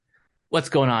What's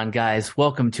going on, guys?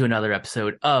 Welcome to another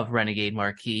episode of Renegade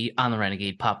Marquee on the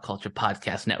Renegade Pop Culture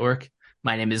Podcast Network.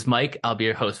 My name is Mike. I'll be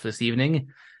your host for this evening.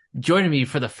 Joining me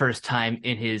for the first time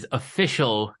in his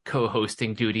official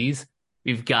co-hosting duties,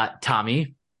 we've got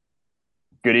Tommy.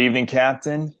 Good evening,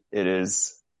 Captain. It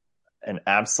is an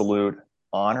absolute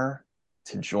honor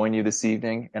to join you this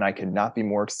evening, and I could not be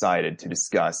more excited to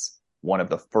discuss one of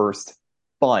the first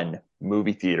fun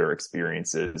movie theater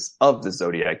experiences of the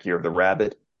Zodiac Year of the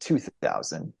Rabbit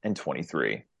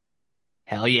 2023.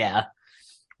 Hell yeah.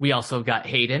 We also got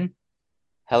Hayden,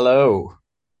 Hello.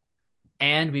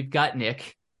 and we've got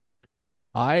Nick.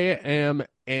 I am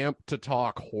amped to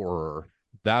talk horror.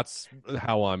 That's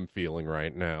how I'm feeling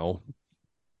right now.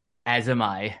 As am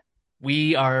I.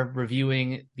 We are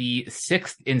reviewing the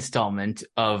sixth installment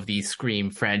of the Scream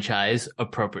franchise,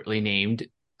 appropriately named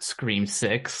Scream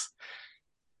 6.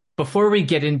 Before we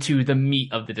get into the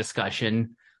meat of the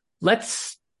discussion,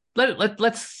 let's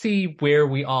see where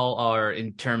we all are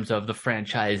in terms of the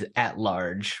franchise at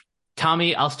large.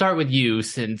 Tommy, I'll start with you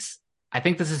since I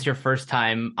think this is your first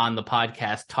time on the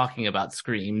podcast talking about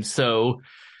Scream. So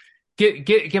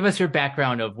give us your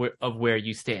background of where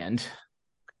you stand.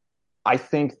 I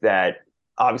think that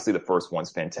obviously the first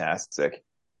one's fantastic.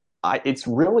 It's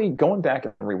really going back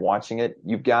and rewatching it.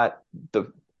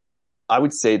 I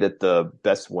would say that the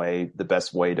best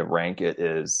way to rank it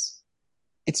is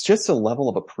it's just a level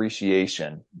of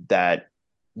appreciation that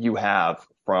you have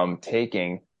from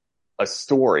taking a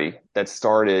story that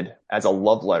started as a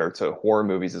love letter to horror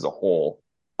movies as a whole,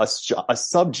 a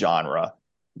subgenre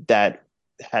that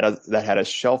had a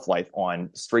shelf life on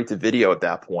straight to video at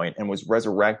that point and was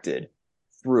resurrected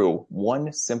through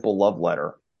one simple love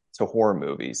letter to horror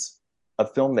movies, a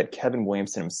film that Kevin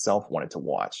Williamson himself wanted to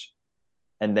watch.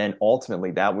 And then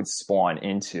ultimately that would spawn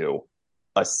into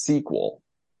a sequel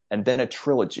and then a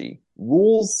trilogy,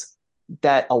 rules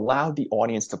that allowed the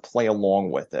audience to play along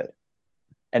with it.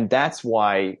 And that's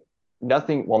why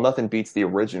nothing beats the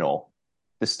original,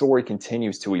 the story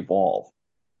continues to evolve.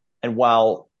 And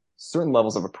while certain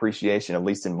levels of appreciation, at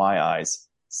least in my eyes,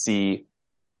 see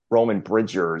Roman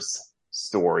Bridger's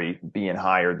story being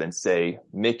higher than, say,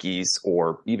 Mickey's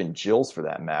or even Jill's for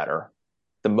that matter,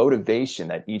 the motivation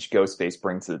that each Ghostface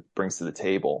brings to the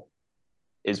table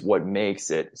is what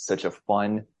makes it such a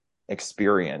fun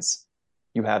experience.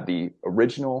 You have the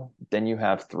original, then you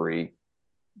have 3,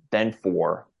 then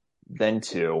 4, then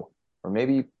 2, or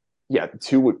maybe,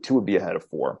 2 would be ahead of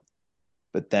 4.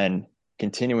 But then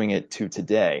continuing it to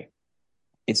today,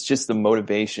 it's just the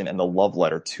motivation and the love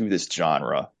letter to this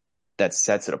genre that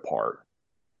sets it apart.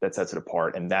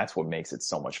 And that's what makes it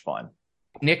so much fun.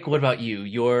 Nick, what about you?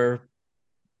 Your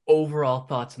overall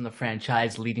thoughts on the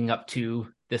franchise leading up to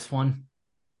this one?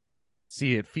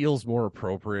 See, it feels more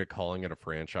appropriate calling it a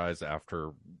franchise after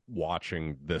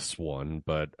watching this one,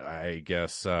 but I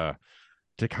guess to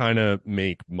kind of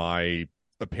make my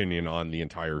opinion on the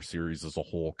entire series as a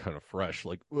whole kind of fresh,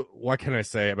 like what can I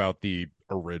say about the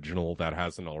original that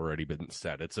hasn't already been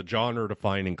said? It's a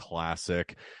genre-defining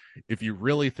classic. If you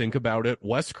really think about it,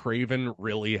 Wes Craven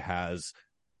really has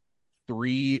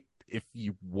 3, if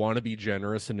you want to be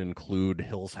generous and include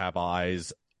Hills Have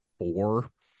Eyes, 4.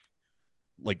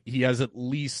 Like, he has at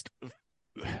least,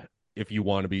 if you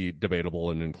want to be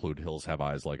debatable and include Hills Have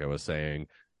Eyes, like I was saying,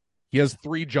 he has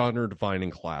 3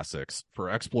 genre-defining classics. For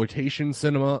exploitation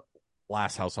cinema,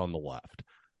 Last House on the Left.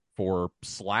 For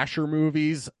slasher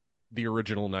movies, the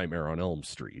original Nightmare on Elm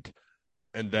Street.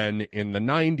 And then in the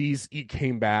 90s, he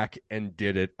came back and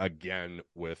did it again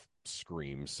with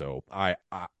Scream. So I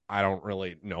don't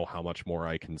really know how much more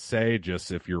I can say.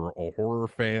 Just if you're a horror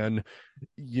fan,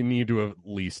 you need to at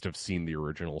least have seen the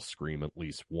original Scream at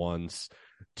least once.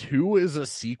 2 is a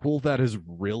sequel that has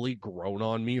really grown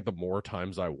on me the more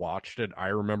times I watched it. I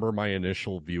remember my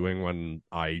initial viewing when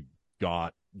I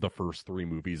got the first 3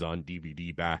 movies on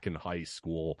DVD back in high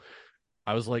school.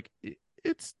 I was like,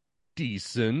 it's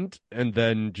decent. And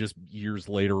then just years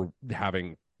later,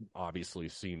 having obviously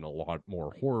seen a lot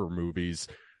more horror movies,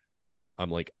 I'm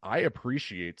like, I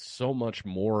appreciate so much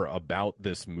more about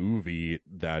this movie,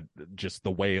 that just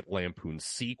the way it lampoons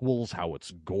sequels, how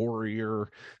it's gorier,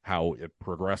 how it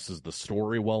progresses the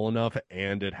story well enough,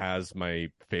 and it has my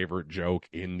favorite joke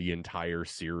in the entire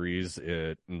series.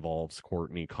 It involves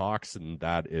Courtney Cox, and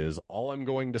that is all I'm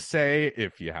going to say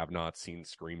if you have not seen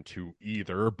Scream 2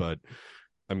 either, but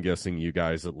I'm guessing you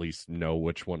guys at least know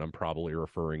which one I'm probably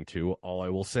referring to. All I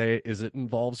will say is it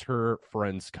involves her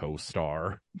Friends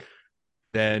co-star.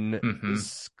 Then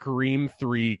Scream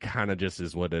 3 kind of just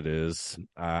is what it is.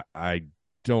 I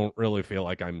don't really feel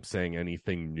like I'm saying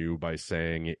anything new by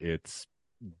saying it's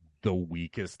the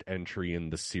weakest entry in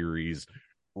the series.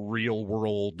 Real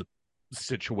world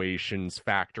situations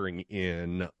factoring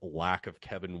in, lack of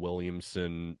Kevin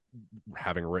Williamson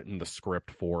having written the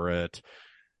script for it.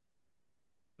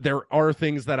 There are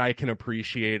things that I can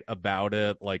appreciate about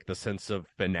it, like the sense of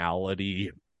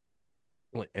finality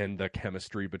and the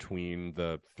chemistry between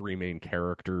the three main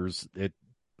characters. It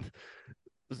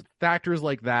factors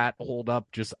like that hold up.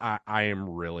 Just I am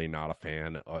really not a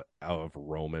fan of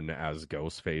Roman as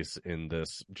Ghostface in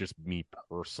this. Just me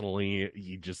personally,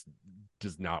 he just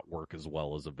does not work as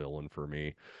well as a villain for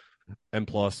me. And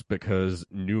plus, because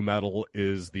nu metal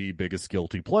is the biggest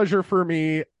guilty pleasure for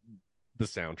me, the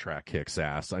soundtrack kicks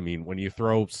ass. I mean, when you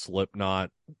throw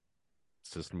Slipknot,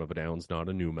 System of a Down's not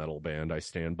a nu metal band, I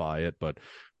stand by it, but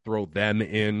throw them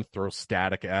in, throw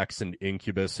Static X and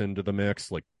Incubus into the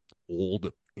mix, like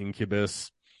old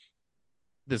Incubus,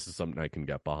 this is something I can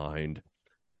get behind.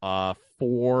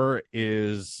 4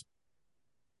 is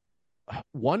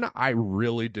one I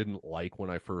really didn't like when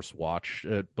I first watched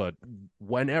it, but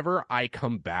whenever I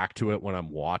come back to it when I'm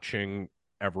watching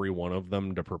every one of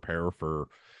them to prepare for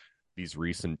these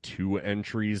recent 2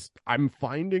 entries, I'm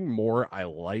finding more I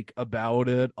like about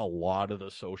it. A lot of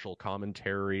the social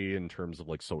commentary in terms of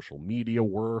like social media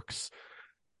works.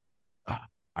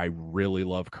 I really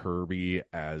love Kirby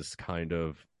as kind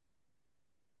of,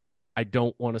 I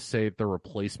don't want to say the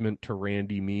replacement to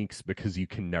Randy Meeks because you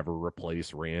can never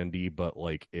replace Randy, but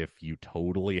like if you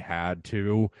totally had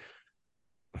to,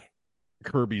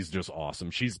 Kirby's just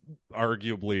awesome. She's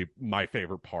arguably my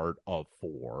favorite part of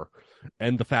 4.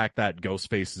 And the fact that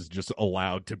Ghostface is just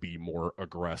allowed to be more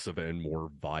aggressive and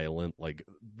more violent. Like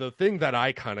the thing that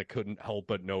I kind of couldn't help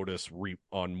but notice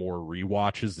on more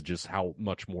rewatches is just how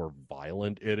much more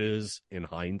violent it is in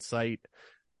hindsight.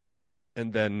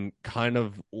 And then kind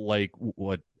of like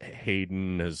what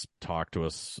Hayden has talked to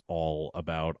us all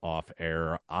about off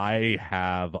air, I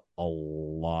have a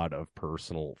lot of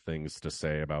personal things to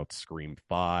say about Scream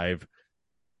 5.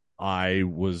 I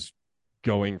was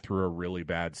going through a really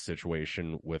bad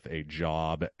situation with a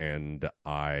job, and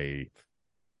I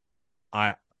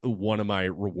one of my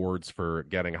rewards for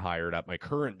getting hired at my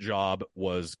current job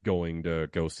was going to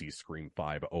go see Scream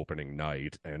 5 opening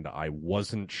night, and I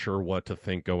wasn't sure what to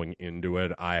think going into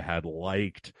it. I had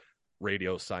liked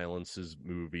Radio Silence's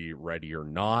movie Ready or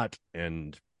Not,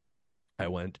 and I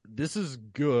went, this is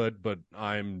good, but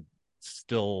I'm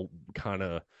still kind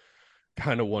of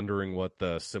wondering what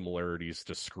the similarities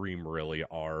to Scream really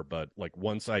are. But like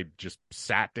once I just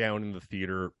sat down in the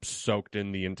theater, soaked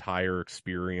in the entire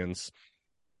experience,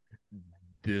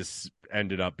 this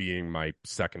ended up being my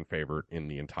second favorite in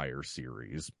the entire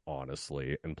series,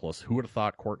 honestly. And plus, who would have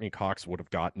thought Courtney Cox would have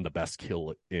gotten the best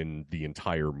kill in the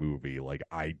entire movie? Like,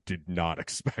 I did not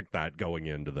expect that going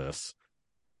into this.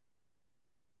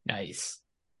 Nice.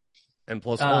 And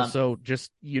plus, also, just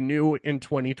you knew in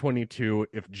 2022,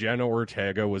 if Jenna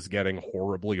Ortega was getting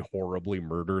horribly, horribly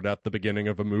murdered at the beginning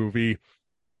of a movie,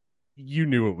 you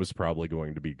knew it was probably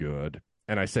going to be good.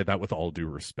 And I say that with all due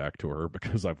respect to her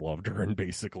because I've loved her in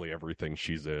basically everything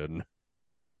she's in.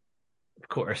 Of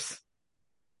course.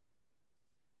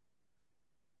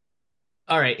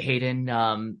 All right,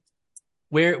 Hayden.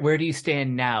 Where do you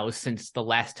stand now since the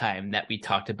last time that we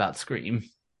talked about Scream?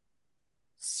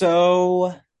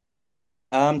 So,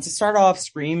 to start off,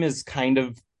 Scream is kind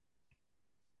of,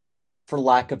 for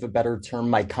lack of a better term,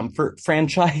 my comfort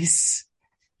franchise,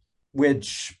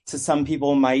 which to some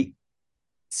people might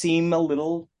seem a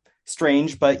little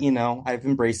strange, but I've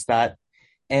embraced that.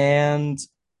 And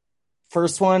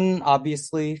first one,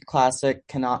 obviously, classic,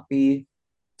 cannot be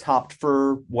topped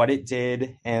for what it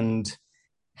did and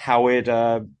how it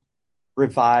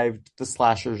revived the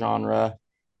slasher genre.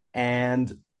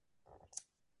 And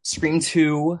Scream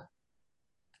 2,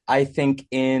 I think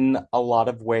in a lot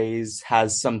of ways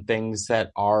has some things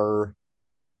that are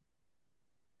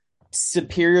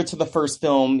superior to the first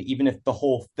film, even if the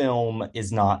whole film is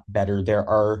not better. There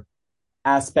are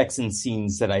aspects and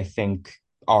scenes that I think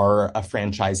are a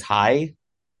franchise high.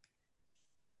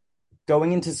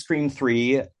 Going into Scream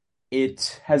 3,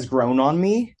 it has grown on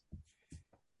me.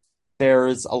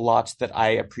 There's a lot that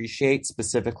I appreciate,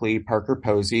 specifically Parker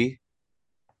Posey.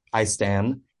 I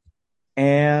stan.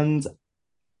 And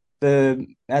the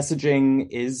messaging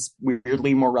is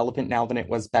weirdly more relevant now than it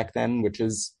was back then, which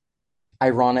is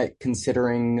ironic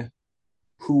considering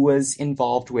who was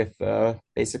involved with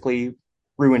basically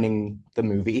ruining the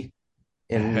movie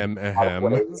in a lot of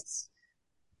ways.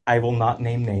 I will not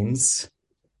name names.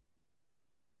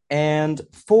 And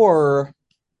 4,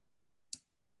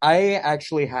 I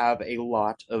actually have a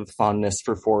lot of fondness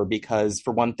for 4 because,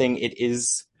 for one thing, it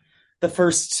is the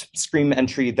first Scream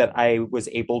entry that I was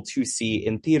able to see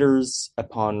in theaters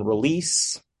upon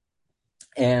release.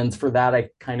 And for that, I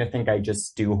kind of think I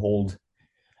just do hold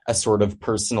a sort of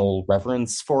personal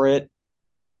reverence for it.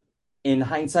 In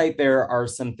hindsight, there are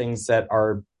some things that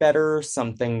are better,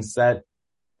 some things that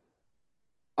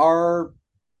are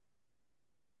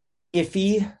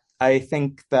iffy. I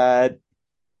think that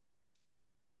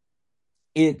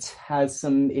it has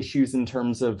some issues in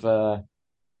terms of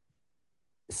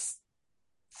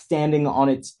standing on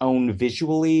its own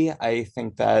visually. I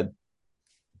think that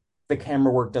the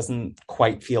camera work doesn't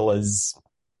quite feel as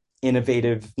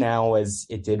innovative now as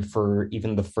it did for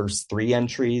even the first three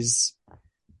entries.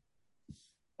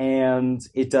 And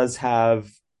it does have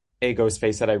a ghost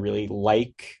face that I really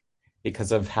like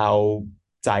because of how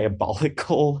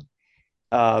diabolical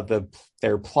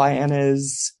their plan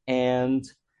is. And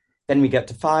then we get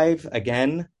to 5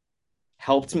 again,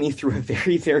 helped me through a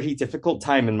very, very difficult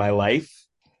time in my life.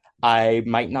 I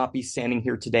might not be standing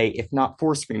here today if not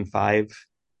for Scream 5.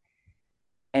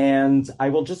 And I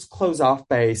will just close off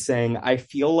by saying I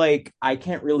feel like I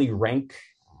can't really rank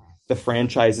the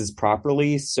franchises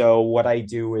properly. So what I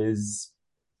do is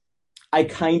I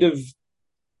kind of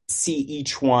see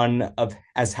each one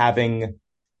as having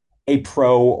a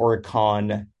pro or a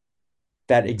con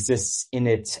that exists in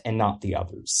it and not the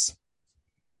others.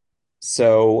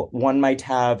 So one might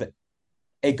have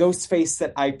a ghost face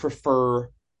that I prefer,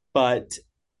 but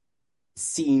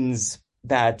scenes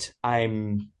that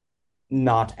I'm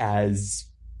not as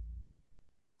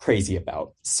crazy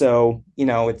about. So,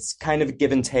 it's kind of a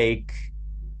give and take.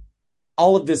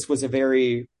 All of this was a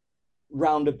very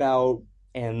roundabout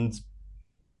and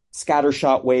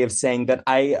scattershot way of saying that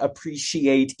I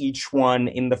appreciate each one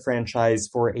in the franchise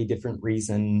for a different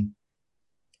reason.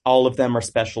 All of them are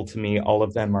special to me. All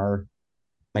of them are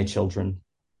my children.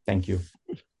 Thank you.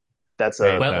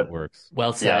 That works.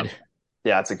 Well said.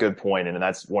 Yeah, it's a good point, and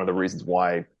that's one of the reasons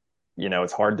why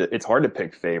it's hard to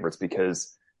pick favorites,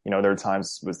 because there are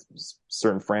times with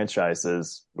certain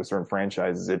franchises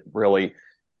it really,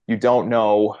 you don't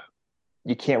know,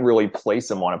 you can't really place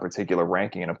them on a particular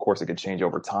ranking, and of course it could change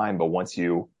over time, but once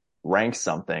you rank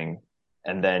something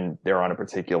and then they're on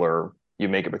you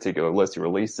make a particular list, you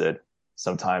release it,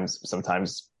 sometimes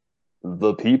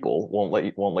the people won't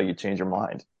let you change your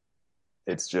mind.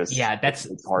 It's just,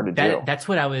 it's hard to do. That's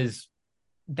what I was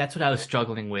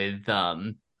struggling with.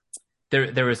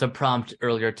 There was a prompt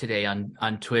earlier today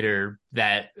on Twitter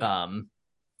that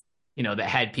that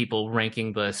had people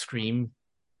ranking the Scream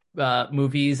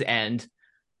movies, and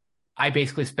I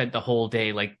basically spent the whole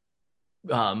day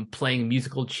playing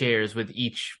musical chairs with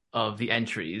each of the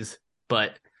entries.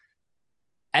 But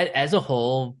as a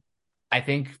whole, I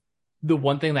think the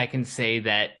one thing that I can say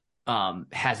that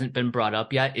hasn't been brought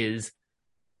up yet is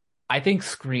I think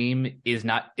Scream is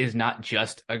not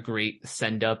just a great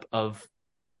send up of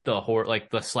the horror,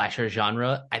 like the slasher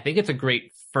genre. I think it's a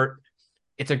great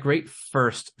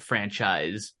first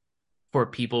franchise for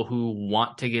people who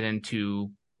want to get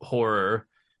into horror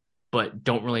but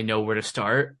don't really know where to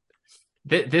start.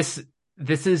 This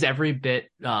is every bit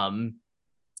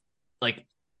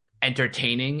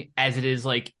entertaining as it is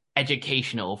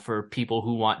educational for people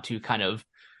who want to kind of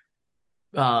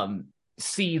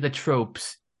see the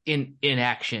tropes in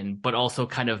action, but also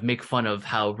kind of make fun of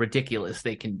how ridiculous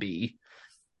they can be.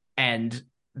 And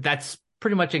that's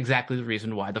pretty much exactly the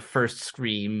reason why the first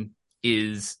Scream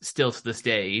is still to this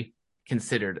day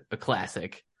considered a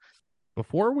classic.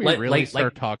 Before we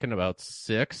start talking about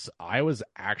 6, I was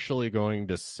actually going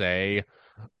to say,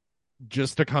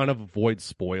 just to kind of avoid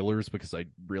spoilers, because I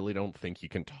really don't think you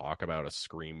can talk about a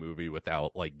Scream movie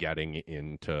without getting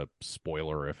into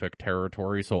spoilerific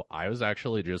territory. So I was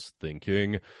actually just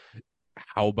thinking,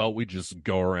 how about we just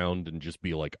go around and just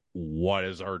be like, what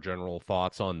is our general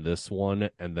thoughts on this one?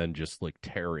 And then just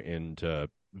tear into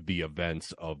the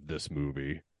events of this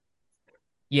movie.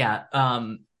 Yeah.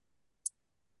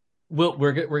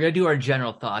 We're gonna do our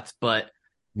general thoughts, but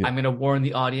yeah. I'm gonna warn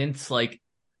the audience,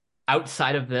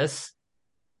 outside of this,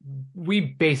 we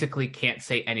basically can't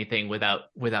say anything without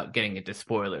getting into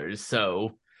spoilers.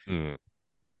 So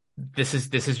this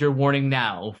is your warning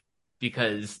now,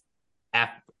 because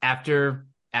after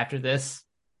this,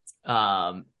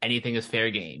 anything is fair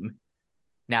game.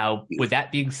 Now, with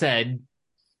that being said,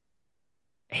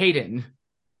 Hayden,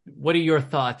 what are your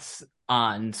thoughts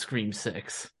on Scream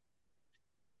 6?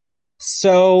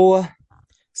 So,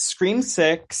 Scream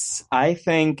 6, I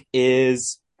think,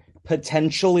 is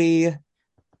potentially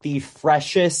the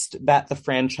freshest that the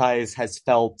franchise has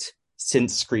felt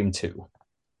since Scream 2.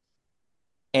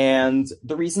 And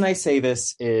the reason I say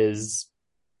this is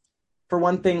For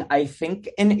one thing, I think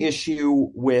an issue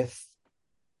with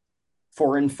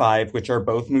 4 and 5, which are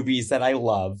both movies that I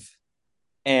love,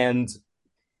 and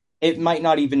it might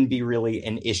not even be really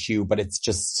an issue, but it's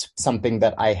just something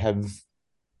that I have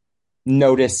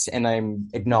noticed and I'm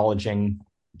acknowledging.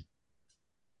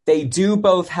 They do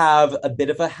both have a bit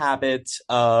of a habit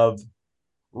of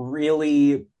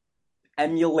really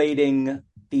emulating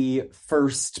the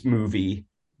first movie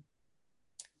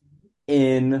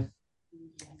in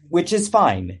which is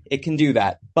fine. It can do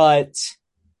that. But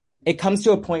it comes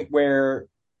to a point where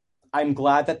I'm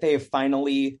glad that they have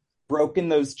finally broken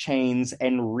those chains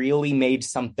and really made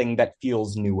something that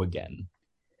feels new again.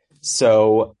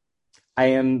 So I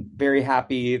am very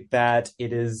happy that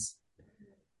it is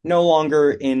no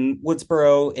longer in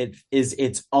Woodsboro. It is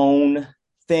its own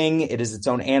thing. It is its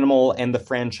own animal, and the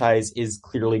franchise is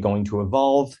clearly going to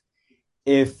evolve.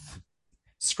 If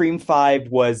Scream 5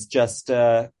 was just,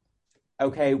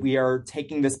 okay, we are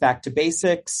taking this back to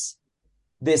basics,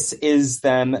 this is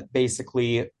them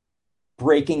basically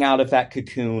breaking out of that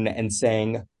cocoon and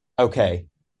saying, okay,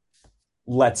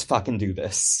 let's fucking do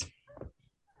this.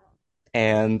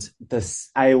 And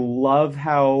I love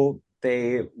how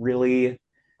they really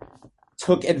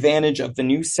took advantage of the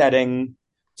new setting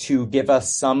to give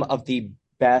us some of the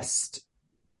best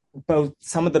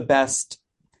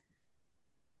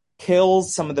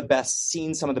kills, some of the best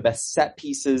scenes, some of the best set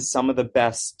pieces, some of the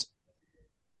best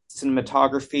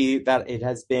cinematography that it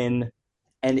has been.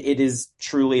 And it is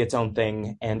truly its own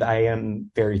thing. And I am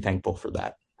very thankful for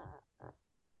that.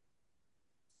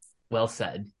 Well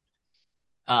said.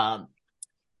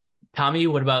 Tommy,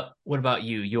 what about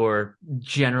you? Your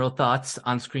general thoughts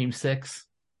on Scream 6?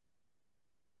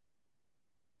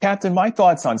 Captain, my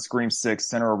thoughts on Scream 6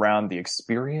 center around the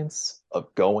experience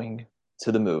of going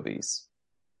to the movies.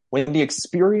 When the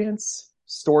experience,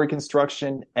 story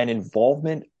construction, and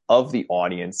involvement of the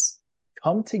audience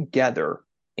come together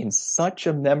in such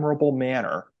a memorable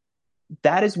manner,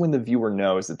 that is when the viewer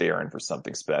knows that they are in for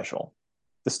something special.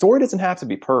 The story doesn't have to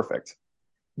be perfect,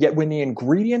 yet when the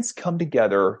ingredients come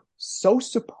together so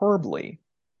superbly,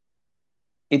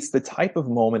 it's the type of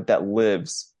moment that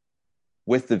lives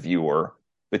with the viewer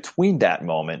between that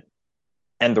moment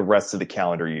and the rest of the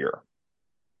calendar year.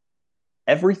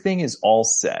 Everything is all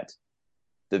set.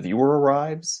 The viewer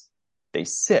arrives, they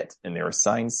sit in their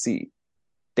assigned seat.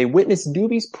 They witness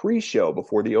Newbie's pre-show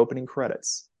before the opening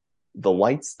credits. The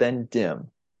lights then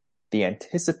dim. The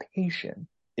anticipation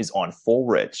is on full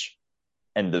rich,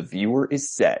 and the viewer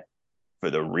is set for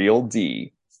the real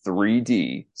D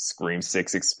 3D Scream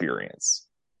 6 experience.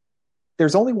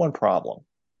 There's only one problem.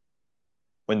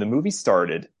 When the movie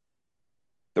started,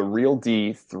 the real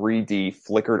D 3D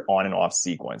flickered on and off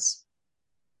sequence.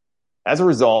 As a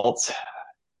result,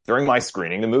 during my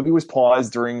screening, the movie was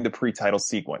paused during the pre-title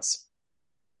sequence.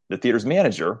 The theater's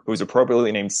manager, who was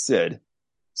appropriately named Sid,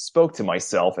 spoke to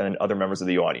myself and other members of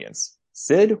the audience.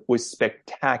 Sid was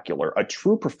spectacular, a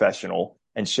true professional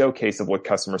and showcase of what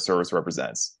customer service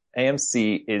represents.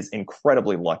 AMC is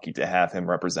incredibly lucky to have him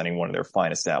representing one of their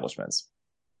fine establishments.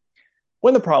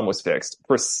 When the problem was fixed,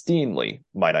 pristinely,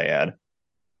 might I add,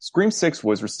 Scream 6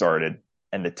 was restarted,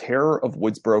 and the terror of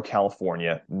Woodsboro,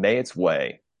 California made its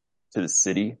way to the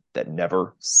city that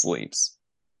never sleeps.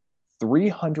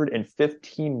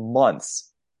 315 months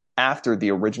after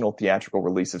the original theatrical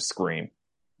release of Scream,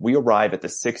 we arrive at the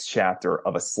 6th chapter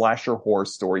of a slasher horror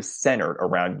story centered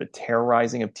around the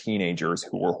terrorizing of teenagers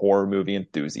who were horror movie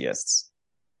enthusiasts.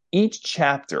 Each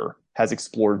chapter has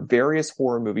explored various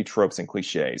horror movie tropes and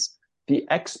cliches. The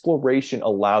exploration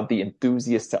allowed the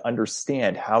enthusiasts to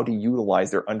understand how to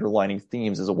utilize their underlying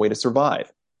themes as a way to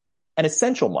survive. An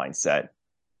essential mindset.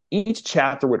 Each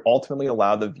chapter would ultimately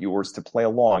allow the viewers to play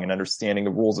along in understanding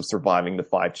the rules of surviving the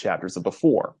 5 chapters of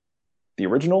before. The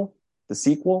original, the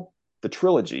sequel, the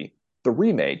trilogy, the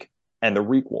remake, and the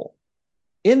requel.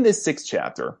 In this 6th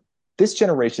chapter, this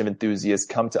generation of enthusiasts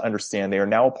come to understand they are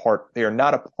not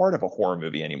a part of a horror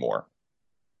movie anymore.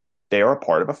 They are a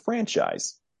part of a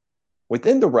franchise.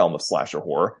 Within the realm of slasher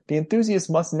horror, the enthusiasts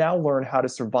must now learn how to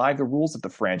survive the rules of the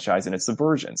franchise and its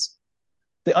subversions,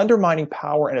 the undermining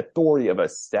power and authority of an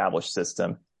established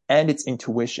system, and its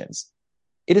intuitions.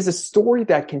 It is a story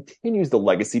that continues the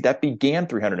legacy that began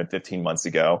 315 months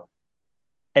ago.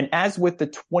 And as with the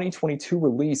 2022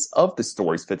 release of the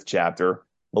story's 5th chapter,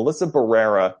 Melissa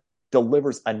Barrera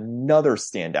delivers another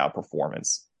standout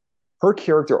performance. Her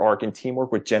character arc and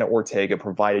teamwork with Jenna Ortega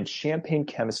provided champagne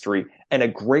chemistry and a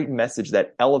great message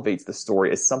that elevates the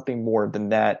story as something more than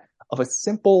that of a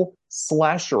simple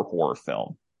slasher horror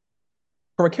film.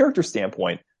 From a character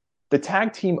standpoint, the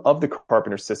tag team of the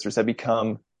Carpenter sisters have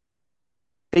become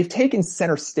they've taken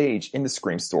center stage in the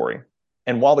Scream story.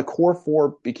 And while the core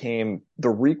four became the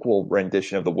requel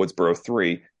rendition of the Woodsboro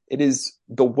Three, it is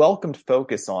the welcomed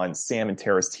focus on Sam and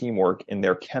Tara's teamwork in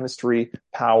their chemistry,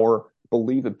 power,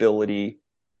 believability,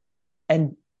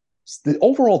 and the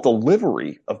overall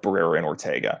delivery of Barrera and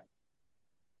Ortega.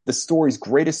 The story's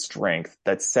greatest strength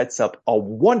that sets up a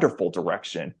wonderful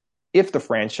direction if the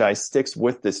franchise sticks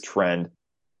with this trend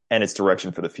and its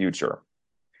direction for the future.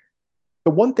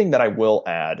 The one thing that I will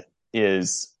add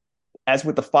is, as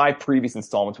with the 5 previous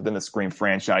installments within the Scream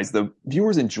franchise, the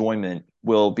viewer's enjoyment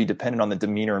will be dependent on the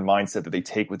demeanor and mindset that they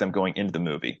take with them going into the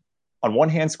movie. On one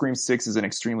hand, Scream 6 is an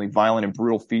extremely violent and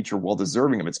brutal feature well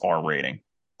deserving of its R rating.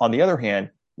 On the other hand,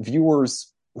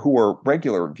 viewers who are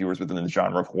regular viewers within the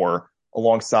genre of horror,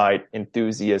 alongside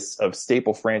enthusiasts of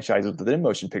staple franchises within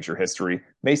motion picture history,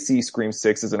 may see Scream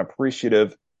 6 as an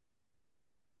appreciative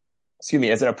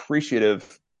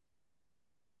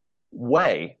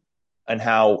way and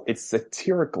how it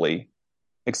satirically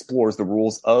explores the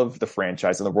rules of the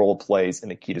franchise and the role it plays in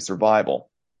the key to survival.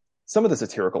 Some of the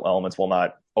satirical elements, while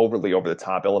not overly over the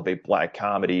top, elevate black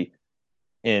comedy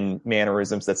in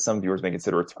mannerisms that some viewers may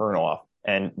consider a turnoff.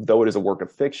 And though it is a work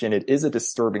of fiction, it is a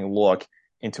disturbing look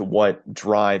into what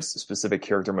drives specific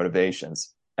character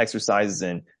motivations, exercises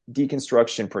in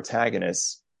deconstruction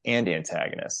protagonists and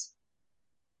antagonists.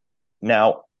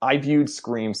 Now, I viewed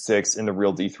Scream 6 in the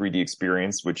real D3D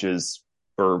experience, which is,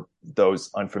 for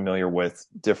those unfamiliar with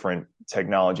different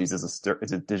technologies, is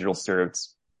a digital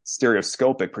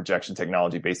stereoscopic projection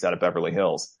technology based out of Beverly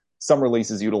Hills. Some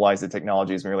releases utilize the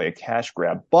technology as merely a cash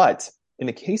grab, but in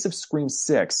the case of Scream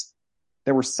 6,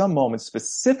 there were some moments,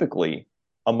 specifically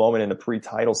a moment in the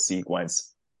pre-title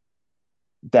sequence,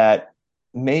 that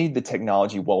made the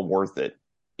technology well worth it.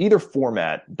 Either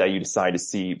format that you decide to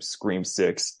see Scream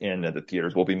 6 in the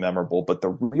theaters will be memorable, but the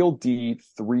real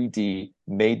D3D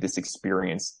made this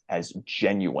experience as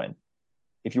genuine.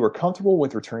 If you are comfortable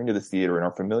with returning to the theater and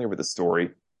are familiar with the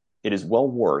story, it is well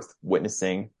worth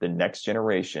witnessing the next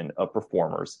generation of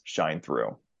performers shine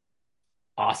through.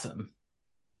 Awesome.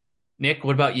 Nick,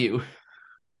 what about you?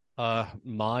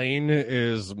 Mine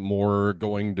is more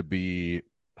going to be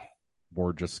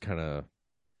more just kind of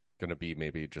gonna be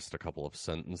maybe just a couple of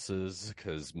sentences,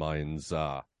 because mine's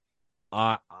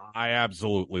I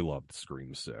absolutely loved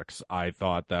Scream 6. I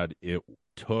thought that it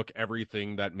took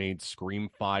everything that made Scream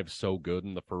 5 so good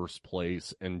in the first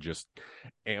place and just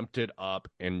amped it up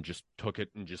and just took it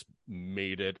and just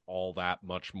made it all that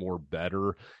much more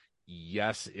better.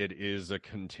 Yes, it is a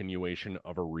continuation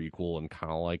of a requel, and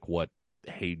kind of like what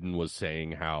Hayden was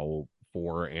saying, how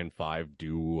 4 and 5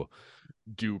 do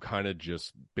kind of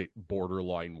just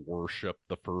borderline worship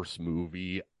the first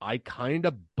movie. I kind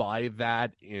of buy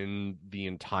that in the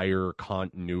entire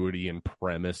continuity and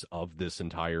premise of this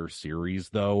entire series,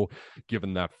 though,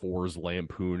 given that 4's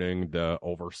lampooning the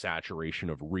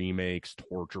oversaturation of remakes,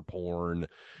 torture porn,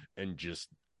 and just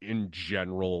in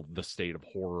general the state of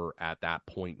horror at that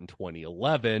point in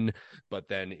 2011. But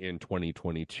then in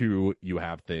 2022 you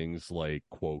have things like,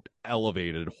 quote,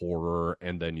 elevated horror,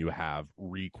 and then you have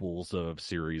requels of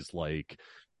series like,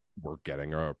 we're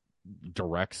getting a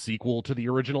direct sequel to the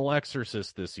original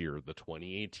Exorcist this year, the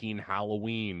 2018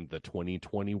 Halloween, the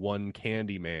 2021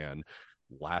 Candyman,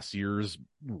 last year's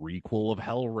requel of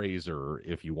Hellraiser,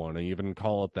 if you want to even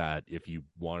call it that. If you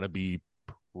want to be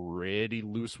pretty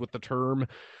loose with the term,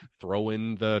 throw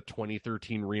in the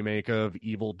 2013 remake of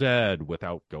Evil Dead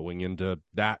without going into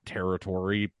that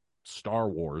territory, Star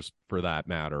Wars for that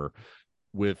matter.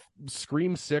 With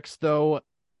Scream 6, though,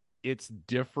 its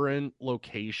different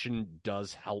location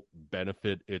does help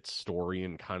benefit its story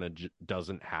and kind of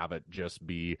doesn't have it just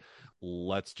be,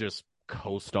 let's just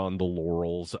coast on the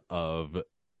laurels of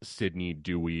Sydney,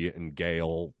 Dewey, and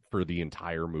Gale for the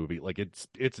entire movie. Like,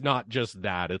 it's not just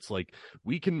that. It's like,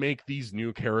 we can make these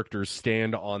new characters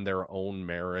stand on their own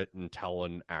merit and tell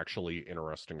an actually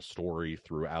interesting story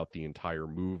throughout the entire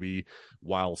movie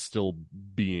while still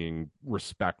being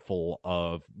respectful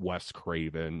of Wes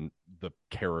Craven, the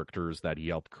characters that he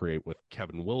helped create with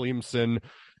Kevin Williamson,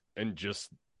 and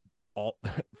just all,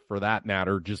 for that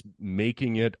matter, just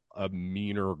making it a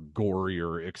meaner,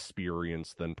 gorier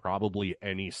experience than probably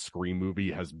any Scream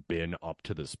movie has been up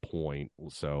to this point.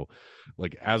 So,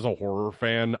 like, as a horror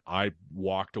fan, I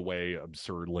walked away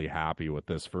absurdly happy with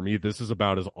this. For me, this is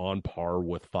about as on par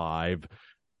with 5.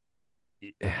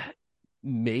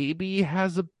 Maybe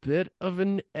has a bit of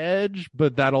an edge,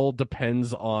 but that all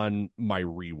depends on my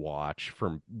rewatch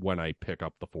from when I pick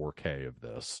up the 4K of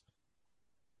this.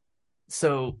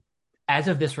 So, as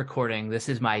of this recording, this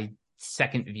is my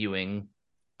second viewing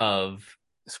of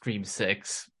Scream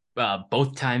 6.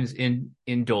 both times in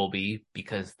Dolby,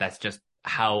 because that's just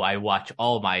how I watch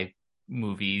all my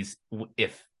movies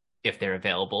if they're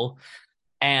available.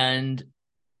 And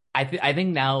I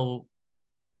think now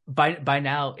by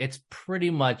now it's pretty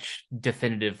much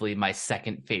definitively my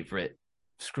second favorite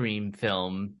Scream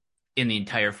film in the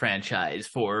entire franchise,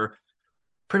 for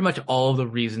pretty much all the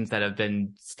reasons that have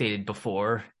been stated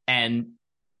before. And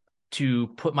to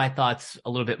put my thoughts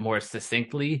a little bit more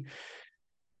succinctly,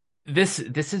 this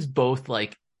is both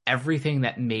like everything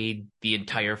that made the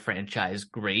entire franchise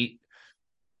great,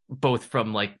 both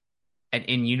from like an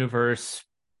in-universe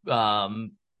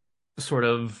sort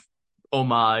of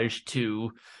homage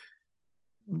to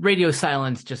radio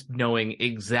silence, just knowing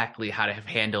exactly how to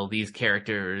handle these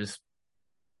characters,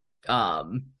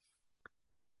 but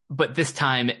this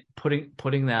time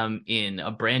putting them in a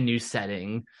brand new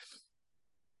setting,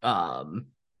 um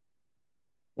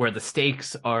where the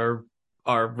stakes are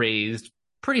raised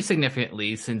pretty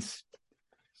significantly, since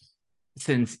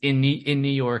in New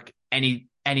York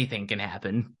anything can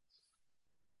happen.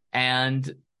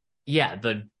 And yeah,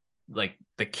 the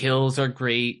kills are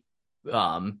great.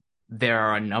 There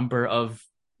are a number of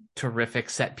terrific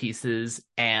set pieces,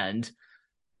 and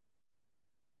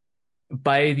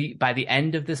by the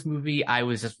end of this movie, I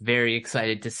was just very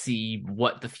excited to see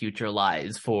what the future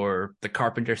lies for the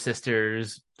Carpenter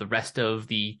sisters, the rest of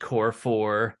the core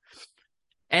four,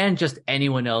 and just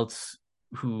anyone else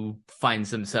who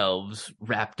finds themselves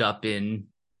wrapped up in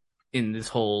this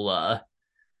whole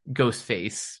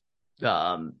Ghostface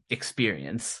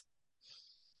experience.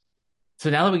 So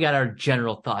now that we got our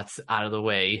general thoughts out of the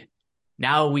way,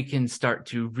 now we can start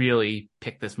to really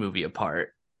pick this movie apart,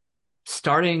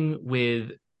 starting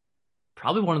with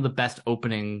probably one of the best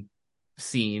opening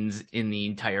scenes in the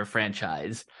entire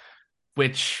franchise,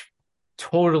 which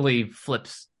totally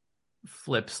flips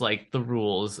like the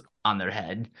rules on their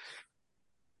head.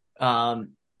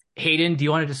 Hayden, do you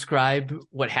want to describe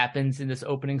what happens in this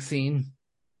opening scene?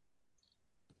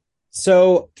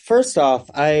 So first off,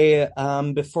 I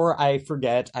before I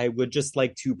forget, I would just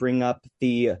like to bring up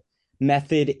the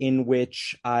method in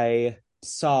which I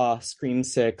saw Scream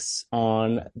 6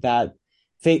 on that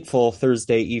fateful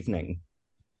Thursday evening.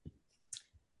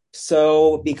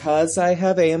 So because I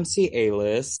have AMC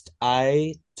A-list,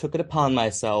 I took it upon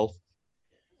myself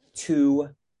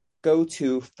to go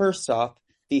to, first off,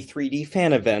 the 3D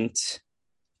fan event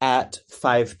at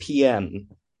 5 p.m.,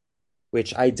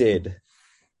 which I did.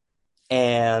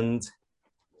 And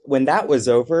when that was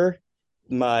over,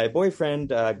 my boyfriend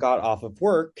got off of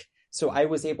work, so I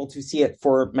was able to see it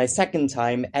for my second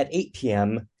time at 8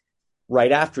 p.m.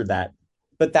 right after that.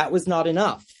 But that was not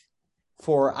enough,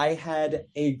 for I had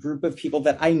a group of people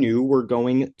that I knew were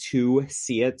going to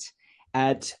see it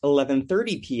at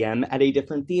 11:30 p.m. at a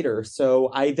different theater.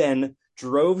 So I then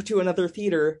drove to another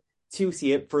theater to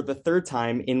see it for the third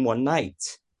time in one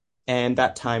night. And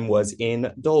that time was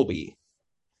in Dolby.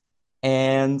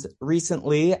 And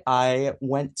recently, I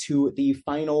went to the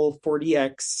final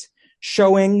 4DX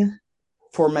showing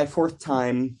for my fourth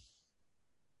time.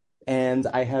 And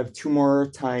I have 2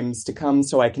 more times to come,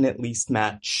 so I can at least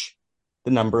match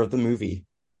the number of the movie.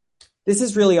 This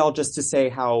is really all just to say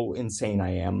how insane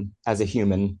I am as a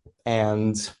human.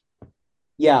 And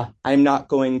yeah, I'm not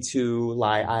going to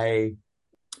lie. I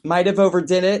might have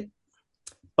overdid it,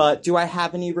 but do I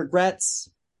have any regrets?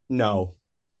 No,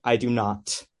 I do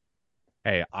not.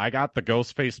 Hey, I got the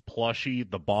Ghostface plushie,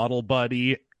 the bottle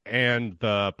buddy, and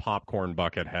the popcorn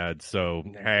bucket head. So,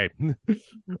 hey,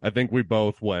 I think we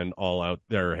both went all out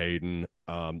there, Hayden.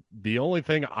 The only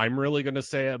thing I'm really going to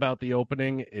say about the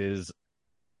opening is,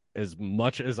 as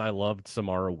much as I loved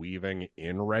Samara Weaving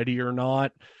in Ready or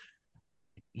Not,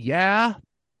 yeah,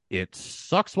 it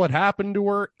sucks what happened to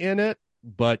her in it.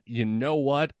 But you know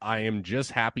what? I am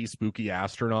just happy Spooky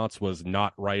Astronauts was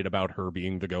not right about her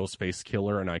being the Ghostface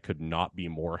killer, and I could not be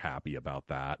more happy about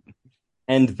that.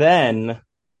 And then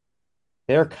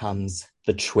there comes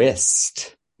the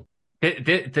twist.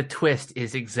 The twist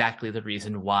is exactly the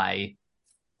reason why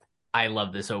I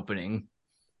love this opening.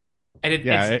 And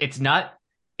it's not that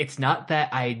it's not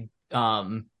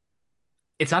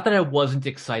that I wasn't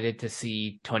excited to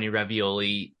see Tony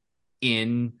Ravioli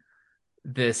in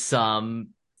this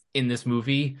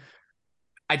movie.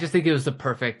 I just think it was the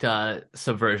perfect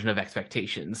subversion of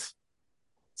expectations.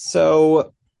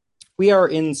 So we are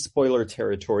in spoiler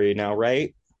territory now,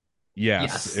 right?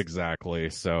 Yes,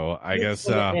 exactly. So I guess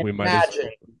we might.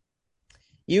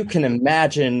 You can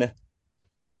imagine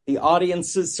the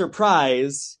audience's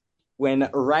surprise when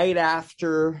right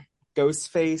after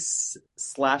Ghostface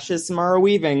slashes Samara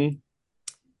Weaving,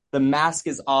 the mask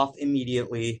is off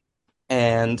immediately,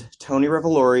 and Tony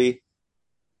Revolori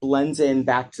blends in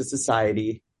back to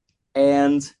society.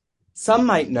 And some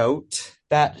might note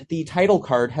that the title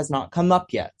card has not come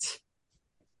up yet.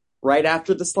 Right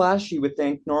after the slash, you would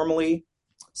think normally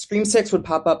Scream 6 would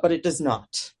pop up, but it does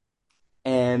not.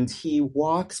 And he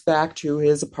walks back to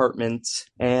his apartment,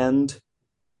 and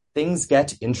things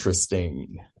get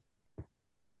interesting.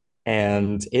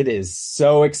 And it is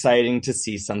so exciting to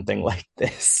see something like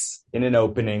this in an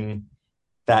opening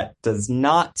that does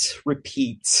not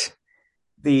repeat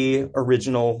the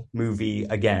original movie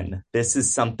again. This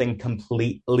is something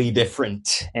completely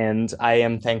different, and I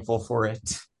am thankful for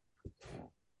it.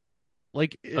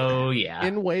 Like, Oh yeah.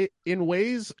 in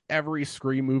ways, every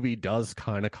Scream movie does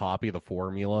kind of copy the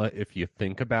formula if you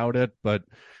think about it, but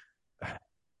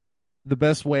the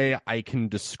best way I can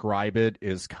describe it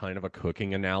is kind of a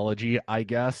cooking analogy, I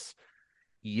guess.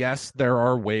 Yes, there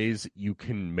are ways you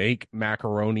can make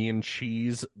macaroni and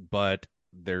cheese, but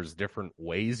there's different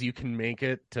ways you can make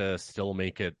it to still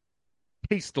make it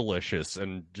taste delicious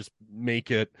and just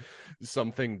make it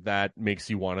something that makes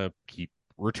you want to keep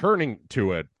returning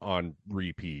to it on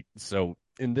repeat. So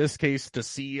in this case, to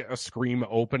see a Scream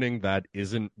opening that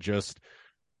isn't just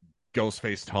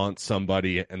Ghostface taunts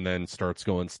somebody and then starts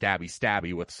going stabby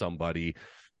stabby with somebody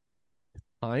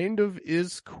kind of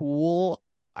is cool.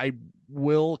 I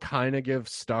will kind of give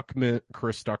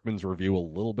Chris Stuckman's review a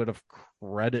little bit of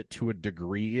credit to a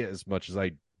degree, as much as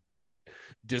I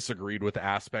disagreed with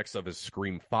aspects of his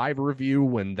Scream 5 review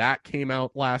when that came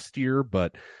out last year.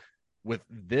 But with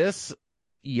this,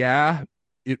 yeah,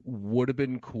 it would have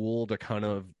been cool to kind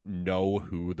of know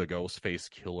who the Ghostface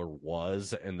killer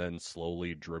was and then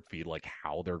slowly drip feed like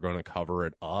how they're going to cover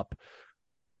it up.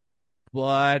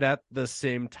 But at the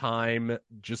same time,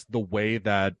 just the way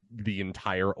that the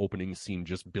entire opening scene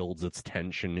just builds its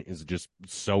tension is just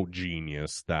so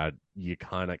genius that you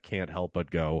kind of can't help but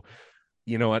go,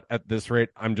 you know what, at this rate,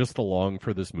 I'm just along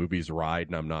for this movie's ride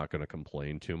and I'm not going to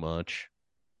complain too much.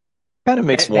 Kind of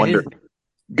makes wonder.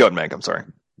 Go ahead, Meg. I'm sorry.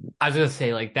 I was gonna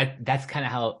say like that's kind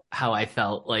of how I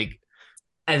felt. Like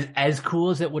as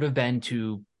cool as it would have been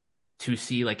to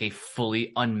see like a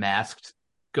fully unmasked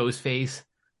Ghostface,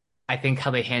 I think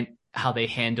how they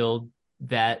handled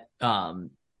that in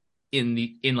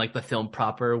like the film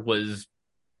proper was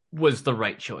the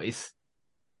right choice.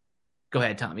 Go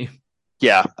ahead, Tommy.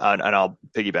 Yeah, and I'll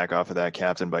piggyback off of that,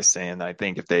 Captain, by saying that I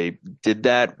think if they did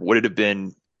that, would it have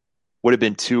been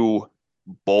too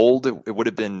bold? It would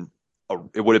have been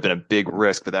a big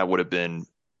risk, but that would have been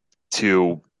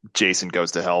too Jason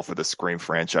Goes to Hell for the Scream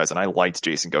franchise. And I liked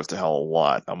Jason Goes to Hell a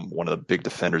lot. I'm one of the big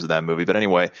defenders of that movie. But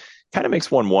anyway, kind of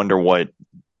makes one wonder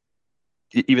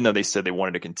even though they said they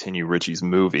wanted to continue Richie's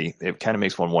movie, it kind of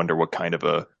makes one wonder what kind of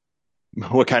a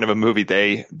movie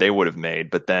they would have made.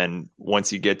 But then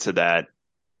once you get to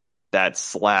that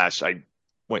slash,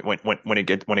 when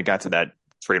it got to that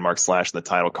trademark slash in the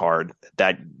title card,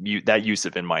 that use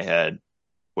of In My Head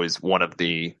was one of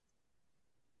the,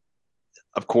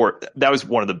 of course, that was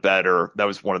one of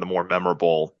the more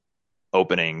memorable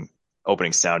opening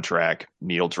soundtrack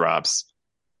needle drops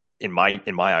in my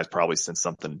eyes, probably since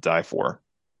Something to Die For.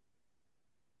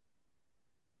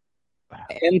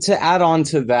 And to add on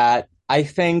to that, I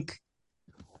think,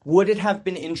 would it have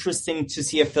been interesting to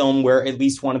see a film where at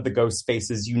least one of the ghost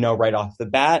faces you know right off the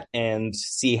bat and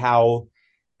see how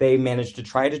they managed to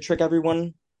try to trick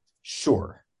everyone?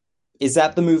 Sure. Is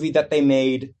that the movie that they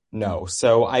made? No.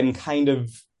 So I'm kind of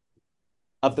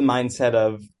the mindset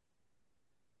of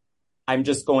I'm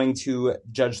just going to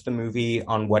judge the movie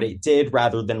on what it did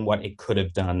rather than what it could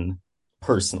have done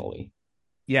personally.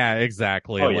 Yeah,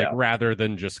 exactly. Oh, Like, yeah. rather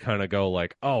than just kind of go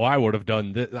like, oh, I would have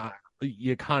done this.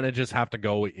 You kind of just have to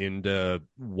go into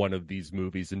one of these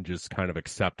movies and just kind of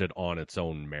accept it on its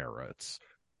own merits.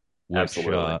 Which,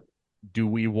 Absolutely. do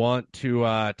we want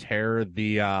to tear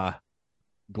the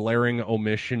glaring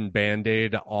omission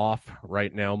Band-Aid off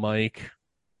right now, Mike?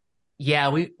 Yeah,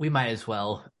 we might as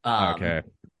well. Okay.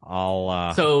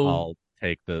 So I'll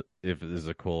take is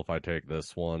it cool if I take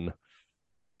this one?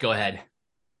 go ahead.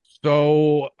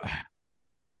 So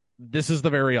this is the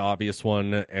very obvious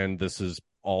one, and this is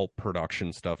all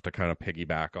production stuff to kind of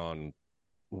piggyback on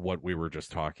what we were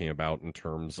just talking about in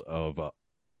terms of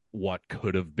what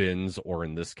could have beens, or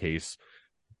in this case,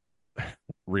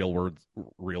 real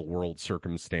world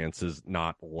circumstances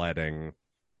not letting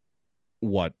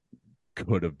what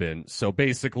could have been. So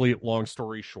basically, long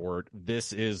story short,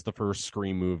 this is the first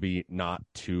Scream movie not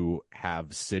to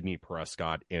have Sidney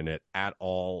Prescott in it at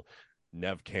all.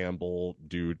 Nev Campbell,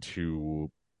 due to,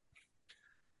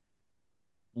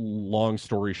 long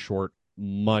story short,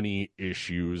 money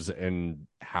issues and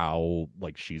how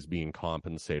like she's being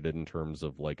compensated in terms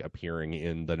of like appearing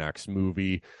in the next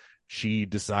movie, she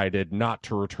decided not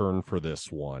to return for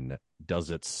this one. Does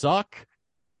it suck?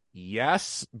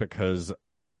 Yes, because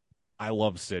I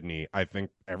love Sydney. I think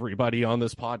everybody on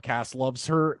this podcast loves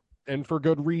her, and for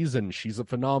good reason. She's a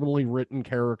phenomenally written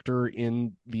character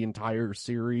in the entire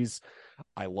series.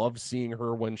 I love seeing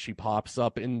her when she pops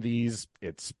up in these.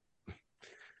 It's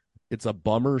a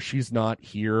bummer she's not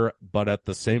here, but at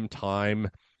the same time,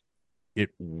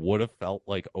 it would have felt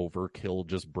like overkill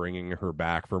just bringing her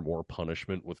back for more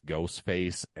punishment with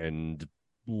Ghostface. And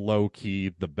low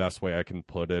key, the best way I can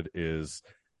put it is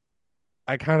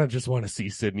I kind of just want to see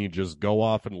Sydney just go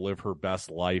off and live her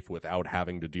best life without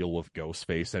having to deal with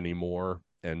Ghostface anymore.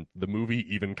 And the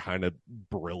movie even kind of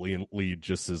brilliantly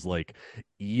just is like,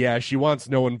 yeah, she wants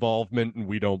no involvement and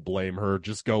we don't blame her.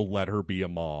 Just go let her be a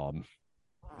mom.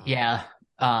 Yeah.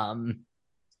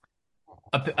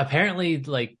 Apparently,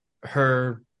 like,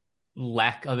 her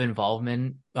lack of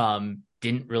involvement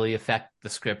didn't really affect the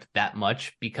script that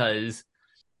much because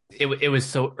it was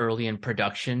so early in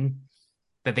production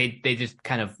that they just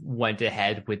kind of went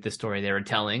ahead with the story they were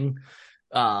telling.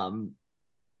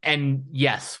 And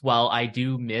yes, while I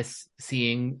do miss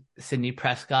seeing Sidney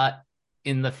Prescott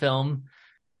in the film,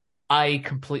 I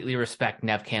completely respect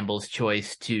Nev Campbell's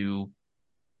choice to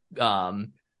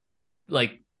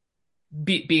like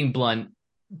being blunt,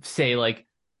 say like,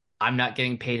 I'm not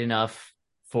getting paid enough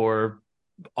for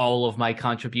all of my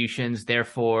contributions,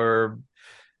 therefore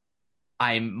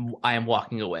I am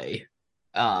walking away.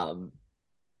 Um,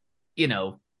 you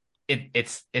know,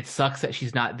 it sucks that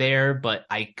she's not there, but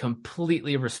I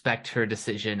completely respect her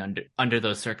decision under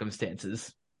those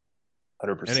circumstances.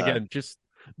 Hundred And percent. again, just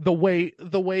the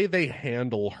way they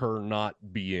handle her not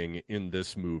being in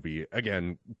this movie,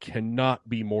 again, cannot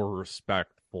be more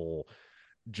respectful.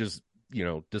 Just,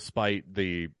 despite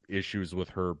the issues with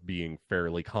her being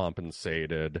fairly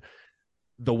compensated,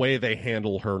 the way they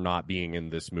handle her not being in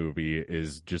this movie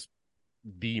is just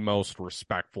the most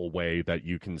respectful way that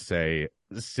you can say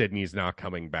Sydney's not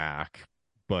coming back,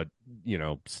 but,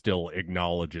 still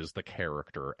acknowledges the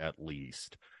character at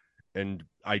least. And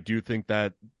I do think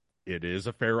that it is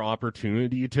a fair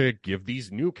opportunity to give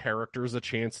these new characters a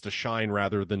chance to shine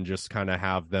rather than just kind of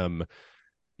have them,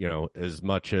 as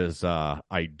much as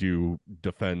I do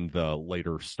defend the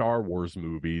later Star Wars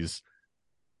movies,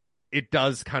 it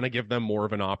does kind of give them more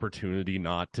of an opportunity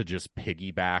not to just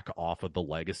piggyback off of the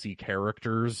legacy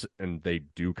characters. And they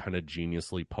do kind of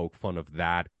geniusly poke fun of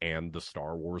that and the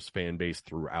Star Wars fan base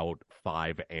throughout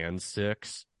 5 and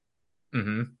 6.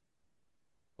 Mm-hmm.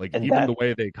 Like, And even that the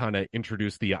way they kind of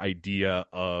introduce the idea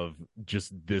of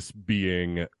just this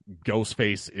being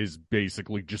Ghostface is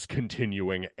basically just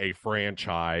continuing a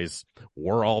franchise.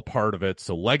 We're all part of it.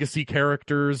 So legacy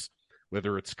characters,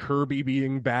 whether it's Kirby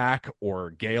being back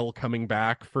or Gail coming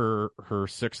back for her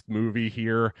 6th movie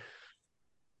here,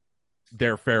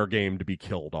 they're fair game to be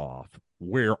killed off.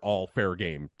 We're all fair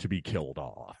game to be killed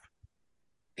off.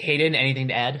 Hayden, anything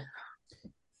to add?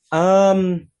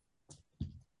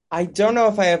 I don't know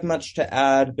if I have much to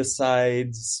add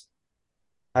besides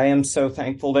I am so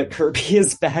thankful that Kirby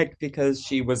is back because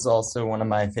she was also one of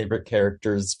my favorite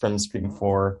characters from Scream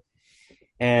 4.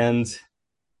 And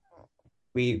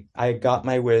I got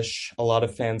my wish. A lot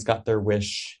of fans got their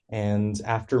wish. And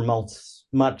after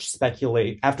much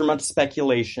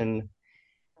speculation,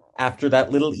 after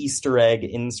that little Easter egg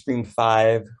in Scream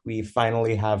 5, we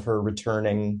finally have her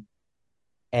returning.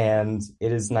 And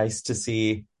it is nice to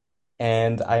see.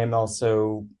 And I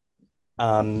also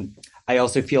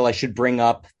feel I should bring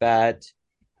up that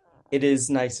it is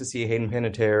nice to see Hayden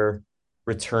Panettiere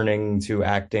returning to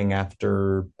acting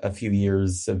after a few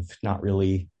years of not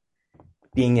really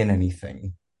being in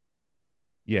anything.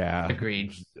 Yeah.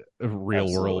 Agreed. Real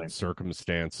Absolutely. world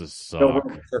circumstances suck. Real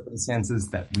world circumstances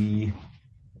that we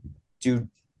do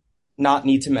not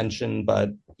need to mention,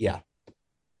 but yeah.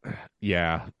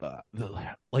 Yeah,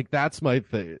 like that's my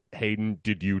thing. Hayden,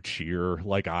 did you cheer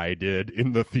like I did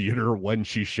in the theater when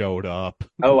she showed up?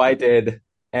 Oh, I did.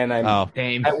 And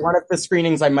Same. at one of the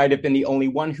screenings, I might have been the only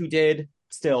one who did.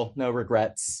 Still, no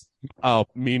regrets. Oh,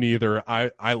 me neither.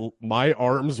 My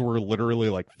arms were literally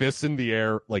like fists in the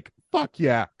air, like fuck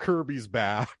yeah, Kirby's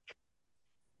back.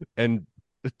 And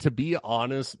to be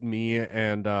honest, me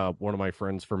and one of my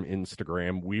friends from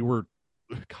Instagram, we were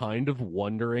kind of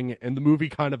wondering, and the movie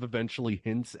kind of eventually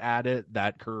hints at it,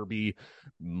 that Kirby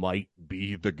might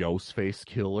be the Ghostface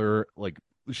killer. Like,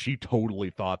 she totally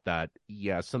thought that,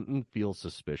 yeah, something feels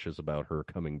suspicious about her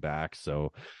coming back.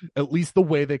 So at least the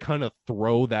way they kind of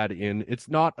throw that in, it's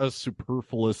not a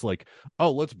superfluous, like,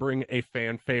 oh, let's bring a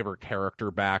fan favorite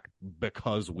character back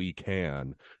because we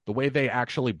can. The way they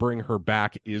actually bring her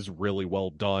back is really well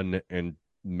done and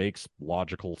makes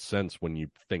logical sense when you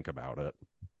think about it.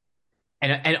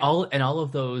 And all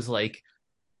of those like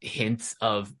hints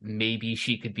of maybe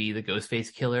she could be the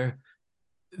Ghostface killer,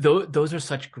 those are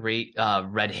such great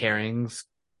red herrings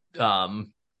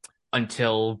um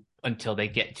until they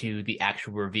get to the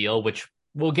actual reveal, which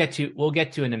we'll get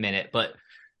to in a minute. But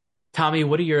Tommy,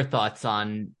 what are your thoughts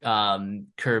on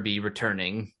Kirby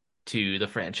returning to the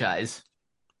franchise?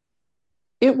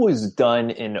 It was done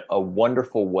in a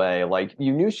wonderful way. Like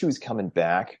you knew she was coming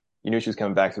back. You knew she was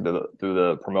coming back through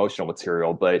the promotional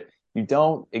material, but you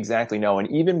don't exactly know. And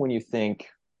even when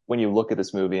you look at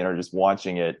this movie and are just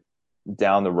watching it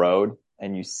down the road,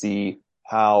 and you see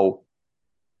how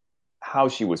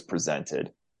she was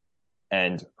presented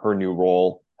and her new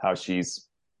role, how she's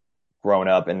grown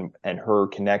up, and her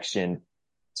connection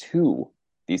to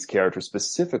these characters,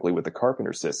 specifically with the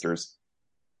Carpenter sisters,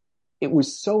 it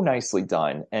was so nicely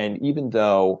done. And even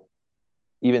though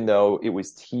it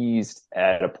was teased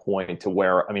at a point to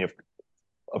where, I mean,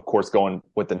 of course, going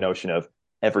with the notion of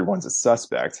everyone's a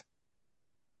suspect,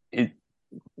 it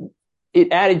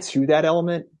it added to that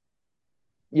element.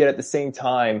 Yet at the same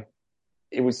time,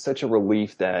 it was such a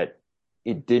relief that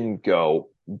it didn't go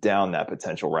down that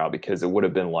potential route, because it would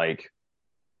have been like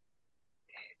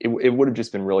it would have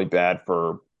just been really bad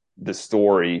for the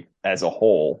story as a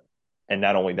whole. And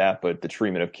not only that, but the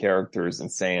treatment of characters,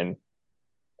 and saying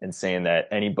that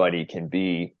anybody can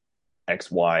be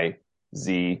X, Y,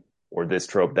 Z, or this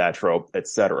trope, that trope,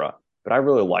 etc. But I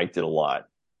really liked it a lot.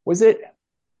 Was it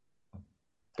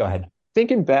Go ahead.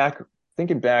 thinking back,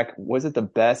 was it the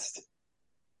best?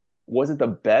 Was it the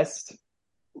best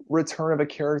return of a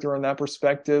character in that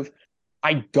perspective?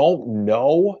 I don't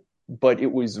know, but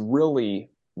it was really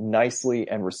nicely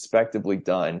and respectably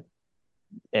done,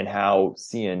 and how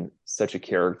seeing such a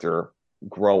character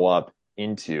grow up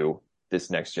into this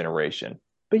next generation.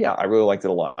 But yeah, I really liked it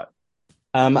a lot.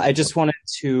 I just wanted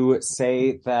to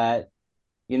say that,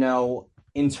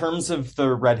 in terms of the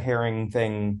red herring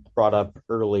thing brought up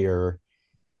earlier,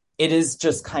 it is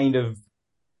just kind of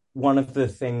one of the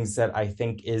things that I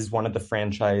think is one of the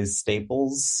franchise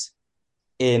staples,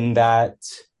 in that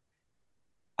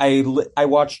I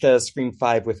watched Scream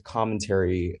 5 with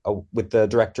commentary, with the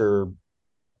director,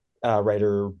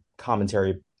 writer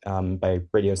commentary, by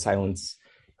Radio Silence.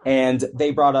 And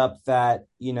they brought up that,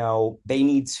 they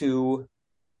need to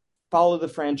follow the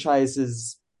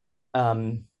franchise's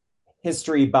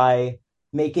history by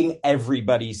making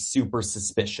everybody super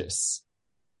suspicious.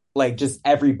 Like, just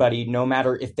everybody, no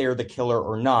matter if they're the killer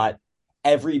or not,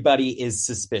 everybody is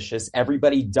suspicious.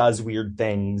 Everybody does weird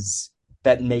things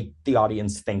that make the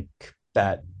audience think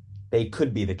that they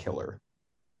could be the killer.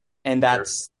 And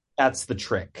that's the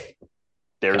trick.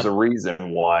 There's a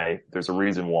reason why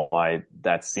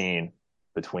that scene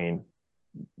between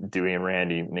Dewey and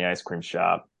Randy in the ice cream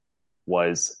shop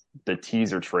was the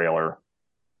teaser trailer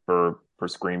for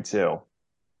Scream 2.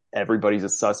 Everybody's a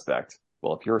suspect.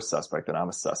 Well, if you're a suspect, then I'm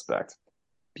a suspect.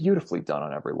 Beautifully done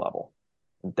on every level.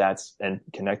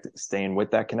 Staying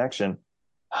with that connection.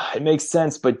 It makes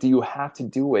sense, but do you have to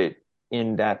do it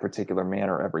in that particular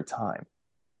manner every time?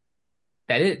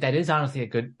 That is honestly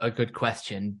a good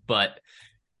question, but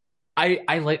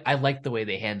I like the way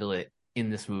they handle it in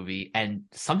this movie. And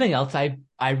something else I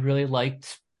really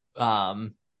liked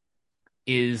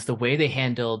is the way they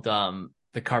handled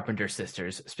the Carpenter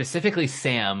sisters, specifically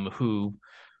Sam, who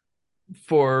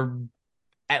for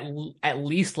at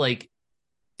least like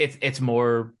it's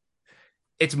more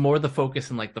the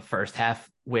focus in like the first half,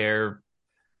 where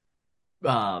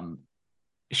um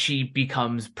she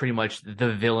becomes pretty much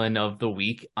the villain of the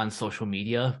week on social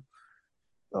media,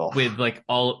 Oh, with like with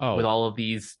Oh, all of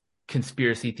these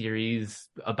conspiracy theories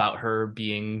about her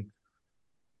being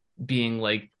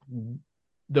like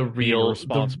the being real the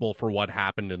responsible for what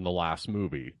happened in the last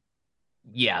movie.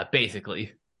 yeah,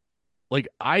 basically. Like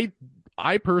I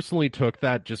personally took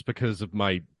that just because of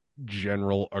my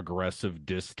general aggressive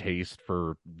distaste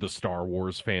for the Star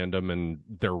Wars fandom and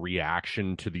their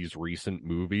reaction to these recent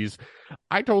movies.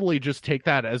 I totally just take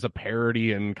that as a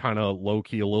parody and kind of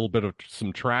low-key a little bit of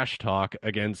some trash talk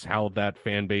against how that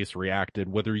fan base reacted,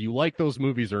 whether you like those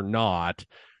movies or not,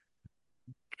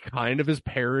 kind of as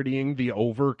parodying the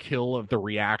overkill of the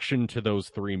reaction to those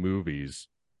three movies.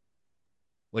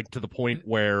 Like to the point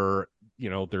where,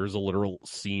 there's a literal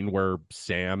scene where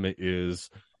Sam is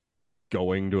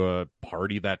going to a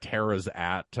party that Tara's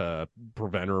at to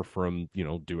prevent her from,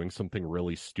 doing something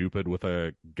really stupid with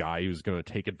a guy who's going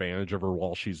to take advantage of her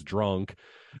while she's drunk,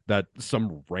 that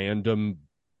some random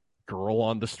girl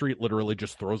on the street literally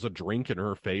just throws a drink in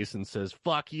her face and says,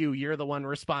 fuck you, you're the one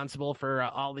responsible for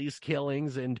all these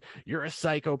killings, and you're a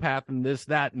psychopath, and this,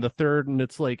 that, and the third. And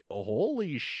it's like,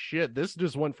 holy shit, this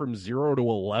just went from 0 to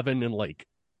 11 in like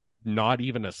not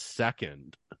even a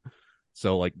second.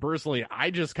 So like personally,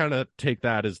 I just kind of take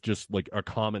that as just like a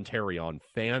commentary on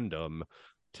fandom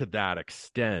to that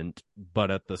extent,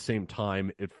 but at the same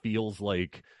time it feels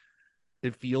like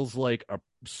a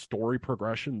story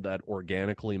progression that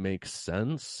organically makes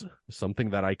sense,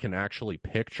 something that I can actually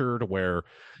picture, to where,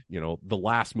 the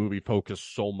last movie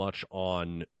focused so much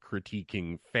on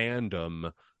critiquing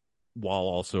fandom while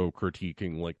also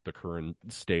critiquing like the current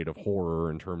state of horror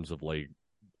in terms of like,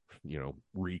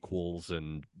 requels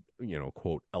and,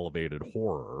 quote, elevated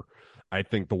horror. I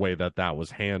think the way that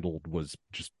was handled was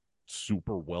just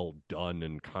super well done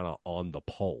and kind of on the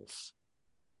pulse.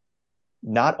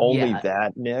 Not only Yeah.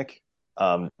 that, Nick,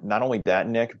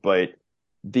 but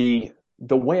the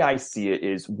way I see it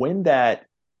is when that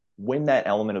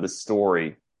element of the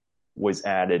story was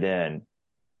added in,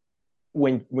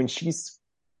 when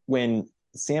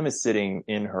Sam is sitting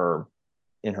in her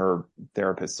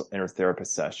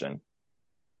therapist session,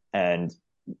 and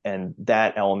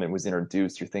that element was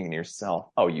introduced, you're thinking to yourself,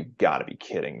 oh, you got to be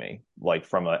kidding me, like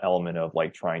from an element of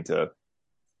like trying to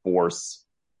force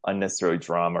unnecessary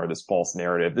drama or this false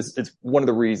narrative. It's one of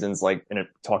the reasons, like,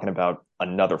 talking about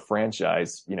another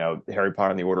franchise, Harry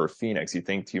Potter and the Order of Phoenix, you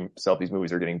think to yourself, these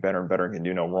movies are getting better and better and can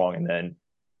do no wrong, and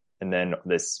then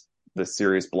the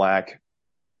Sirius Black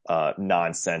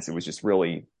nonsense, it was just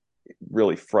really,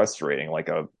 really frustrating. Like,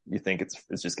 you think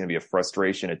it's just going to be a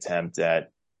frustration attempt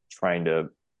at trying to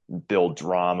build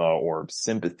drama or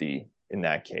sympathy in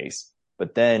that case.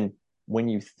 But then when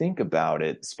you think about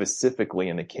it, specifically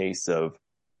in the case of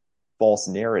false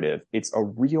narrative, it's a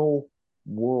real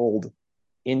world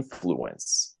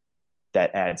influence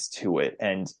that adds to it.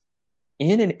 And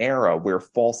in an era where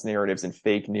false narratives and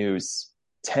fake news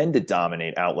tend to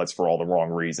dominate outlets for all the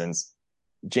wrong reasons,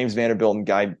 James Vanderbilt and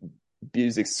Guy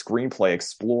Busick's screenplay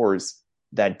explores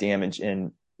that damage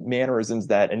in mannerisms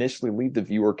that initially leave the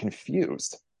viewer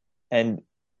confused. And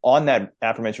on that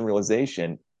aforementioned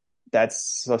realization, that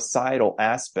societal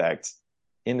aspect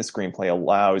in the screenplay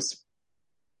allows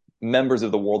members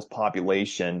of the world's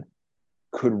population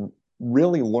could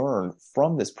really learn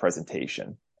from this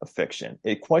presentation of fiction.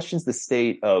 It questions the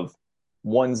state of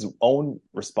one's own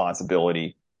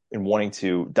responsibility in wanting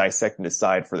to dissect and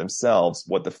decide for themselves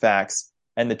what the facts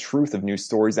and the truth of news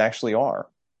stories actually are.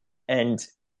 And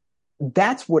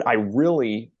that's what I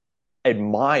really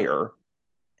admire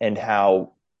and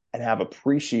have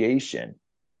appreciation.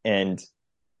 And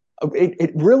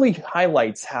it really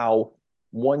highlights how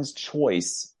one's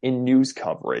choice in news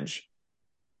coverage,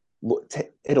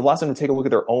 it allows them to take a look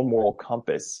at their own moral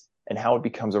compass and how it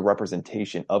becomes a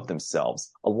representation of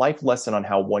themselves, a life lesson on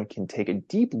how one can take a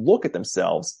deep look at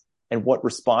themselves and what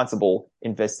responsible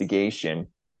investigation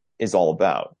is all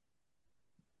about.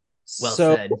 Well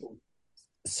said.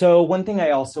 So one thing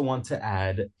I also want to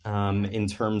add, in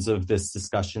terms of this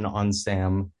discussion on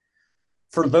Sam,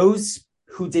 for those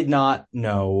who did not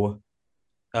know,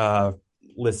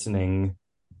 listening,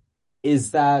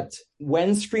 is that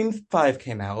when Scream 5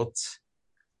 came out,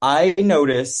 I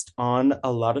noticed on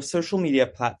a lot of social media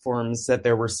platforms that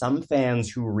there were some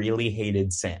fans who really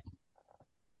hated Sam.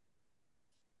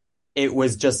 It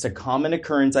was just a common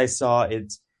occurrence I saw.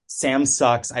 It's Sam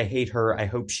sucks, I hate her, I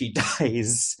hope she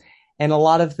dies. And a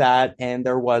lot of that, and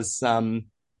there was some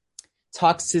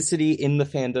toxicity in the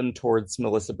fandom towards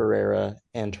Melissa Barrera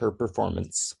and her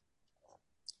performance.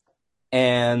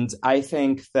 And I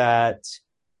think that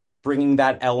bringing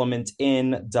that element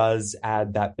in does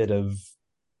add that bit of...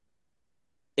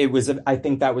 I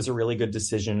think that was a really good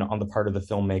decision on the part of the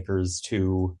filmmakers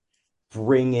to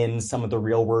bring in some of the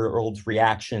real world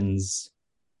reactions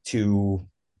to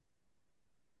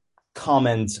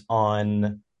comment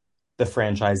on the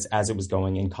franchise as it was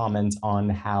going and comment on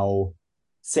how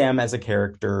Sam as a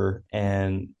character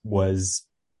and was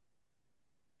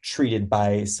treated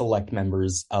by select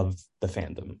members of the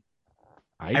fandom.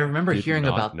 I remember hearing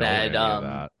about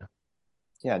that.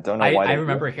 Yeah, don't know why. I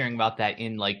remember hearing about that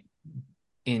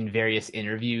in various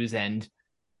interviews, and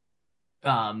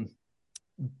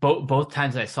both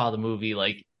times I saw the movie,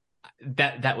 like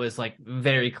that was like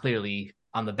very clearly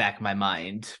on the back of my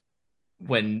mind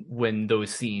when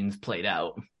those scenes played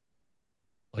out.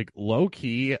 Like, low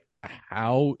key,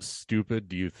 how stupid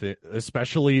do you think,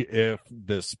 especially if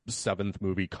this seventh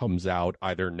movie comes out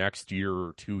either next year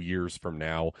or 2 years from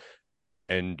now,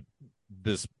 and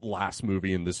this last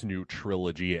movie in this new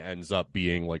trilogy ends up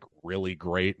being like really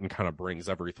great and kind of brings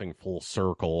everything full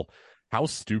circle? How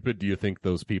stupid do you think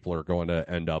those people are going to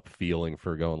end up feeling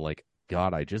for going like,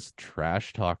 God, I just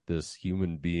trash talked this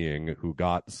human being who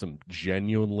got some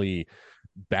genuinely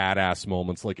badass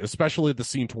moments, like especially the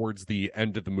scene towards the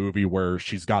end of the movie where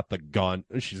she's got the gun,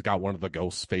 she's got one of the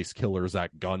ghost face killers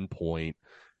at gunpoint.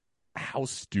 How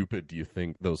stupid do you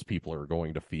think those people are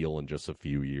going to feel in just a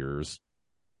few years?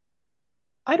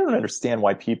 I don't understand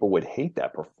why people would hate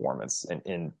that performance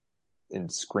in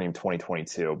Scream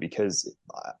 2022 because,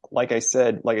 like I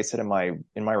said in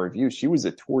my review, she was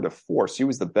a tour de force. She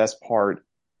was the best part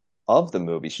of the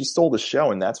movie. She stole the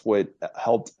show, and that's what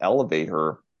helped elevate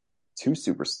her to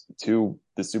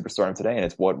the superstardom today. And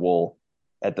it's what will,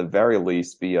 at the very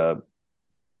least, be a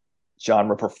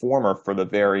genre performer for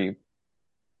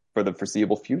the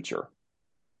foreseeable future.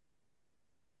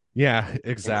 Yeah,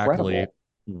 exactly. Incredible.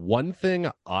 One thing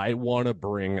I want to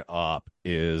bring up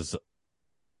is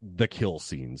the kill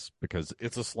scenes because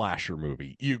it's a slasher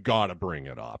movie. You got to bring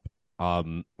it up.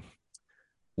 Um,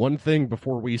 One thing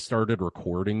before we started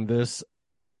recording this,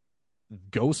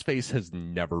 Ghostface has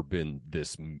never been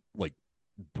this like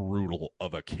brutal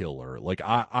of a killer. Like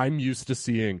I'm used to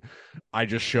seeing. I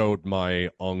just showed my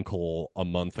uncle a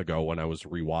month ago when I was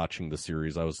rewatching the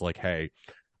series. I was like, "Hey,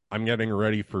 I'm getting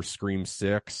ready for Scream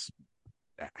 6.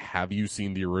 Have you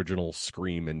seen the original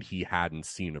Scream?" And he hadn't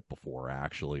seen it before,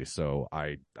 actually. So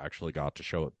I actually got to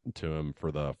show it to him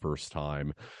for the first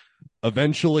time.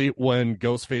 Eventually, when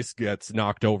Ghostface gets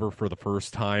knocked over for the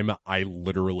first time, I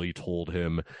literally told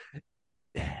him,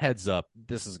 heads up,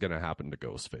 this is going to happen to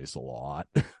Ghostface a lot.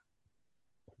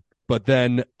 But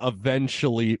then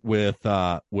eventually with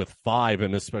 5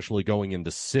 and especially going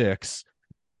into 6,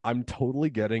 I'm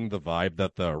totally getting the vibe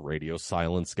that the Radio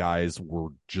Silence guys were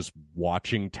just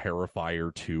watching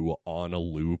Terrifier 2 on a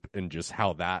loop and just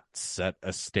how that set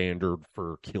a standard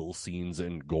for kill scenes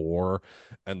and gore.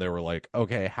 And they were like,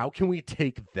 okay, how can we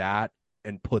take that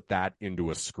and put that into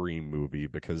a Scream movie?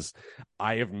 Because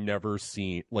I have never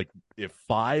seen, like, if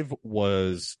 5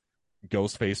 was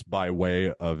Ghostface by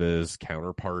way of his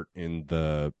counterpart in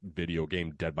the video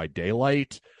game Dead by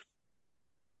Daylight,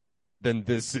 then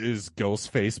this is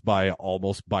Ghostface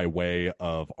by way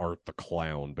of Art the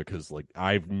Clown, because like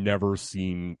I've never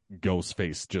seen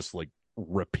Ghostface just like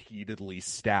repeatedly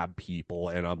stab people,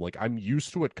 and I'm like, I'm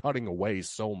used to it cutting away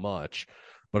so much,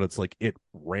 but it's like it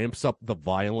ramps up the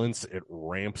violence, it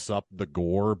ramps up the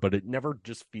gore, but it never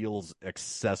just feels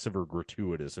excessive or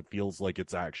gratuitous. It feels like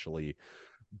it's actually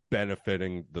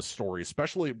benefiting the story,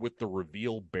 especially with the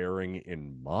reveal bearing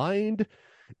in mind.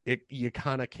 You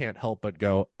kind of can't help but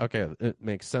go, okay, it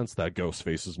makes sense that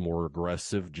Ghostface is more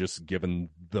aggressive just given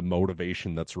the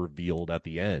motivation that's revealed at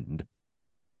the end.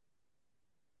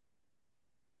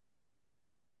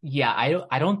 Yeah,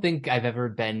 I don't think I've ever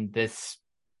been this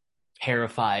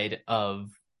terrified of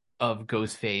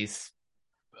Ghostface,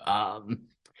 um,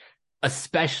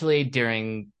 especially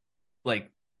during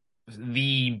like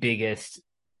the biggest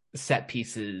set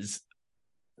pieces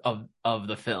of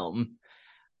the film.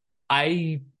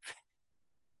 I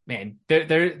man,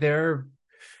 there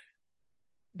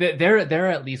are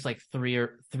at least like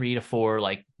three to four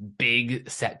like big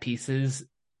set pieces,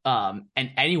 and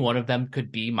any one of them could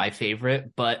be my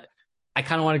favorite. But I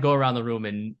kind of want to go around the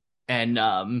room and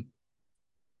um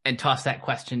and toss that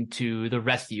question to the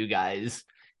rest of you guys.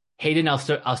 Hayden, I'll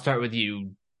start with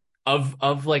you.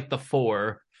 Of like the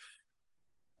four,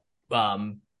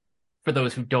 um, for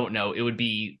those who don't know, it would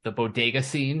be the bodega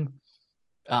scene,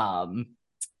 um,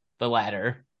 the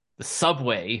ladder, the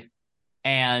subway,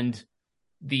 and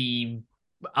the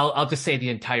I'll just say the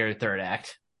entire third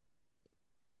act.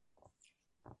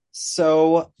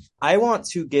 So I want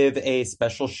to give a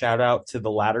special shout out to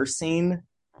the ladder scene.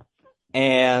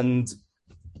 And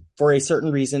for a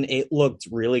certain reason, it looked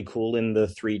really cool in the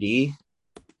 3D,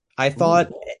 I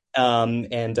thought.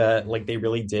 And like they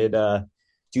really did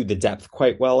do the depth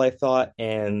quite well, I thought.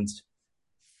 And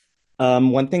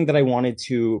one thing that I wanted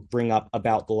to bring up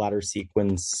about the ladder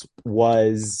sequence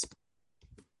was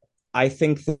I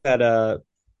think that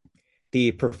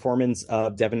the performance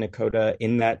of Devin Nakota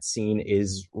in that scene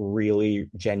is really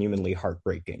genuinely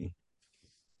heartbreaking.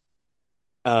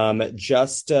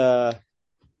 Just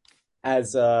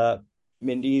as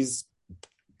Mindy's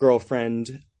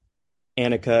girlfriend,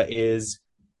 Annika, is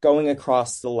going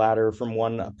across the ladder from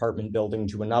one apartment building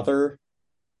to another,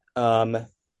 the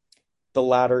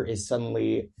ladder is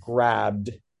suddenly grabbed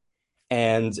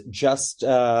And just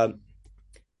the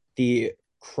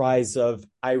cries of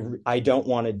I don't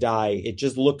want to die. It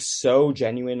just looks so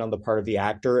genuine on the part of the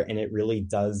actor, and it really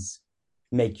does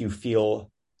make you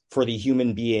feel for the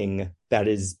human being that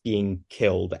is being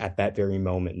killed at that very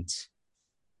moment.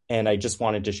 And I just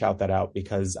wanted to shout that out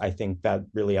because I think that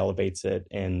really elevates it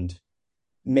and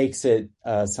makes it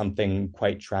something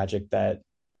quite tragic that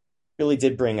really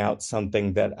did bring out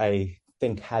something that I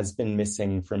think has been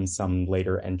missing from some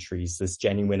later entries, this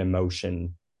genuine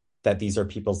emotion that these are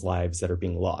people's lives that are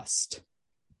being lost.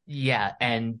 Yeah,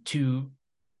 and to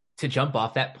jump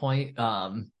off that point,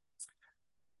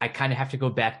 I kind of have to go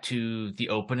back to the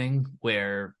opening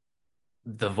where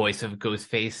the voice of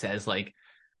Ghostface says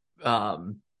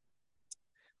um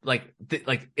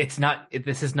it's not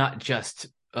this is not just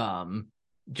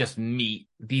meat.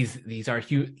 These are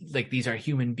these are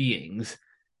human beings,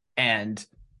 and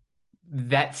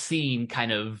that scene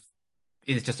kind of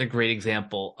is just a great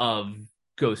example of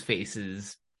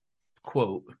Ghostface's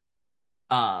quote.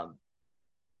 Um,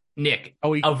 Nick,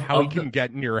 how he of can the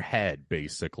get in your head,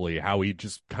 basically, how he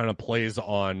just kind of plays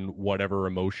on whatever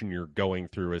emotion you're going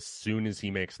through as soon as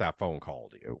he makes that phone call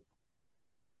to you.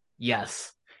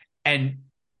 yes, and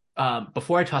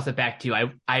before I toss it back to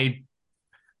you, I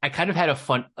kind of had a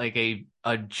fun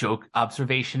a joke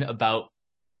observation about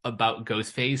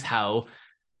Ghostface, how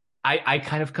I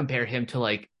kind of compare him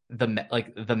to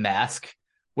the mask,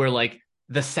 where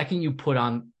the second you put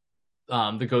on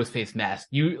the Ghostface mask,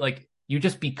 you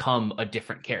just become a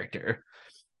different character.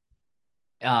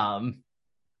 Um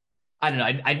I don't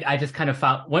know. I just kind of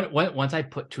found once I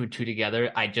put two and two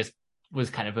together, I just was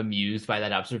kind of amused by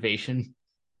that observation.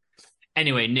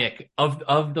 Anyway, Nick,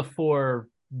 of the four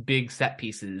big set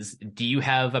pieces, do you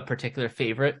have a particular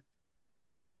favorite?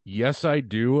 Yes, I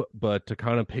do. But to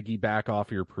kind of piggyback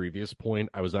off your previous point,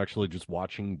 I was actually just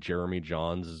watching Jeremy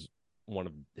John's one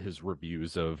of his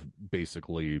reviews of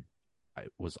basically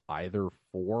it was either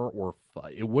four or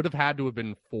five. It would have had to have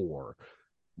been four,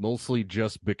 mostly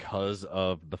just because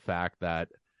of the fact that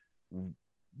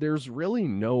there's really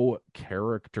no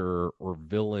character or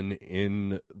villain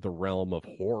in the realm of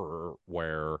horror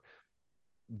where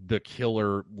the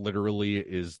killer literally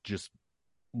is just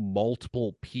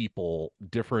multiple people,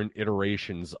 different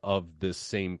iterations of this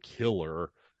same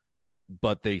killer,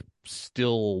 but they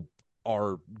still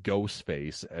are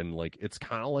Ghostface. And it's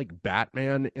kind of like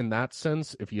Batman in that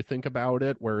sense, if you think about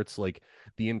it, where it's like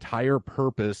the entire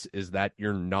purpose is that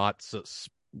you're not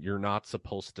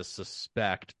supposed to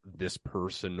suspect this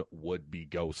person would be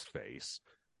Ghostface.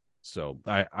 So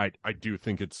I do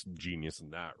think it's genius in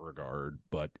that regard.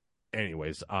 But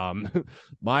anyways,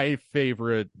 my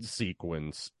favorite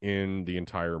sequence in the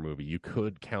entire movie, you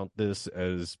could count this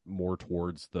as more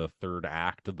towards the third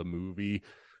act of the movie,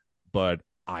 but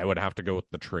I would have to go with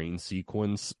the train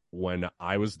sequence. When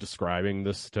I was describing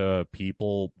this to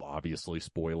people, obviously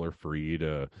spoiler free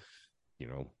to, you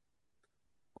know,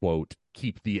 quote,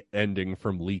 keep the ending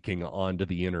from leaking onto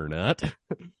the internet.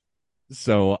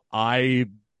 So I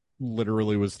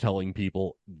literally was telling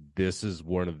people this is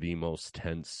one of the most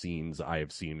tense scenes I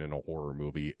have seen in a horror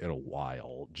movie in a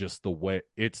while. Just the way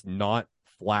it's not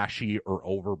flashy or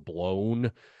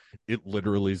overblown. It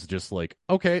literally is just like,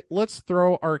 okay, let's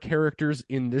throw our characters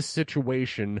in this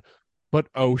situation, but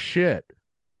oh shit,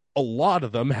 a lot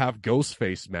of them have ghost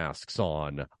face masks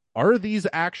on. Are these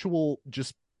actual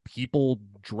just people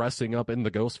dressing up in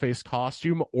the ghost face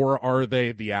costume, or are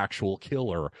they the actual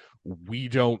killer? We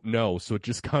don't know. So it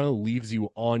just kind of leaves you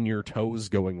on your toes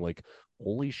going like,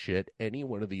 holy shit, any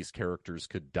one of these characters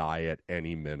could die at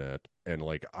any minute. And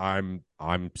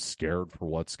I'm scared for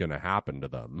what's going to happen to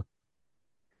them.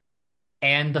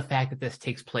 And the fact that this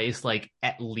takes place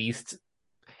at least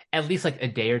like a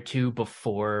day or two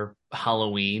before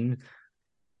Halloween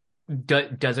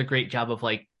does a great job of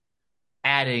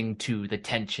adding to the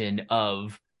tension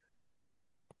of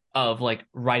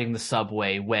riding the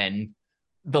subway when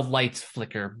the lights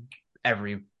flicker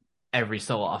every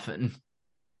so often.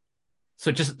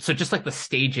 So just like the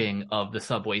staging of the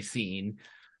subway scene,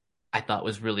 I thought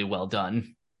was really well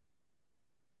done.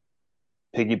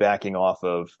 Piggybacking off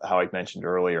of how I mentioned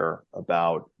earlier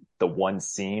about the one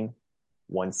scene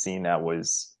that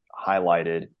was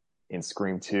highlighted in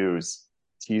Scream 2's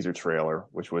teaser trailer,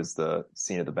 which was the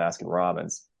scene of the Baskin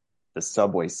Robbins. The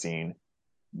subway scene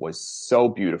was so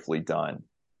beautifully done,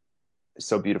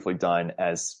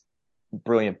 as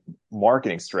brilliant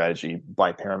marketing strategy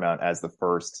by Paramount as the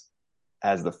first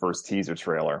teaser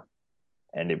trailer,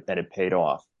 and it paid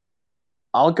off.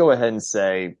 I'll go ahead and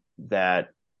say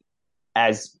that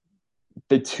as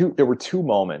there were two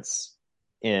moments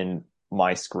in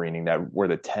my screening that where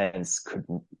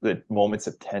the moments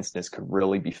of tenseness could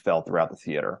really be felt throughout the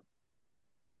theater.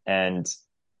 And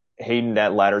Hayden,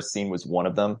 that latter scene was one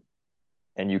of them.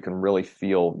 And you can really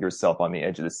feel yourself on the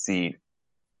edge of the seat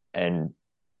and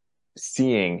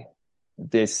seeing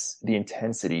the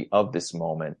intensity of this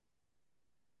moment.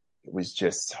 It was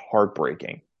just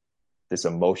heartbreaking. This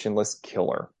emotionless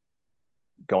killer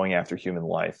going after human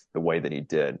life the way that he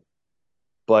did.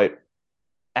 But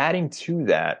adding to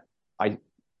that, I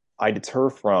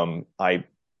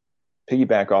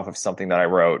piggyback off of something that I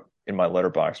wrote in my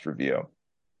Letterboxd review.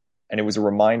 And it was a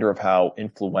reminder of how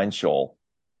influential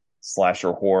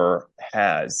slasher horror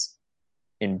has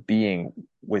in being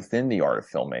within the art of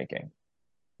filmmaking.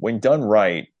 When done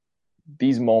right,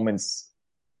 these moments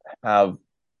have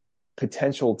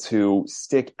potential to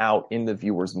stick out in the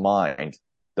viewer's mind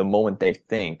the moment they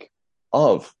think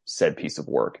of said piece of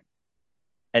work.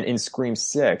 And in Scream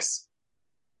 6,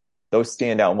 those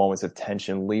standout moments of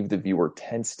tension leave the viewer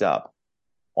tensed up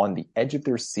on the edge of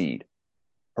their seat,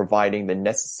 providing the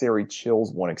necessary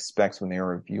chills one expects when they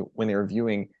are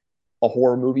viewing a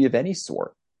horror movie of any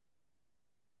sort.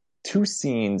 Two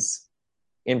scenes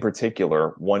in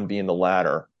particular, one being the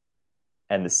latter,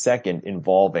 and the second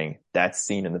involving that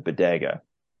scene in the bodega,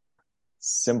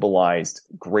 symbolized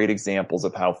great examples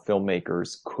of how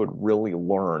filmmakers could really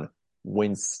learn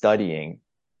when studying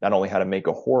not only how to make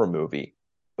a horror movie,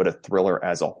 but a thriller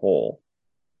as a whole.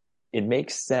 It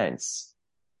makes sense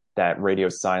that Radio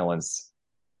Silence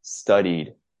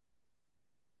studied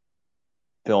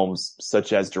films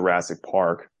such as Jurassic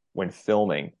Park when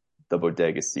filming the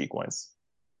bodega sequence.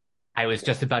 I was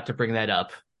just about to bring that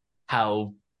up.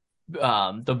 How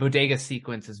the bodega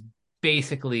sequence is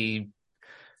basically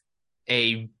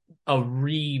a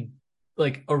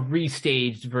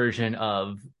restaged version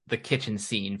of the kitchen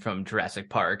scene from Jurassic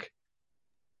Park.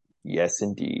 Yes,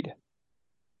 indeed.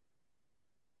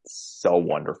 So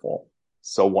wonderful.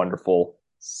 So wonderful.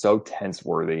 So tense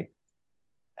worthy.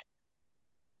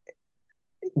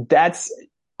 That's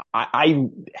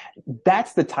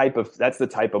the type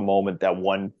of moment that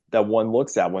one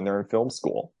looks at when they're in film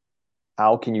school.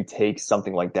 How can you take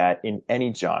something like that in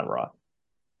any genre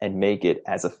and make it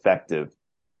as effective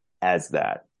as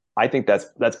that? I think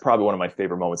that's probably one of my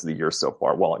favorite moments of the year so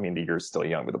far. Well, I mean, the year's still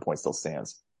young, but the point still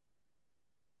stands.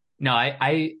 No,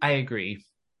 I agree.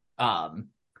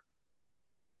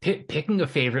 Picking a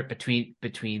favorite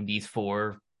between these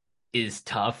four is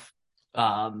tough.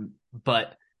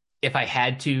 But if I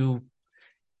had to,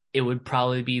 it would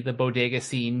probably be the bodega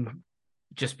scene,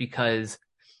 just because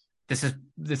this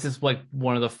is like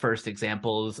one of the first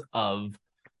examples of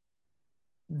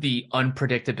the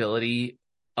unpredictability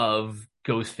of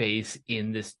Ghostface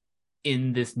in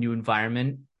this new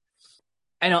environment,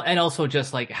 and also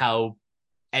just like how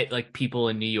like people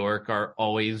in New York are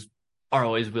always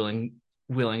willing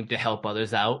to help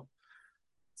others out,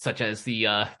 such as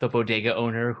the bodega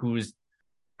owner, who's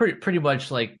pretty much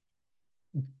like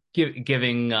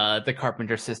giving the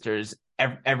Carpenter sisters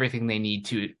everything they need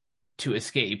to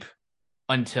escape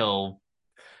until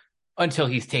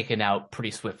he's taken out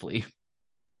pretty swiftly.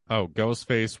 Oh,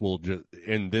 Ghostface will just,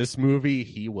 in this movie,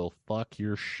 he will fuck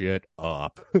your shit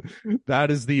up.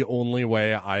 That is the only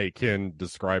way I can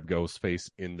describe Ghostface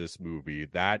in this movie.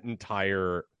 That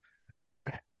entire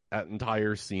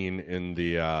scene in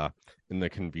the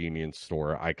convenience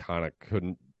store, I kind of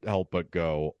couldn't help but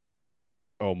go,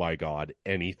 oh my God,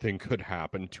 anything could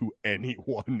happen to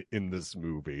anyone in this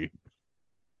movie.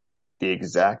 The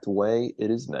exact way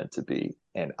it is meant to be,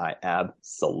 and I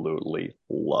absolutely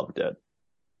loved it.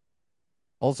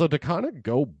 Also, to kind of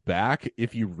go back,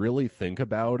 if you really think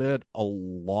about it, a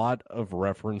lot of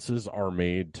references are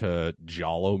made to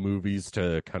Giallo movies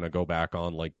to kind of go back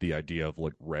on like the idea of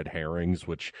like red herrings,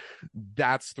 which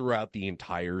that's throughout the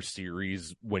entire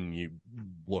series when you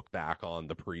look back on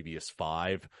the previous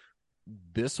 5.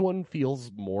 This one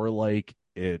feels more like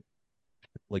it,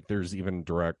 like there's even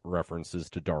direct references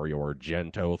to Dario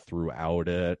Argento throughout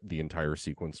it, the entire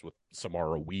sequence with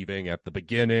Samara Weaving at the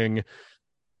beginning.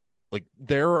 Like,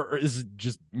 there is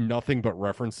just nothing but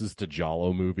references to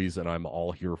Giallo movies, and I'm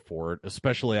all here for it,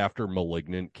 especially after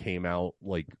Malignant came out,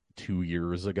 like, 2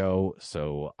 years ago,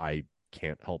 so I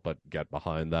can't help but get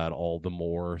behind that all the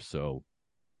more, so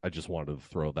I just wanted to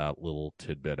throw that little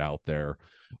tidbit out there.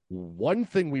 One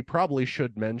thing we probably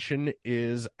should mention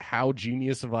is how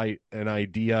genius of an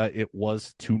idea it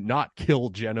was to not kill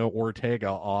Jenna Ortega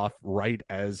off right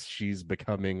as she's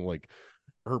becoming, like,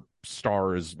 her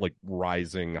star is like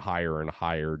rising higher and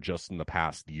higher just in the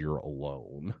past year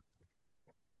alone.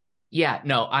 Yeah,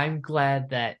 no, I'm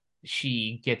glad that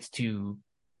she gets to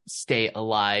stay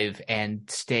alive and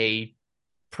stay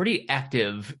pretty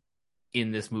active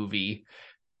in this movie.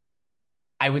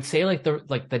 I would say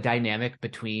the dynamic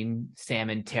between Sam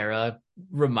and Tara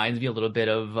reminds me a little bit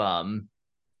of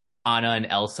Anna and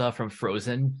Elsa from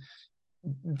Frozen.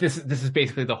 This is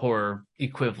basically the horror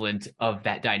equivalent of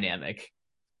that dynamic.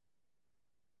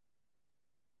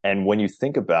 And when you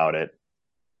think about it,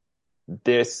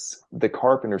 the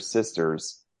Carpenter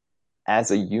sisters as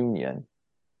a union,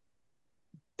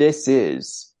 this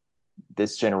is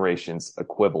this generation's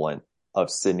equivalent of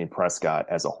Sidney Prescott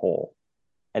as a whole.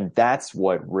 And that's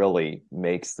what really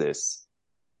makes this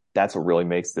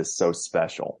so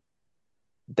special.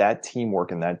 That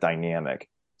teamwork and that dynamic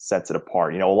sets it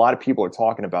apart. A lot of people are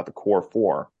talking about the core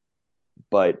four,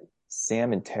 but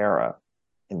Sam and Tara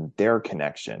and their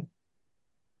connection,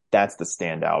 that's the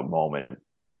standout moment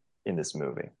in this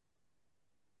movie.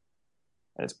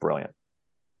 And it's brilliant.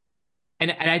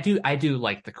 And I do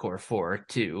like the core four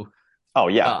too. Oh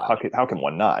yeah, how can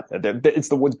one not? It's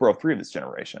the Woodsboro three of this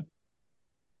generation.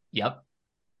 Yep.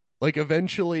 Like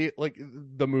eventually, like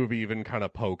the movie even kind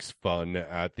of pokes fun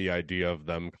at the idea of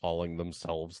them calling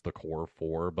themselves the core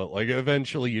four, but like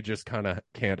eventually you just kind of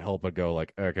can't help but go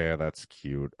like, okay, that's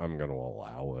cute. I'm gonna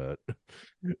allow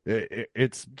it.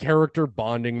 It's character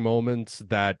bonding moments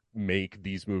that make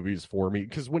these movies for me,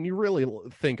 because when you really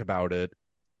think about it,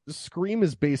 Scream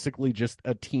is basically just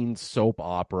a teen soap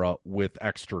opera with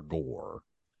extra gore.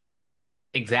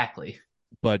 Exactly.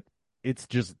 But it's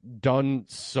just done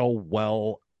so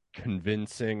well,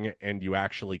 convincing, and you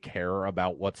actually care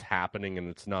about what's happening, and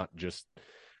it's not just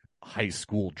high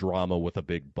school drama with a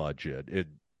big budget.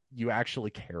 You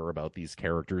actually care about these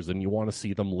characters and you want to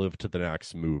see them live to the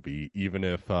next movie, even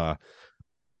if I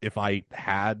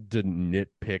had to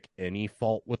nitpick any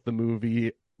fault with the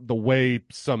movie, the way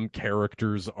some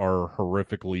characters are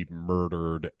horrifically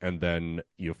murdered and then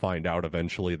you find out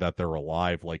eventually that they're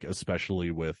alive, like especially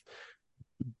with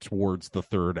towards the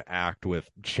third act with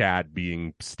Chad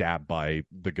being stabbed by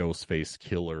the Ghostface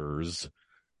killers,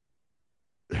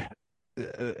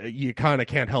 you kind of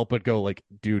can't help but go like,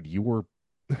 dude, you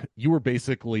were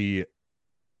basically,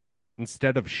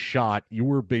 instead of shot, you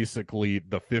were basically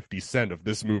the 50 Cent of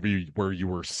this movie where you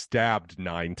were stabbed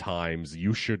 9 times.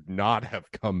 You should not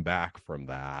have come back from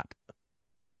that.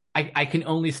 I can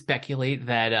only speculate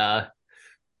that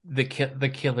the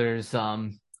killers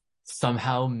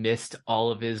somehow missed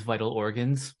all of his vital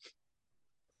organs.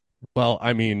 Well,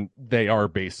 I mean, they are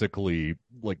basically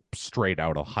like straight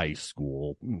out of high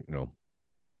school,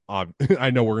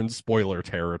 I know we're in spoiler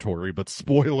territory, but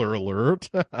spoiler alert.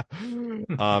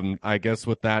 I guess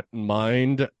with that in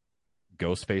mind,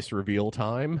 Ghostface reveal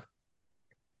time.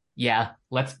 Yeah,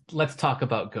 let's talk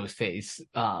about Ghostface.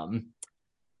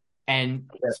 And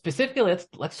specifically,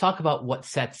 let's talk about what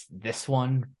sets this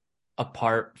one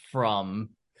apart from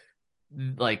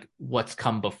like what's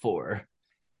come before.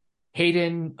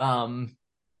 Hayden,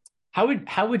 how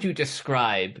would you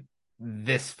describe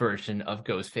this version of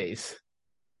Ghostface?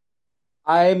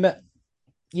 I'm,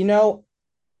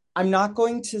 I'm not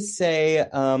going to say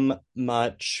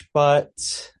much,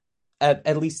 but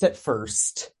at least at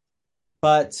first.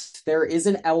 But there is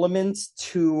an element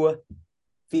to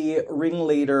the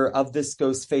ringleader of this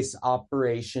Ghostface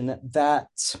operation that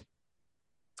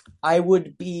I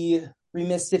would be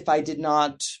remiss if I did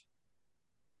not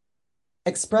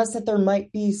express that there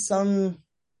might be some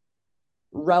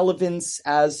relevance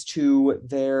as to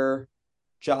their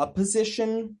job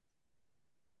position.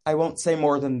 I won't say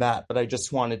more than that, but I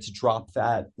just wanted to drop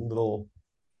that little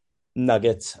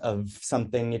nugget of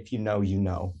something. If you know, you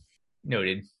know.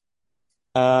 Noted.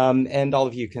 And all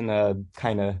of you can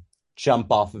kind of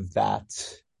jump off of that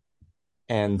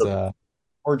and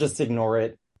or just ignore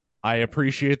it. I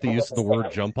appreciate the use of the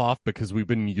word jump off because we've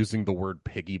been using the word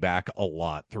piggyback a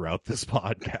lot throughout this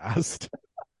podcast.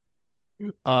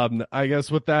 I guess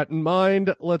with that in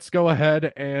mind, let's go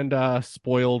ahead and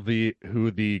spoil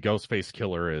who the Ghostface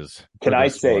killer is. Can I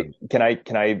say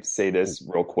this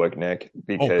real quick, Nick?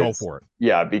 Because go for it.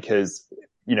 Yeah, because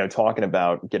talking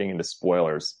about getting into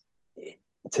spoilers,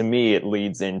 to me it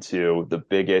leads into the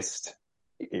biggest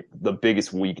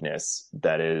weakness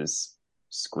that is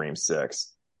Scream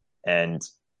 6, and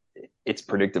its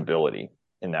predictability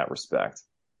in that respect.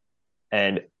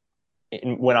 And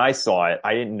when I saw it,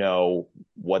 I didn't know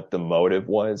what the motive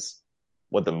was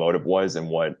and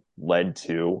what led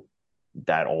to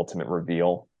that ultimate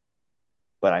reveal.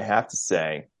 But I have to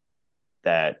say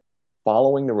that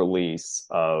following the release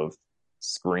of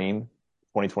Scream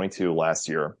 2022 last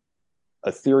year,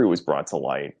 a theory was brought to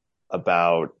light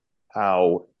about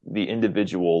how the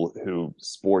individual who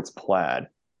sports plaid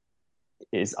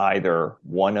is either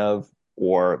one of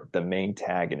or the main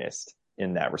antagonist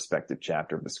in that respective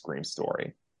chapter of the Scream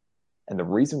story. And the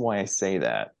reason why I say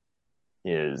that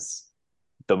is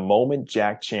the moment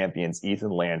Jack Champion's Ethan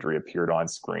Landry appeared on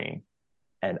screen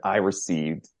and I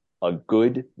received a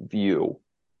good view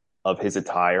of his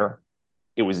attire,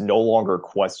 it was no longer a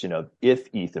question of if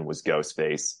Ethan was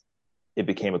Ghostface. It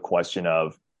became a question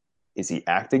of, is he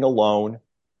acting alone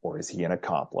or is he an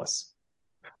accomplice?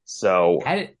 So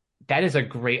that is a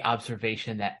great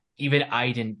observation that even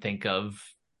I didn't think of.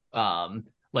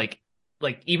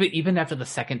 Like even after the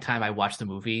second time I watched the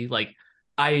movie, like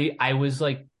I was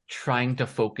like trying to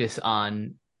focus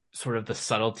on sort of the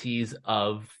subtleties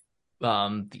of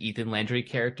the Ethan Landry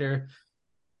character,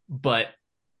 but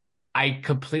I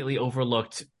completely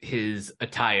overlooked his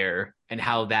attire and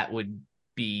how that would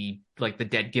be like the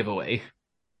dead giveaway.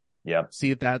 yeah.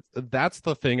 See, that's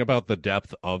the thing about the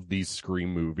depth of these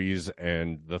Scream movies,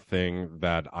 and the thing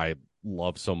that I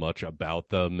love so much about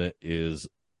them is,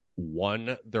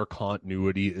 one, their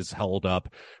continuity is held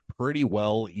up pretty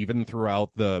well, even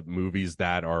throughout the movies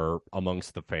that are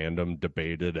amongst the fandom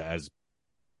debated as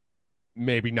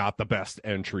maybe not the best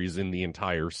entries in the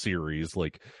entire series.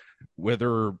 Like,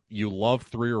 whether you love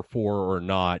 3 or 4 or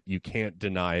not, you can't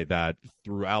deny that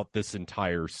throughout this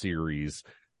entire series,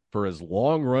 for as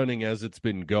long running as it's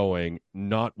been going,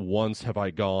 not once have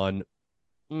I gone,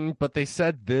 but they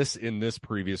said this in this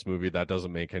previous movie, that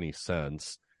doesn't make any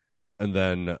sense. And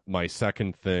then my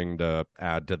second thing to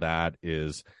add to that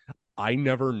is, I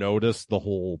never noticed the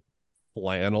whole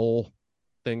flannel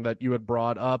thing that you had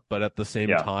brought up, but at the same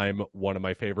time, one of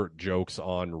my favorite jokes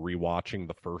on rewatching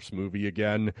the first movie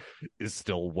again is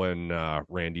still when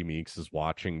Randy Meeks is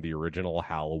watching the original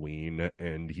Halloween,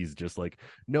 and he's just like,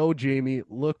 "No, Jamie,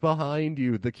 look behind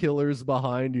you. The killer's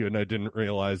behind you." And I didn't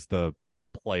realize the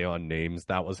play on names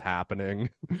that was happening,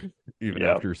 even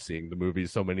after seeing the movie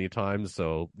so many times.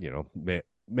 So,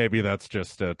 maybe that's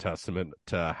just a testament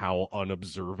to how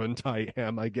unobservant I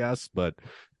am, I guess. But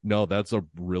no, that's a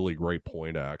really great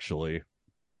point, actually.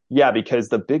 Yeah, because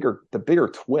the bigger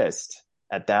twist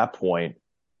at that point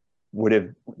would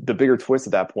have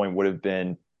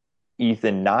been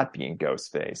Ethan not being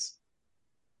Ghostface.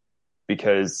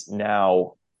 Because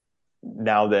now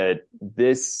that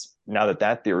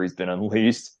that theory's been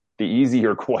unleashed, the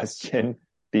easier question,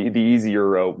 the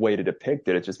easier way to depict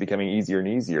it, it's just becoming easier and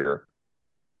easier.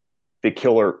 The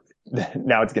killer,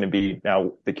 now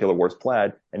the killer wears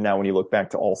plaid, and now when you look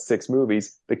back to all 6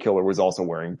 movies, the killer was also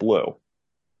wearing blue.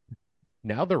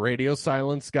 Now the radio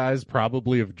silence guys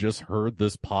probably have just heard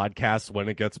this podcast when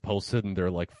it gets posted, and they're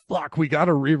like, "Fuck, we got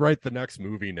to rewrite the next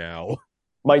movie now."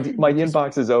 My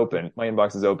inbox is open. My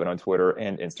inbox is open on Twitter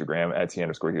and Instagram at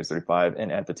T_Heroes35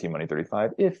 and at the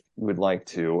T-Money35. If you would like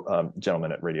to,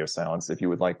 gentlemen at Radio Silence, if you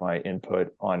would like my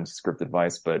input on script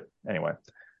advice. But anyway,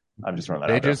 I'm just throwing that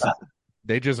out there.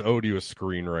 They just owed you a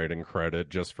screenwriting credit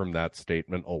just from that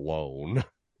statement alone.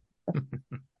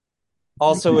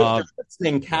 Also, if you're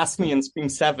listening, cast me in Scream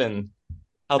 7.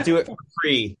 I'll do it for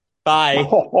free. Bye.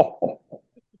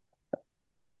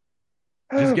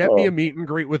 Just get me a meet and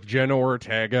greet with Jenna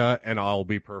Ortega, and I'll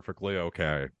be perfectly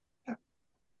okay.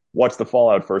 Watch the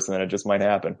fallout first, and then it just might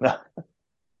happen.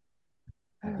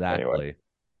 Exactly.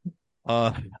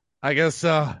 Anyway. I guess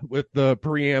with the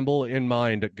preamble in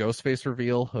mind, Ghostface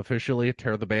reveal officially,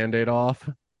 tear the Band-Aid off.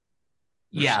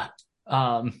 Yeah.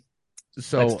 So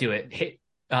let's do it.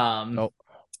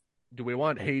 Do we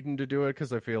want Hayden to do it?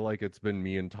 Because I feel like it's been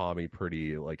me and Tommy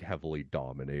pretty heavily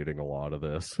dominating a lot of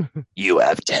this. You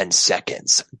have 10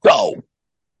 seconds. Go.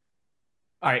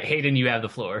 All right, Hayden, you have the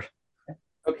floor.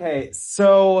 Okay,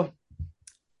 so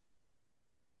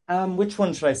which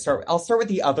one should I start with? I'll start with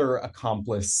the other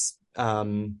accomplice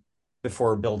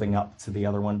before building up to the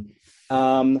other one.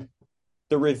 The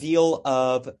reveal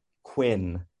of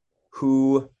Quinn,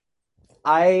 who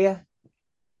I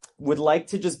would like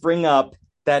to just bring up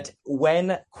that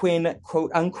when Quinn,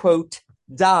 quote unquote,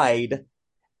 died,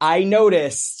 I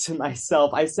noticed to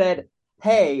myself, I said,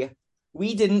 hey,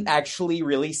 we didn't actually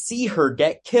really see her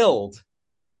get killed.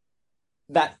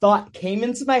 That thought came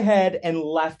into my head and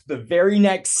left the very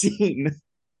next scene.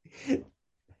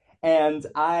 And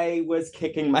I was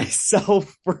kicking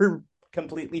myself for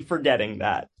completely forgetting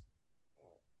that.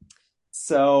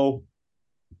 So,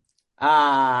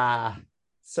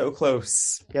 so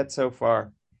close, yet so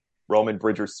far. Roman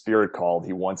Bridger's spirit called.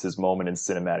 He wants his moment in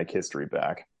cinematic history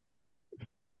back.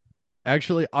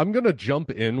 Actually, I'm gonna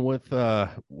jump in with a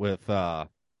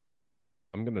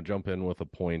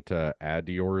point to add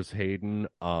to yours, Hayden.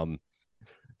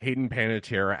 Hayden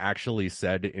Panettiere actually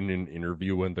said in an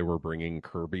interview when they were bringing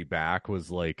Kirby back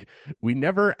was like, we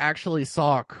never actually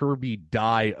saw Kirby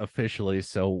die officially,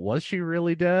 so was she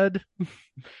really dead?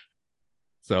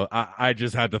 So I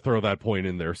just had to throw that point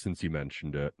in there since you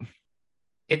mentioned it.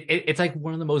 It's like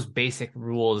one of the most basic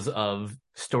rules of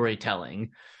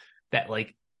storytelling that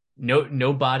like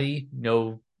no body,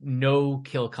 no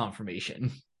kill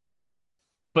confirmation.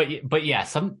 But yeah,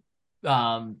 some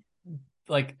um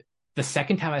like the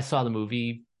second time I saw the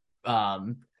movie,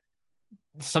 um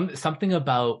something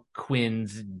about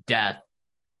Quinn's death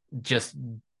just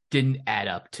didn't add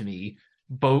up to me.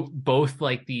 Both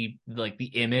like the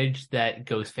image that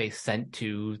Ghostface sent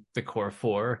to the Core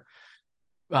Four,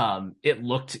 it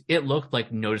looked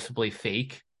like noticeably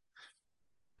fake,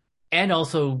 and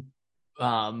also,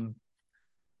 um,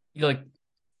 like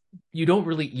you don't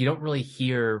really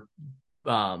hear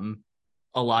um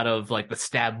a lot of like the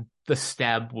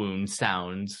stab wound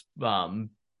sounds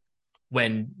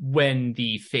when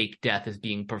the fake death is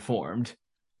being performed.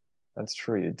 That's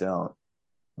true. You don't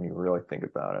when you really think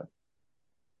about it.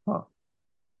 Huh.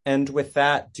 And with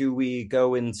that, do we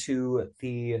go into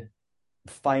the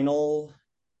final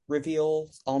reveal,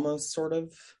 almost sort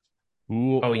of?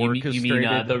 Who Oh, you mean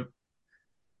orchestrated the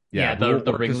Yeah, yeah, who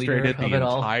the ringleader orchestrated of the it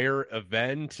all? entire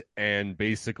event and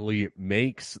basically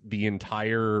makes the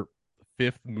entire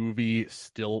fifth movie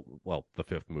still, well, the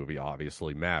fifth movie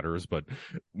obviously matters, but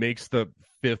makes the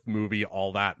fifth movie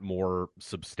all that more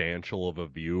substantial of a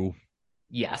view.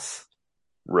 Yes.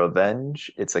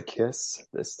 Revenge. It's a kiss.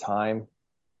 This time,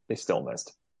 they still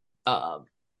missed. Um,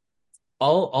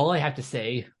 all I have to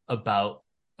say about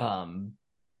um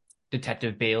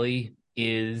Detective Bailey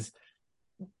is,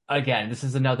 again, this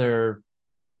is another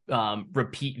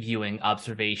repeat viewing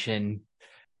observation.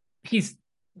 He's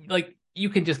like, you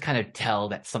can just kind of tell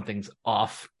that something's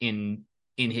off in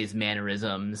his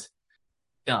mannerisms,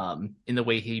 in the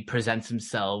way he presents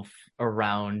himself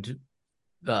around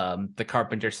the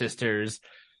Carpenter sisters.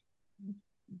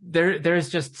 There's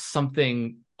just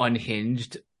something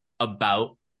unhinged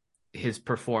about his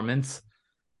performance.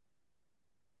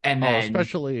 And Oh, then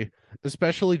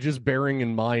especially just bearing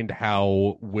in mind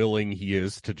how willing he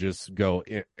is to just go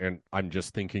in, and I'm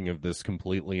just thinking of this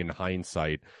completely in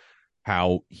hindsight,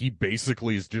 how he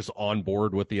basically is just on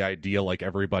board with the idea, like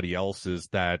everybody else is,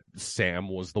 that Sam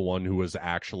was the one who was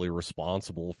actually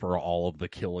responsible for all of the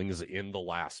killings in the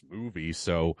last movie.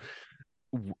 So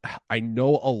I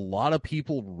know a lot of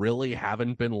people really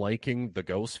haven't been liking the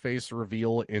Ghostface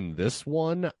reveal in this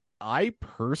one. I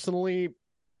personally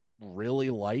really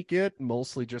like it,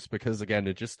 mostly just because, again,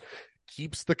 it just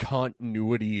keeps the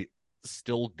continuity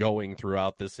still going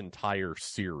throughout this entire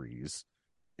series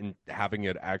and having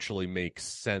it actually make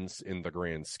sense in the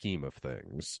grand scheme of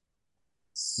things.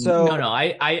 no, So, no,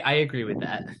 I agree with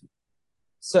that.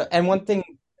 and one thing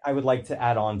I would like to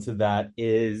add on to that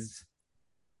is,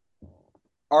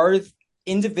 are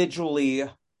individually,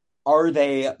 are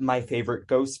they my favorite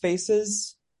ghost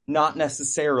faces? Not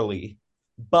necessarily,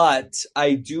 but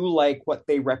I do like what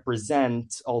they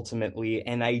represent ultimately,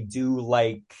 and I do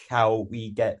like how we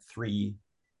get three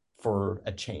for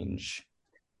a change.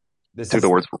 This Took the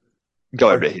is words. Go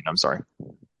ahead, our, Vahid. I'm sorry.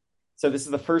 so this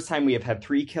is the first time we have had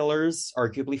three killers,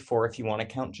 arguably four if you want to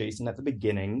count Jason at the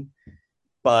beginning,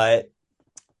 but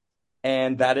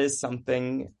and that is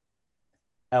something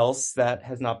else that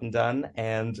has not been done.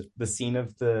 And the scene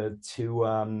of the two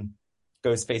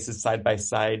ghost faces side by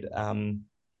side,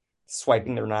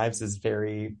 swiping their knives, is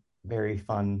very, very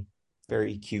fun,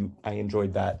 very cute. I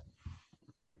enjoyed that.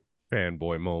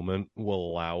 Fanboy moment,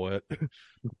 will allow it.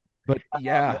 But Um,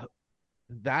 yeah,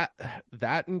 that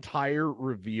that entire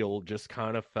reveal just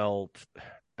kind of felt,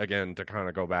 again, to kind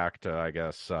of go back to, I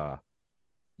guess,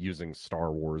 using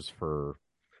Star Wars for,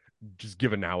 just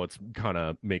given how it's kind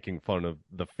of making fun of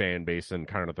the fan base and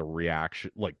kind of the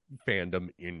reaction, like fandom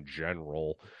in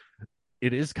general,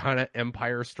 it is kind of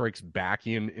Empire Strikes Back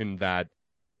in that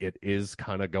it is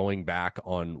kind of going back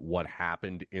on what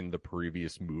happened in the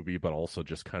previous movie, but also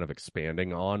just kind of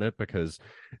expanding on it, because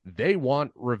they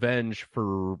want revenge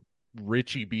for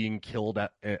Richie being killed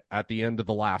at the end of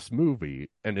the last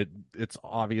movie. And it's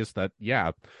obvious that,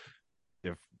 yeah,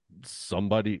 if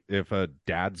if a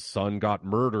dad's son got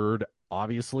murdered,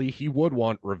 obviously he would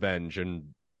want revenge.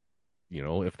 And,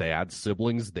 if they had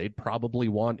siblings, they'd probably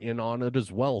want in on it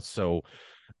as well. So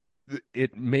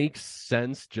it makes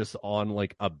sense just on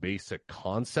like a basic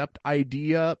concept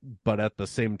idea, but at the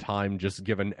same time, just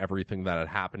given everything that had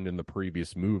happened in the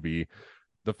previous movie,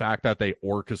 the fact that they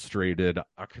orchestrated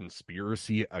a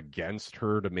conspiracy against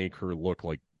her to make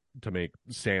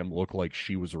Sam look like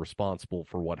she was responsible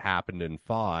for what happened in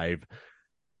 5,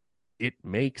 it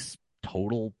makes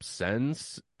total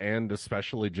sense. And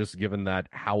especially just given that,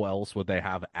 how else would they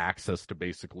have access to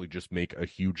basically just make a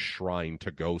huge shrine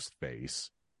to Ghostface?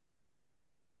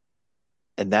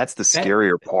 And that's the That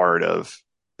scarier part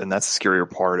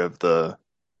of,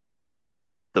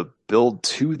 the build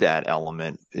to that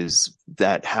element, is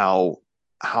that how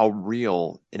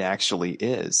real it actually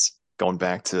is, going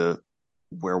back to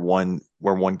where one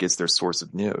gets their source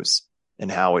of news,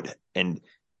 and how it, and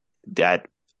that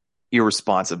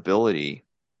irresponsibility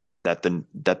that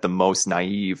the most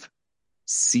naive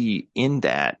see in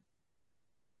that,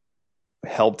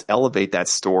 helped elevate that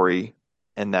story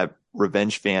and that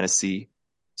revenge fantasy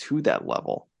to that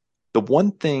level. The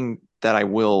one thing that I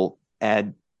will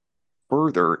add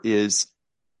further is,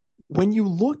 when you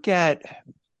look at,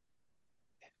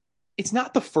 it's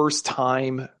not the first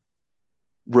time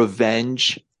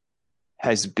revenge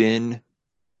has been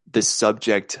the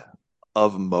subject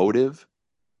of motive,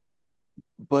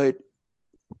 but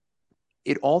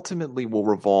it ultimately will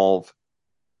revolve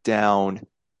down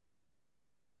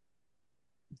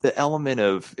the element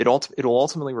of it. It'll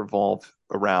ultimately revolve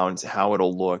around how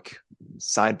it'll look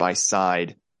side by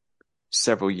side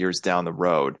several years down the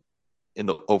road,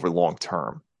 over long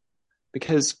term.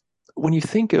 Because when you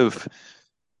think of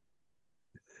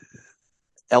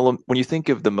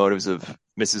the motives of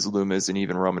Mrs. Loomis and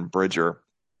even Roman Bridger,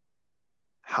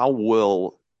 how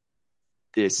will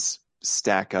this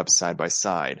stack up side by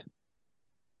side?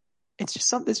 It's just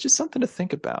something to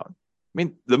think about. I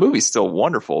mean, the movie's still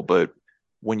wonderful, but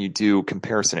when you do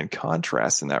comparison and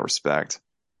contrast in that respect,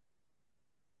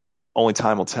 only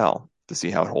time will tell to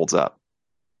see how it holds up.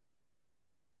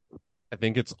 I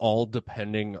think it's all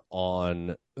depending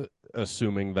on,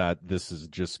 assuming that this is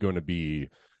just going to be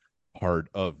part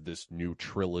of this new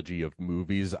trilogy of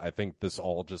movies. I think this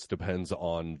all just depends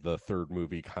on the third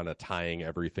movie kind of tying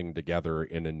everything together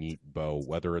in a neat bow.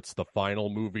 Whether it's the final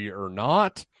movie or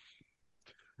not,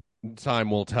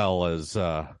 time will tell, as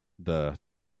the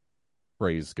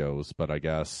phrase goes. But I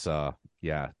guess,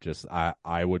 just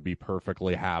I would be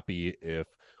perfectly happy if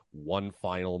one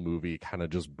final movie kind of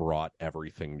just brought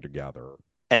everything together.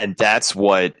 And that's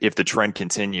what, if the trend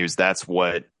continues, that's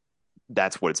what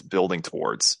it's building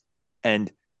towards.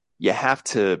 And you have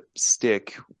to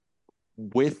stick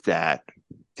with that,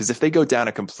 because if they go down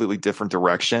a completely different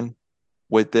direction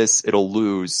with this, it'll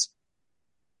lose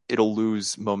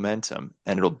momentum,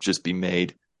 and it'll just be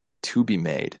made to be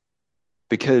made.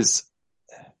 Because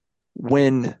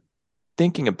when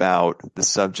thinking about the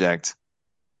subject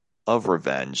of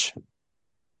revenge,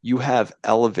 you've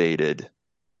elevated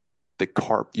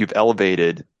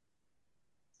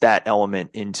that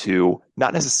element into,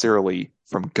 not necessarily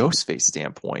from Ghostface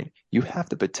standpoint, you have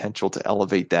the potential to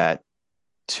elevate that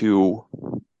to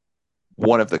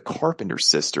one of the Carpenter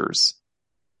sisters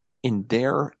in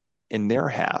their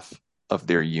half of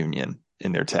their union,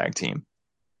 in their tag team.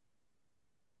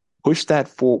 Push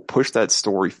that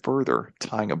story further,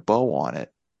 tying a bow on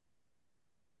it.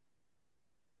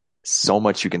 So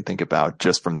much you can think about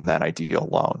just from that idea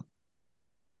alone.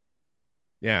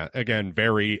 Yeah, again,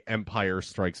 very Empire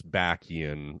Strikes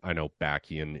Backian. I know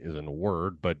Backian isn't a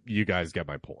word, but you guys get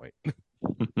my point.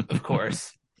 Of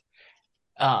course.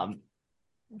 Like,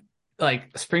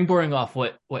 springboarding off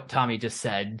what Tommy just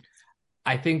said,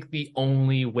 I think the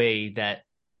only way that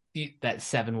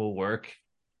 7 will work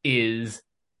is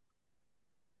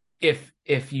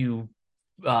if you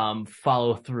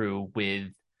follow through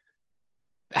with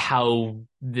how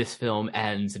this film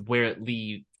ends and where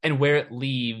it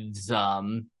leaves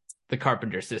the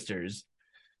Carpenter sisters,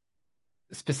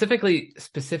 specifically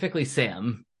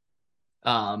Sam.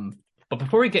 But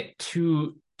before we get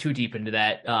too deep into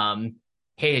that,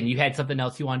 Hayden, you had something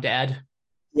else you wanted to add?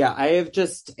 Yeah, I have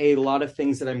just a lot of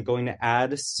things that I'm going to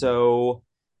add, so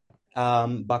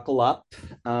buckle up.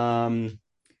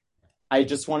 I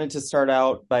just wanted to start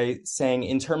out by saying,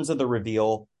 in terms of the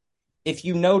reveal, if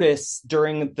you notice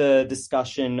during the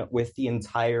discussion with the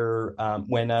entire,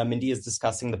 when Mindy is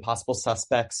discussing the possible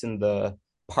suspects in the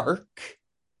park,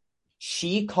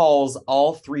 she calls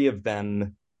all 3 of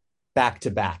them back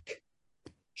to back.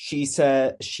 She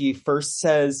first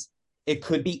says it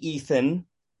could be Ethan,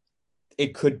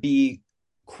 it could be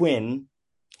Quinn,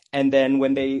 and then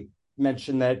when they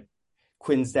mention that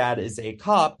Quinn's dad is a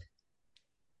cop,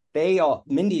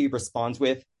 Mindy responds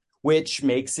with, which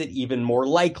makes it even more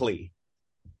likely.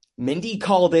 Mindy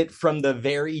called it from the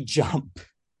very jump.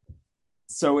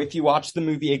 So if you watch the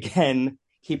movie again,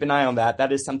 keep an eye on that.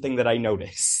 That is something that I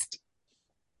noticed.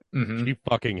 Mm-hmm. She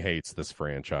fucking hates this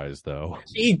franchise, though.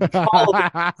 She called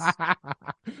it.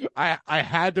 I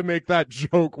had to make that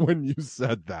joke when you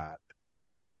said that.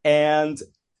 And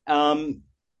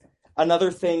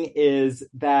Another thing is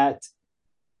that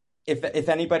if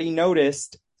anybody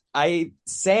noticed,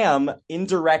 Sam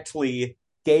indirectly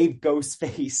gave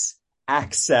Ghostface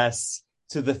access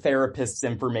to the therapist's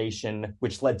information,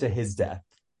 which led to his death.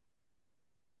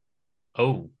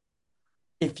 Oh,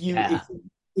 yeah.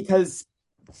 Because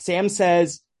Sam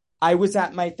says, I was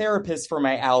at my therapist for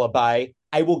my alibi.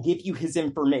 I will give you his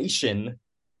information.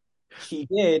 She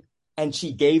did, and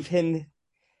she gave him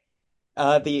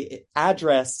the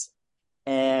address,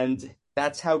 and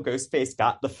that's how Ghostface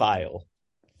got the file.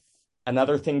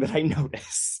 Another thing that I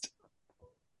noticed.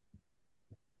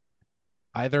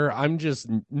 Either I'm just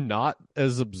not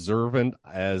as observant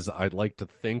as I'd like to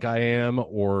think I am,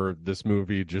 or this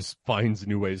movie just finds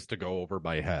new ways to go over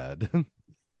my head.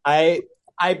 I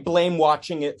blame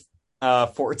watching it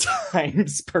 4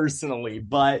 times personally,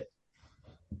 but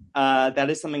that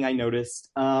is something I noticed.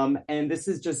 And this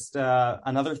is just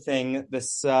another thing.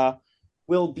 This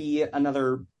will be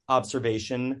another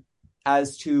observation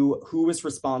as to who was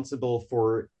responsible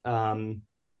for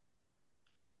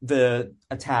the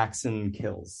attacks and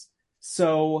kills.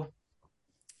 So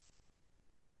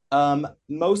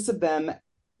most of them,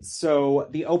 so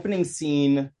the opening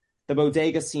scene, the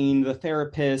bodega scene, the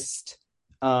therapist,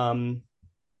 all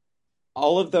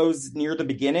of those near the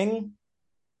beginning,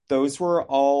 those were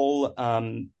all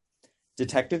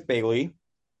Detective Bailey,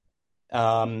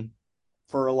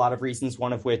 for a lot of reasons,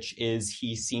 one of which is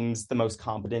he seems the most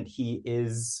competent. He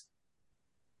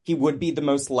would be the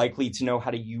most likely to know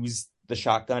how to use the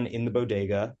shotgun in the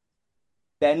bodega.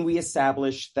 Then we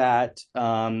established that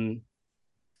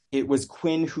it was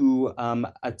Quinn who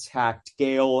attacked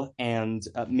Gail and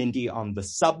Mindy on the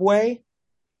subway.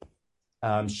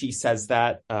 She says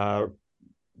that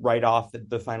right off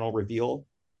the final reveal.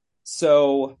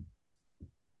 So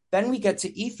then we get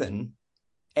to Ethan,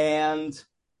 and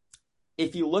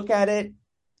if you look at it,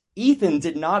 Ethan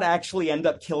did not actually end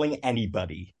up killing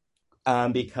anybody,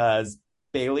 because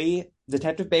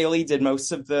Detective Bailey did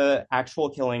most of the actual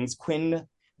killings. Quinn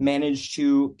managed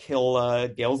to kill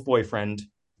Gail's boyfriend.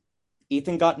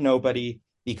 Ethan got nobody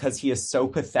because he is so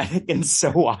pathetic and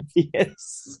so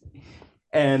obvious.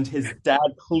 And his dad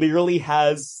clearly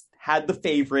has had the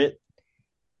favorite,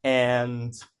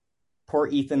 and poor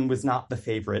Ethan was not the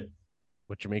favorite.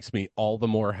 Which makes me all the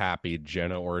more happy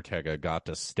Jenna Ortega got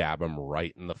to stab him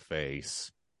right in the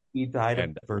face. He died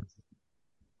and of birth.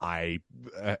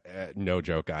 No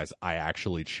joke, guys, I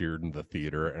actually cheered in the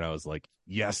theater, and I was like,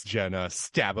 yes, Jenna,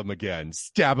 stab him again.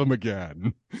 Stab him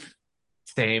again.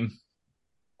 Same.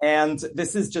 And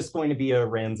this is just going to be a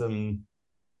random,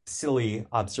 silly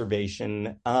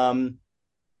observation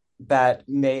that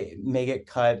may get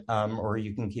cut, or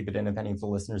you can keep it in if any of the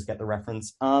listeners get the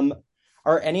reference.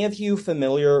 Are any of you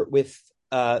familiar with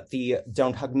the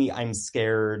Don't Hug Me, I'm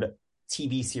Scared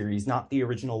TV series? Not the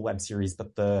original web series,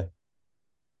 but the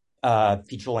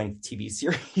feature-length TV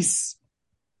series.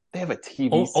 They have a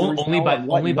TV series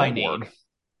only by name.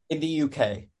 In the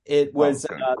UK. It was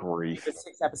 6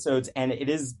 episodes, and it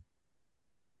is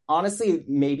honestly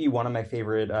maybe one of my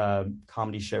favorite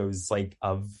comedy shows like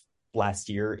of last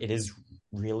year. It is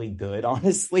really good,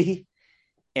 honestly,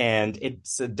 and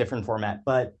it's a different format.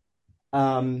 But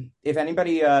if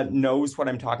anybody knows what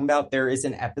I'm talking about, there is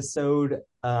an episode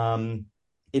in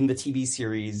the TV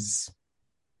series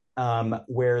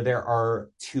where there are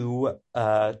 2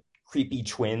 creepy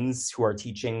twins who are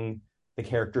teaching the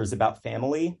characters about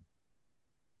family.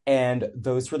 And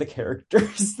those were the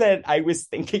characters that I was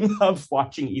thinking of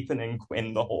watching Ethan and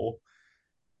Quinn the whole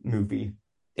movie.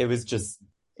 It was just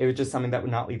something that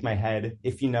would not leave my head.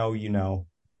 If you know, you know.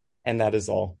 And that is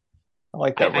all. I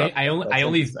like that. I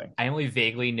only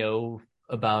vaguely know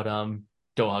about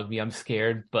Don't Hug Me, I'm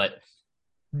Scared, but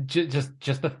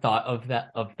just the thought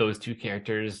of those 2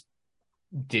 characters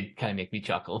did kind of make me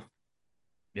chuckle.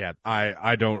 Yeah,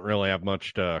 I don't really have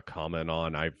much to comment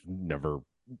on. I've never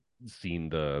seen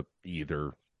the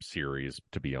either series,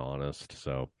 to be honest.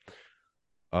 So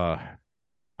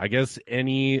I guess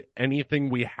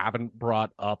anything we haven't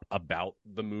brought up about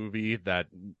the movie that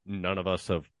none of us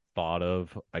have thought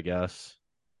of, I guess.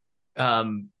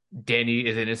 Danny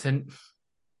is innocent.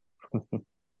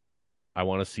 I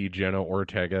want to see Jenna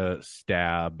Ortega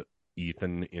stab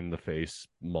Ethan in the face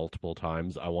multiple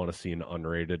times. I want to see an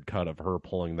unrated cut of her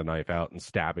pulling the knife out and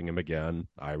stabbing him again.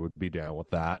 I would be down with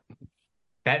that.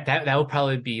 That would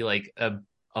probably be like a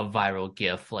viral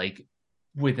GIF like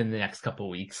within the next couple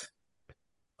of weeks.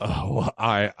 Oh,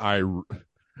 I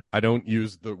don't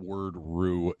use the word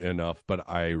rue enough, but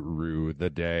I rue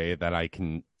the day that I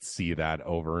can see that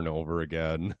over and over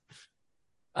again.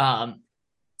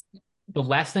 the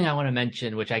last thing I want to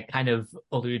mention, which I kind of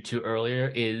alluded to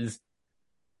earlier, is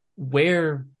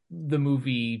where the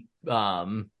movie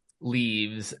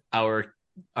leaves our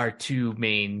two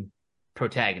main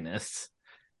protagonists.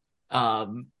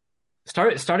 Um,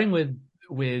 starting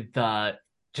with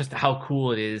just how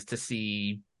cool it is to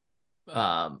see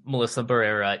Melissa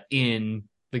Barrera in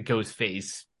the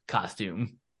Ghostface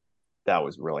costume. That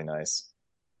was really nice.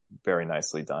 Very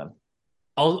nicely done.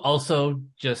 Also,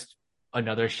 just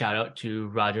another shout out to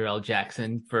Roger L.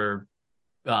 Jackson for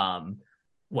um,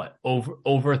 what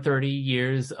over 30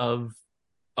 years of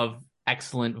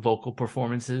excellent vocal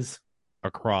performances.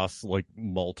 Across like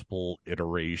multiple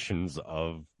iterations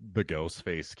of the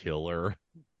Ghostface killer.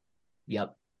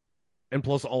 Yep. And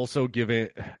plus also giving,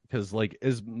 because like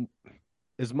as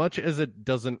much as it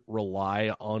doesn't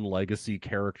rely on legacy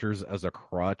characters as a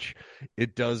crutch,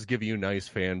 it does give you nice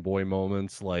fanboy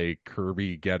moments like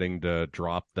Kirby getting to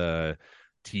drop the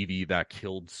TV that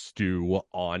killed Stu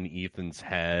on Ethan's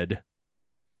head.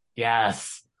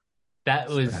 Yes. That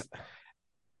was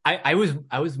I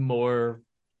was more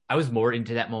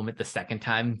into that moment the second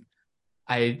time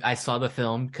I saw the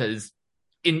film because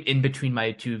in between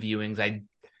my two viewings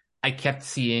I kept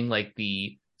seeing like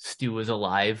the Stu is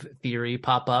alive theory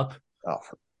pop up. Oh,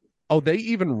 Oh, they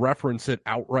even reference it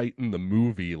outright in the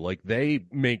movie. Like they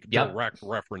make Yep. direct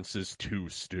references to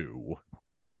Stu.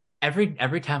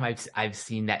 Every time I've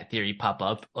seen that theory pop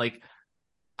up, like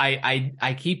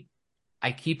I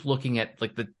keep looking at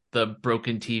like the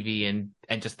broken TV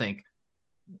and just think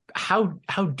how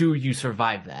do you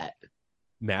survive that?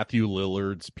 Matthew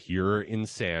Lillard's pure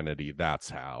insanity. That's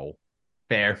how.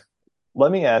 Fair.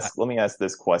 let me ask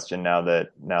this question now that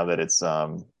it's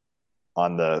on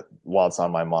the while it's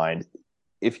on my mind.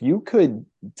 If you could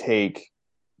take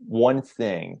one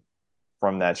thing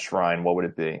from that shrine, what would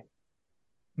it be?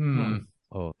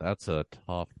 Oh, that's a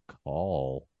tough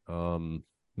call.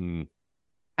 I'd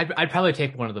probably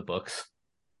take one of the books.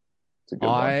 It's a good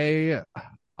one.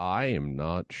 I am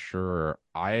not sure.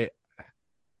 I'd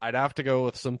have to go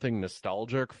with something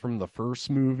nostalgic from the first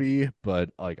movie, but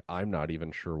like I'm not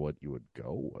even sure what you would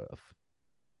go with.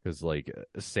 Because like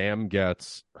Sam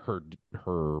gets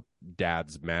her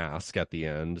dad's mask at the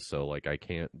end, so like I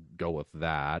can't go with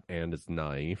that and his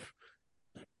knife.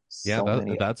 Yeah, So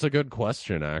many that's a good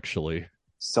question actually.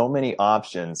 so many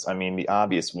options. I mean, the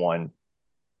obvious one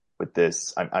with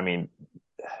this, I mean,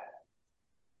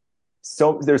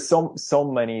 there's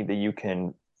so many that you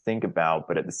can think about,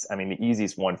 but I mean, the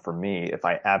easiest one for me, if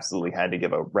I absolutely had to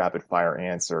give a rapid fire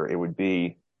answer, it would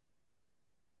be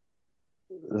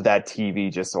that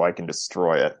TV just so I can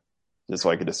destroy it. Just so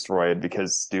I could destroy it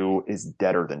because Stu is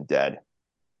deader than dead.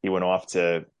 He went off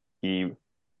to he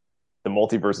the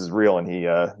multiverse is real and he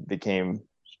became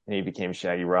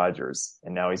Shaggy Rogers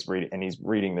and now he's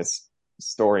reading this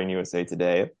story in USA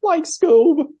Today. Like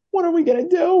Scoob, what are we gonna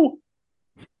do?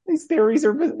 These theories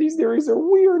are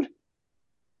weird.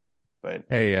 But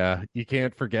Hey, you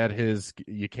can't forget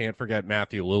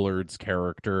Matthew Lillard's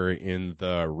character in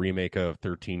the remake of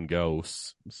 13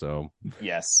 Ghosts. So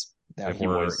yes, that if he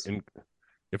we're was.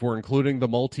 if we're including the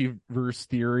multiverse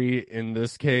theory in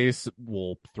this case,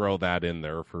 we'll throw that in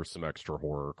there for some extra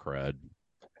horror cred.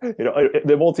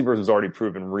 The multiverse was already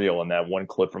proven real in that one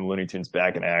clip from Looney Tunes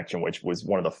Back in Action, which was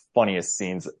one of the funniest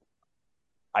scenes.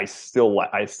 I still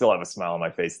have a smile on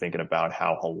my face thinking about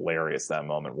how hilarious that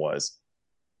moment was.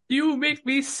 You make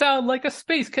me sound like a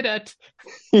space cadet.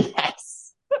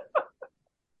 Yes.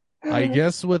 I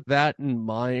guess with that in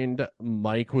mind,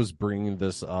 Mike was bringing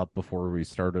this up before we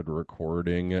started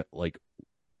recording. Like,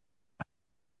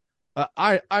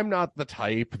 I'm not the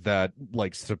type that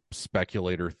likes to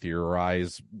speculate or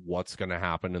theorize what's going to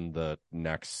happen in the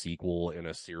next sequel in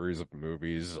a series of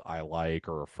movies I like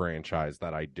or a franchise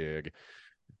that I dig.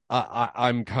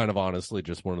 I'm kind of honestly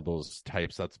just one of those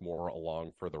types that's more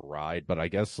along for the ride. But I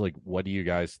guess, like, what do you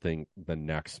guys think the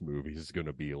next movie is going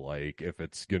to be like? If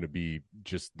it's going to be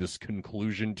just this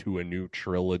conclusion to a new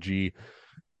trilogy,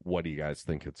 what do you guys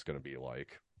think it's going to be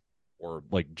like? Or,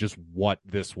 like, just what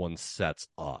this one sets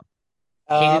up?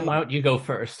 Hayden, why don't you go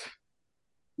first?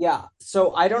 Yeah,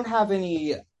 so I don't have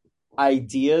any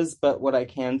ideas, but what I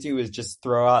can do is just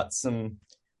throw out some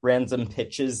random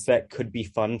pitches that could be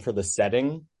fun for the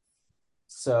setting.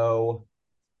 So,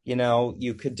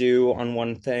 you could do on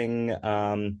one thing,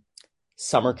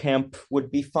 summer camp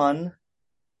would be fun.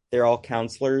 They're all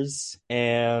counselors,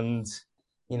 and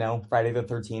Friday the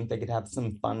 13th, they could have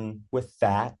some fun with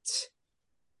that.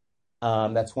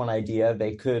 That's one idea.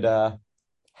 They could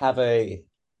have a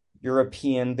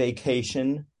European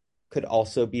vacation, could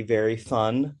also be very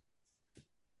fun.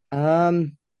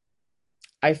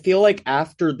 I feel like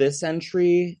after this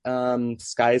entry,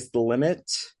 sky's the limit.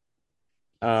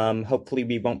 Hopefully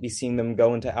we won't be seeing them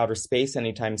go into outer space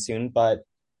anytime soon, but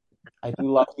I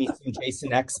do love me some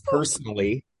Jason X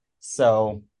personally.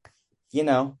 So,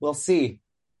 we'll see.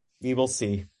 We will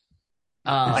see.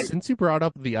 Um, Since you brought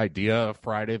up the idea of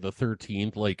Friday the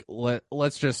 13th, like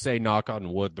let's just say, knock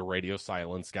on wood, the Radio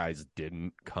Silence guys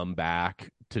didn't come back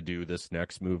to do this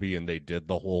next movie, and they did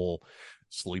the whole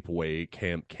sleepaway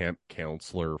camp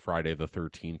counselor Friday the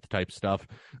 13th type stuff.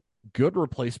 Good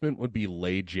replacement would be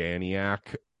Leigh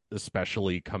Janiak,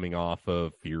 especially coming off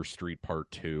of Fear Street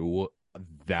Part 2.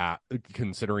 That,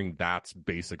 considering that's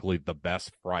basically the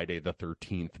best Friday the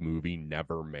 13th movie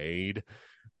never made,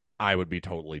 I would be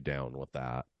totally down with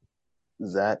that.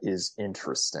 That is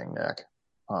interesting, Nick.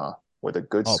 Huh. With a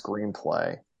good Oh,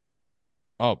 screenplay.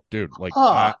 oh, dude, like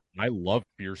Huh. I love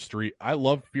Fear Street. I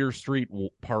love Fear Street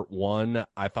Part 1.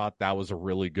 I thought that was a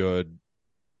really good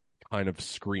kind of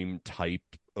Scream type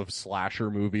of slasher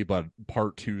movie, but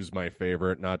Part 2 is my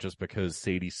favorite, not just because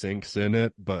Sadie Sink's in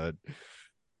it, but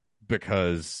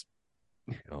because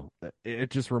it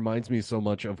just reminds me so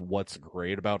much of what's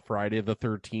great about Friday the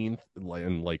 13th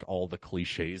and like all the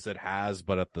cliches it has,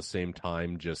 but at the same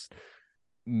time just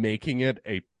making it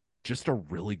a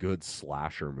really good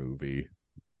slasher movie.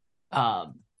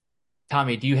 um,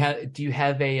 Tommy, do you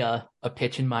have a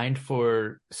pitch in mind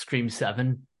for Scream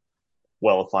 7?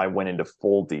 Well, if I went into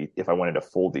full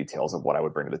details of what I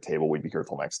would bring to the table, we'd be here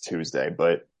till next Tuesday.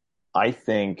 But I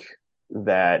think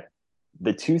that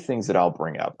the two things that I'll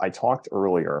bring up, I talked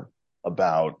earlier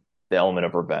about the element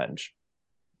of revenge.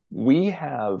 We've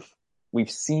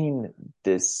seen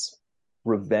this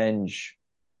revenge,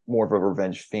 more of a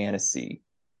revenge fantasy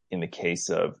in the case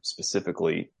of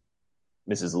specifically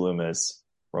Mrs. Loomis,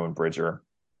 Roman Bridger,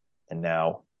 and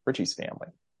now Richie's family.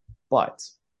 But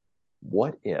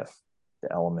what if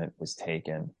the element was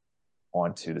taken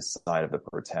onto the side of the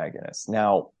protagonist?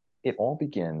 Now, it all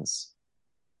begins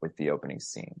with the opening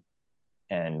scene.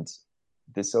 And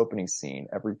this opening scene,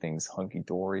 everything's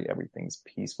hunky-dory, everything's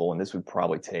peaceful, and this would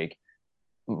probably take,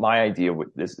 my idea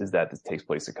with this is that this takes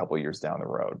place a couple of years down the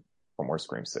road from where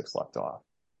Scream 6 left off.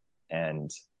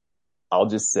 And I'll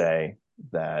just say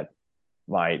that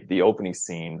the opening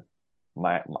scene,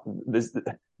 I'll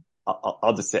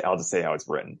just say how it's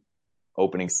written.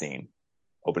 Opening scene,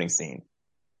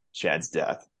 Chad's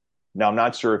death. Now, I'm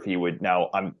not sure if he would. Now,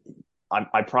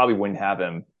 I probably wouldn't have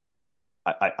him.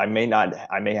 I may not.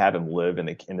 I may have him live in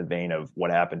the vein of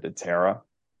what happened to Tara,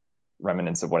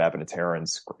 remnants of what happened to Tara in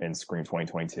Scream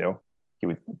 2022. He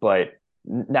would, but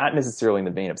not necessarily in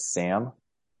the vein of Sam,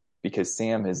 because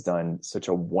Sam has done such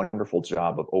a wonderful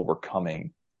job of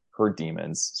overcoming her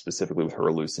demons, specifically with her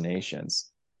hallucinations.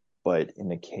 But in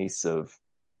the case of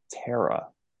Tara,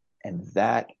 and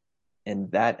that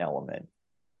element,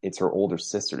 it's her older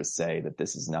sister to say that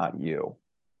this is not you,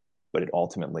 but it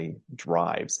ultimately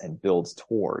drives and builds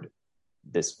toward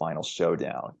this final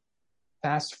showdown.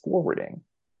 Fast forwarding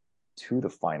to the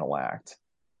final act,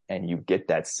 and you get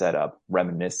that setup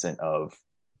reminiscent of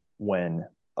when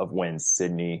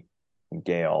Sydney and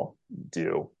Gail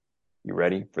do. You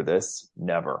ready for this?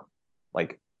 Never.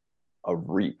 Like a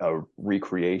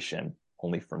recreation,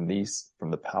 only from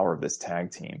the power of this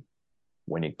tag team.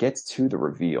 When it gets to the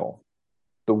reveal,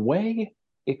 the way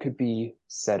it could be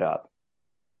set up,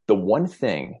 the one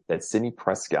thing that Sidney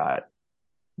Prescott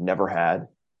never had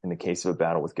in the case of a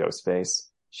battle with Ghostface,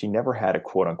 she never had a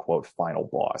quote unquote final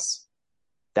boss.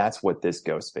 That's what this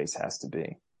Ghostface has to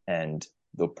be. And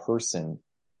the person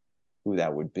who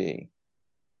that would be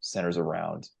centers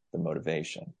around the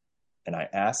motivation. And I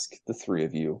ask the three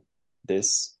of you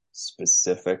this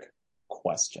specific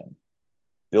question.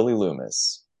 Billy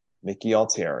Loomis, Mickey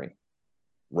Altieri,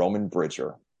 Roman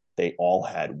Bridger, they all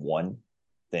had one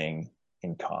thing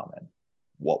in common.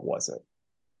 What was it?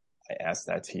 I ask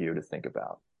that to you to think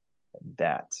about. And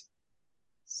that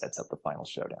sets up the final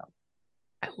showdown.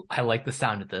 I like the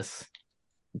sound of this.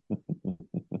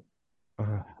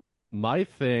 My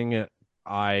thing,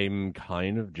 I'm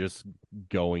kind of just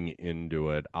going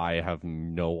into it. I have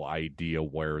no idea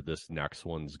where this next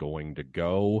one's going to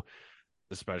go,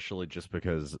 especially just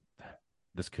because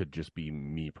this could just be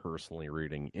me personally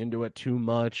reading into it too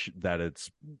much, that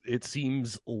it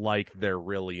seems like they're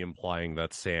really implying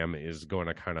that Sam is going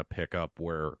to kind of pick up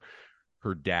where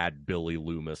her dad Billy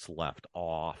Loomis left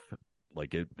off.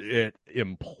 Like it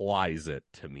implies it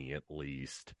to me, at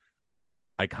least.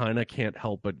 I kind of can't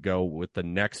help but go with the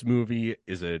next movie.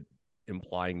 Is it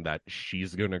implying that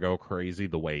she's going to go crazy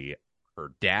the way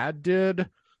her dad did?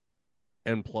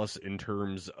 And plus, in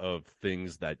terms of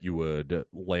things that you would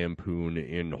lampoon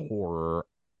in horror,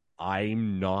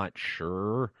 I'm not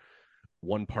sure.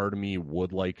 One part of me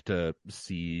would like to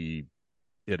see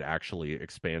it actually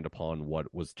expand upon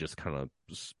what was just kind of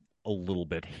a little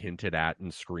bit hinted at in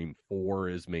Scream 4,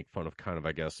 is make fun of kind of,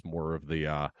 I guess, more of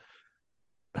the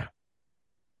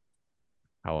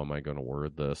how am I going to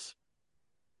word this?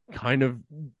 Kind of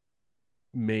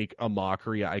make a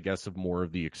mockery, I guess, of more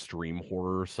of the extreme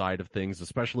horror side of things,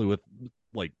 especially with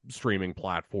like streaming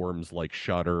platforms like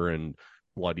Shudder and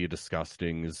Bloody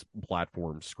Disgusting's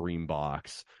platform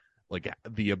Screambox. Like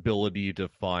the ability to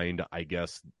find, I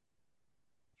guess,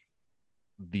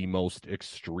 the most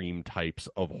extreme types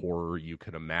of horror you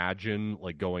can imagine,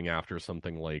 like going after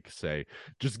something like, say,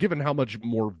 just given how much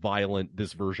more violent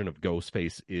this version of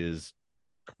Ghostface is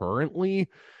currently,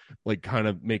 like kind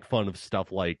of make fun of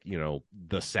stuff like, you know,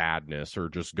 The Sadness, or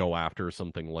just go after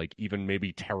something like even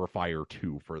maybe Terrifier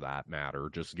 2 for that matter,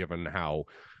 just given how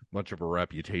much of a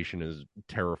reputation is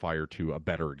Terrifier 2, a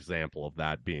better example of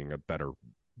that being a better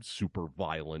super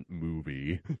violent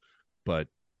movie. But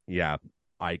yeah,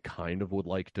 I kind of would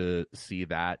like to see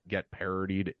that get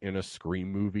parodied in a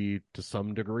Scream movie to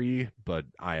some degree, but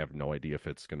I have no idea if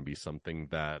it's going to be something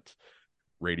that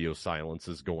Radio Silence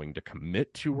is going to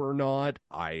commit to or not.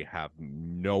 I have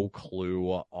no clue.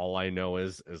 All I know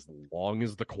is as long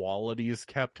as the quality is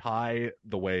kept high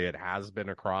the way it has been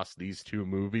across these two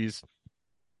movies,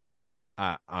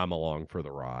 I'm along for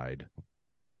the ride.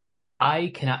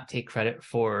 I cannot take credit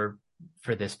for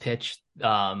this pitch,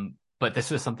 but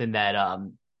this was something that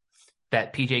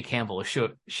that PJ Campbell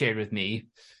shared with me.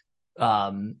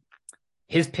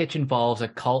 His pitch involves a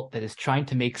cult that is trying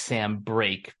to make Sam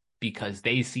break because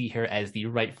they see her as the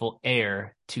rightful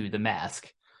heir to the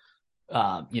mask.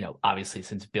 Obviously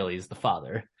since Billy is the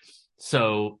father.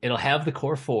 So it'll have the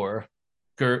core four,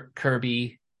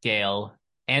 Kirby, Gail,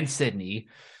 and Sydney,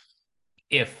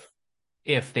 if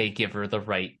they give her the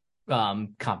right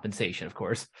compensation, of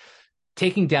course,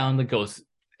 taking down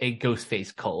a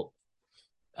Ghostface cult.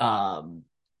 I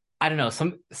don't know,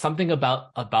 something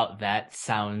about that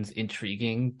sounds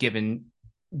intriguing, given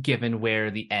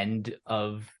where the end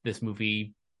of this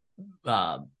movie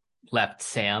left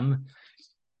Sam.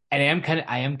 And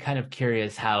I am kind of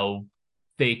curious how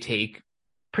they take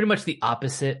pretty much the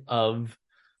opposite of,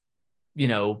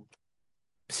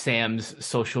 Sam's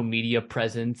social media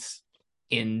presence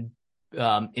in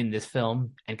this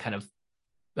film, and kind of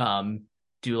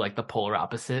do like the polar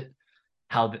opposite,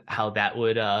 how that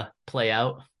would play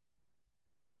out.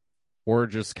 Or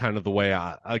just kind of the way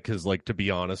because, like, to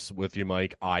be honest with you,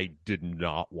 Mike, I did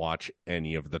not watch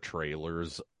any of the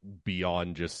trailers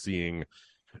beyond just seeing,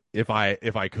 if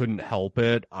I couldn't help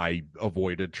it, I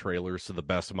avoided trailers to the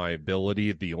best of my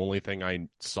ability. The only thing I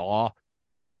saw,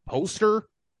 poster,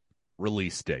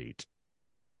 release date.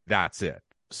 That's it.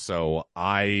 So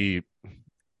I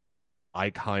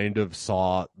kind of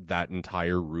saw that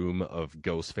entire room of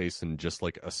Ghostface in just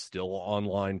like a still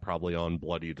online, probably on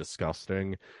Bloody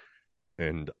Disgusting.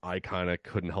 And I kind of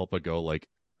couldn't help but go, like,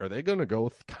 are they going to go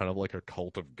with kind of like a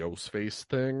Cult of Ghostface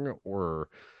thing? Or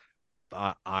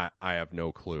I have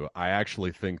no clue. I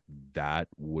actually think that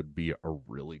would be a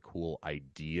really cool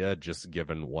idea, just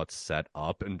given what's set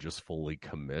up, and just fully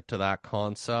commit to that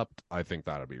concept. I think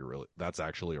that's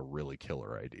actually a really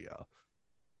killer idea.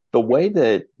 The way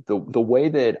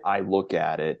that I look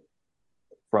at it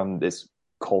from this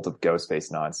Cult of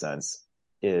Ghostface nonsense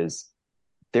is,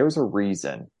 there's a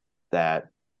reason that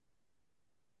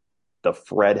the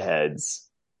Fredheads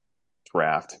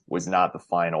draft was not the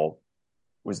final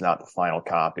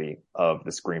copy of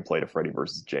the screenplay to Freddy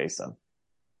versus Jason.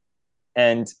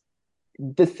 And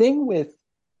the thing with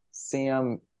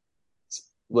Sam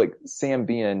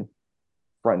being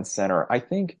front and center, I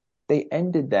think they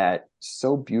ended that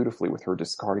so beautifully with her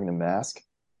discarding the mask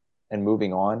and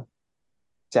moving on.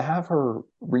 To have her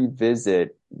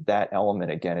revisit that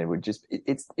element again,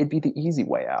 it'd be the easy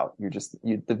way out.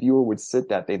 The viewer would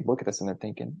they'd look at this and they're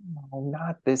thinking, no,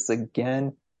 not this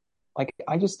again. Like,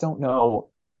 I just don't know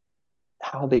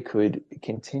how they could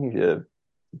continue to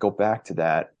go back to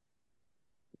that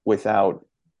without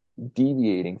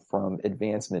deviating from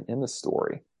advancement in the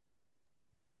story.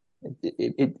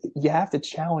 You have to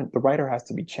challenge, the writer has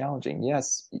to be challenging.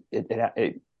 Yes,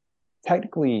 it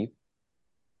technically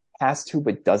has to,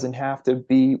 but doesn't have to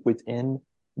be within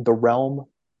the realm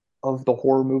of the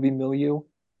horror movie milieu.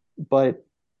 But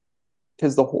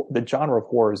because the genre of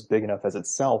horror is big enough as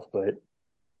itself, but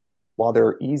while there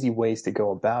are easy ways to go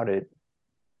about it,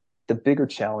 the bigger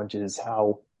challenge is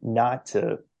how not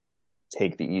to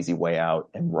take the easy way out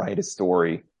and write a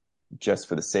story just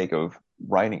for the sake of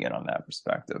writing it on that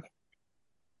perspective.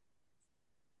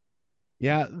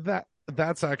 Yeah,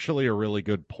 That's actually a really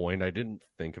good point. I didn't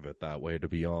think of it that way, to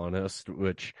be honest,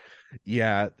 which,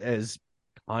 yeah, as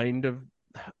kind of,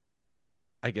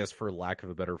 I guess, for lack of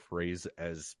a better phrase,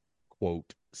 as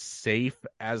quote, safe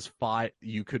as five,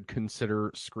 you could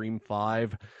consider Scream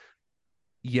 5.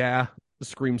 Yeah,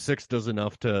 Scream 6 does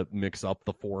enough to mix up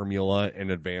the formula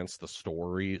and advance the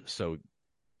story. So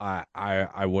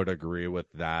I would agree with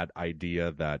that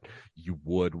idea that you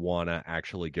would want to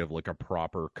actually give like a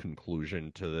proper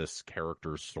conclusion to this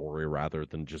character's story rather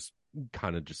than just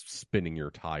kind of just spinning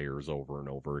your tires over and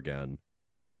over again.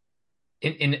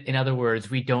 In other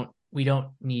words, we don't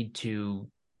need to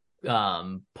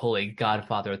pull a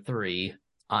Godfather 3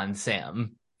 on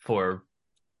Sam for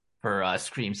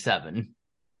Scream 7.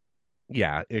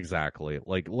 Yeah, exactly.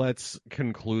 Like, let's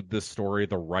conclude this story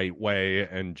the right way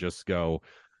and just go,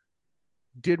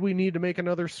 did we need to make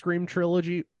another Scream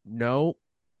trilogy? No,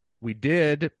 we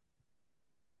did.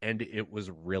 And it was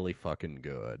really fucking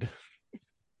good.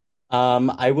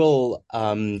 I will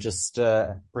just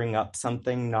bring up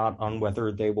something not on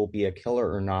whether they will be a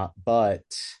killer or not, but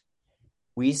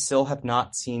we still have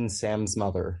not seen Sam's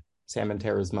mother, Sam and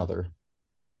Tara's mother.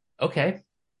 Okay,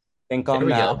 Think there on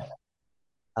we that.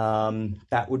 go.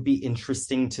 That would be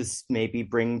interesting to maybe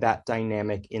bring that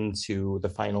dynamic into the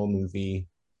final movie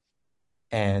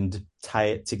and tie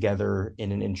it together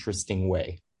in an interesting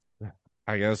way.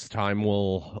 I guess time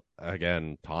will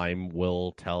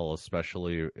tell,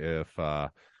 especially if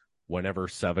whenever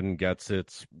 7 gets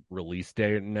its release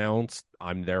date announced,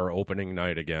 I'm there opening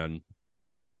night again.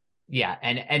 Yeah,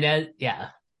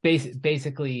 yeah.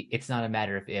 Basically, it's not a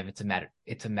matter of if,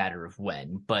 it's a matter of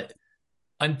when. But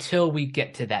until we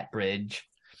get to that bridge,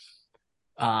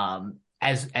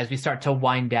 as we start to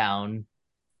wind down,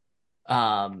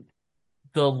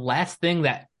 the last thing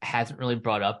that hasn't really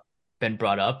been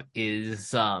brought up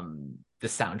is the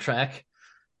soundtrack.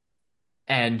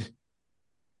 And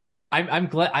I'm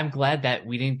glad that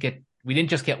we didn't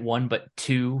just get one but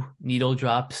two needle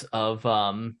drops of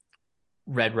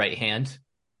Red Right Hand.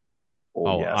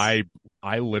 Oh Oh, yes.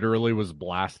 I literally was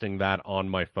blasting that on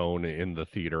my phone in the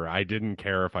theater. I didn't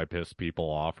care if I pissed people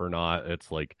off or not.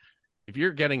 It's like if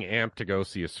you're getting amped to go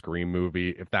see a Scream movie,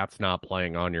 if that's not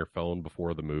playing on your phone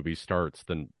before the movie starts,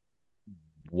 then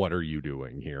what are you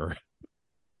doing here?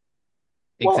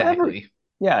 Well, every Exactly.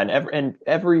 yeah, and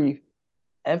every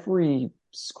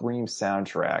Scream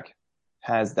soundtrack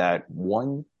has that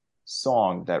one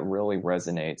song that really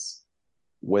resonates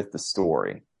with the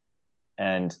story.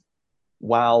 And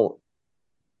while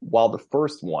while the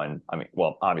first one, I mean,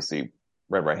 well, obviously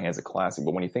Red Right Hand's a classic,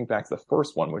 but when you think back to the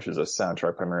first one, which is a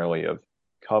soundtrack primarily of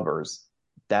covers,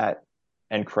 that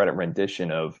end credit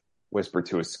rendition of Whisper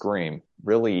to a Scream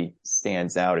really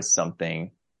stands out as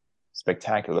something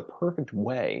spectacular, the perfect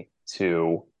way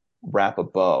to wrap a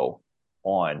bow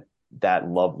on that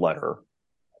love letter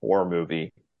horror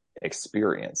movie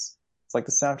experience. It's like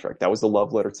the soundtrack. That was the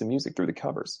love letter to music through the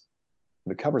covers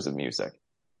of music.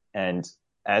 And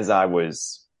as I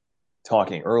was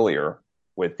talking earlier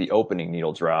with the opening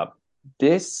needle drop,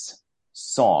 this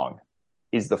song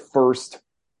is the first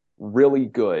really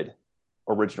good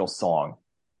original song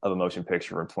of a motion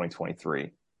picture from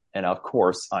 2023. And of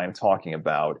course, I am talking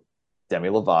about Demi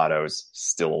Lovato's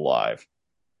Still Alive.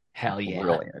 Hell yeah.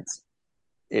 Brilliant.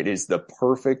 It is the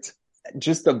perfect,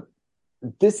 just the,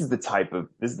 this is the type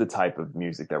of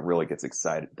music that really gets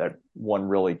excited, that one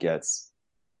really gets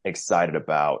excited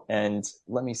about. And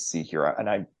let me see here. And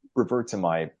I revert to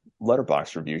my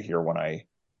Letterboxd review here when I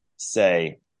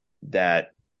say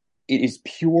that it is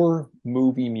pure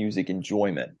movie music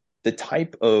enjoyment. The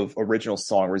type of original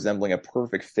song resembling a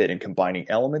perfect fit in combining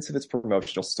elements of its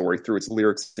promotional story through its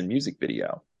lyrics and music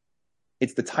video.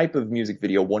 It's the type of music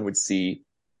video one would see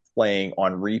playing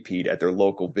on repeat at their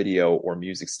local video or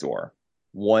music store.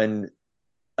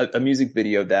 A music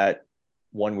video that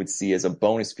one would see as a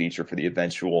bonus feature for the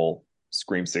eventual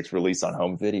Scream 6 release on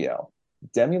home video.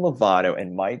 Demi Lovato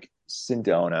and Mike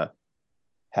Sindona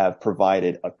have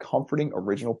provided a comforting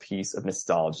original piece of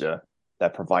nostalgia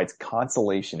that provides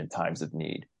consolation in times of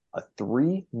need. A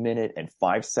 3 minute and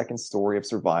 5 second story of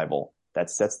survival that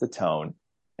sets the tone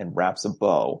and wraps a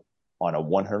bow on a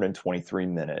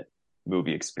 123-minute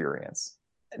movie experience.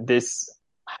 This,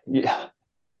 yeah,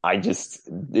 it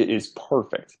is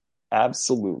perfect.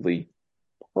 Absolutely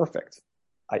perfect.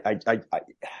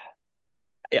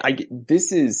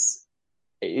 This is,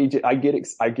 I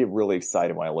get really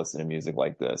excited when I listen to music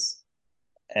like this.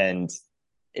 And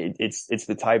it's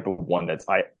the type of one that's,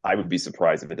 I would be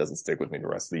surprised if it doesn't stick with me the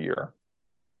rest of the year.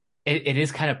 It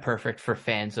is kind of perfect for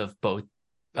fans of both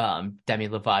Demi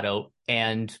Lovato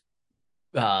and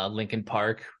Linkin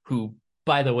Park, who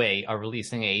by the way, are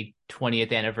releasing a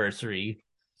 20th anniversary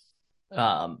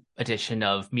edition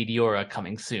of Meteora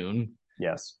coming soon.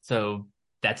 Yes. So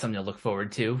that's something to look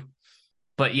forward to.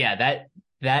 But yeah,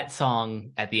 that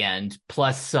song at the end,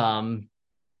 plus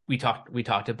we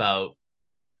talked about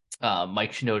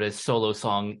Mike Shinoda's solo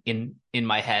song in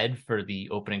my head for the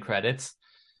opening credits.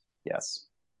 Yes.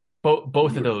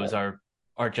 Both of those are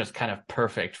just kind of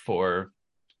perfect for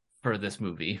this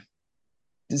movie.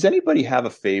 Does anybody have a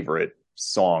favorite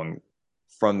song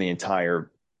from the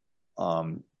entire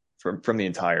from the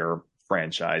entire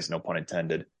franchise, no pun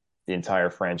intended, the entire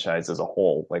franchise as a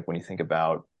whole? Like when you think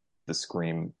about the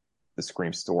Scream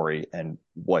story and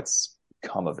what's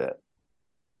come of it.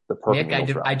 The perfect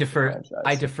Nick, I defer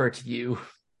franchise. to you.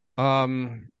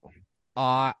 Um,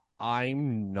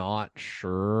 I'm not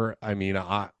sure. I mean,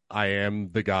 I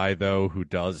am the guy though who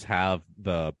does have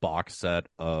the box set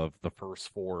of the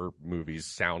first four movies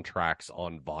soundtracks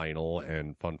on vinyl.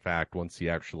 And fun fact, once you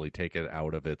actually take it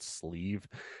out of its sleeve,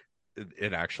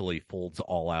 it actually folds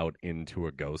all out into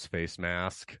a Ghostface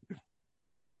mask.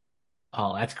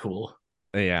 Oh, that's cool.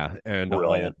 Yeah, and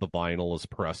Brilliant. all the vinyl is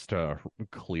pressed to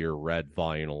clear red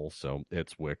vinyl, so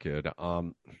it's wicked.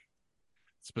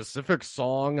 Specific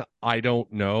song, I don't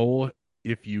know.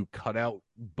 If you cut out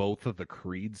both of the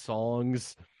Creed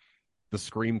songs, the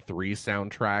Scream 3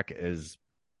 soundtrack is,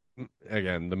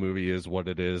 again, the movie is what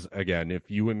it is. Again, if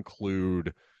you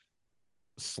include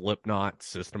Slipknot,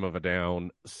 System of a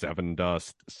Down, Seven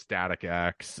Dust, Static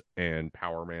X, and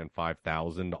Power Man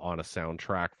 5000 on a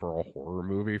soundtrack for a horror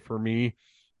movie for me,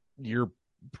 you're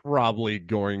probably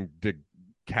going to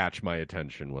catch my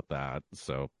attention with that.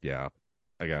 So, yeah,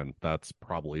 again, that's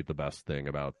probably the best thing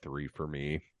about 3 for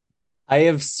me. I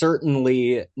have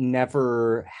certainly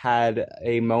never had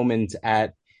a moment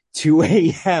at 2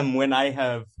 a.m. when I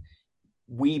have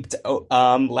wept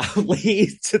loudly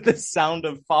to the sound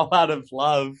of Fall Out of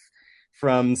Love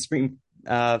from Scream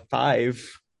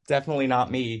 5. Definitely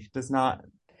not me. Does not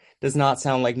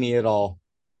sound like me at all.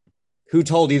 Who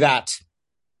told you that?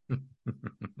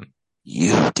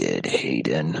 You did,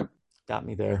 Hayden. Got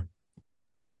me there.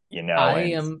 You know, I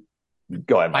am.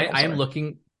 Go ahead, Mike. I am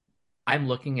looking. I'm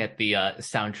looking at the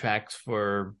soundtracks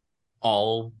for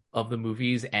all of the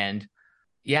movies, and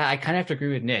yeah, I kind of have to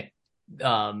agree with Nick.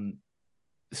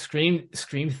 Scream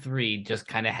 3 just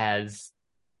kind of has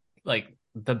like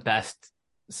the best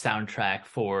soundtrack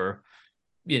for,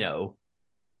 you know,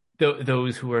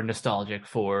 those who are nostalgic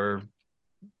for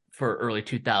early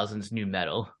 2000s new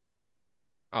metal.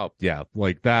 Oh, yeah,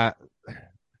 like that.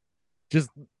 Just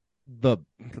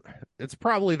it's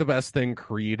probably the best thing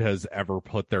Creed has ever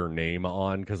put their name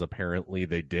on, because apparently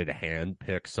they did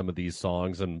handpick some of these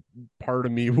songs, and part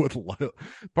of me would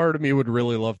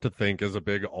really love to think, as a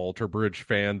big Alter Bridge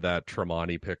fan, that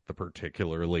Tremonti picked the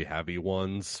particularly heavy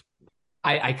ones.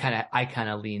 I kind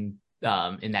of lean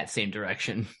in that same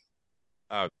direction.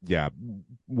 Yeah,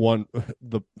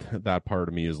 that part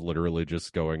of me is literally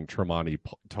just going, Tremonti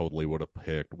totally would have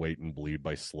picked Wait and Bleed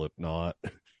by Slipknot.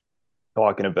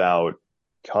 Talking about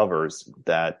covers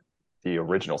that the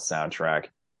original soundtrack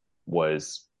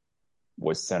was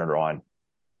centered on,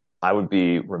 I would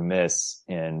be remiss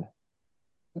in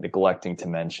neglecting to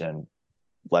mention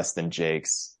Less Than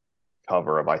Jake's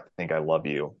cover of I Think I Love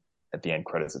You at the end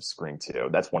credits of Scream 2.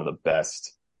 That's one of the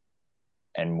best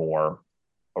and more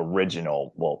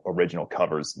original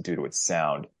covers due to its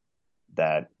sound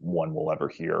that one will ever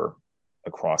hear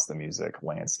across the music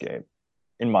landscape,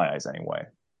 in my eyes anyway.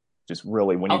 Just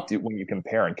really, when you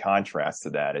compare and contrast to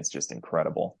that, it's just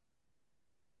incredible.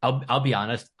 I'll be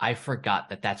honest, I forgot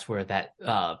that that's where that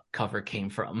cover came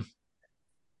from.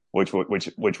 Which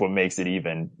what makes it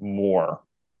even more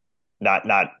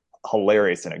not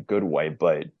hilarious in a good way,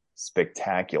 but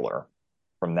spectacular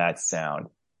from that sound.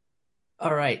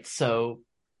 All right, so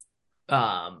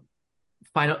final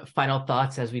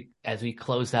thoughts as we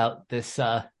close out this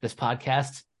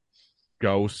podcast.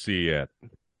 Go see it.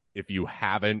 If you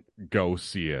haven't, go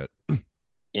see it.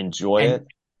 Enjoy it.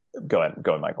 Go ahead,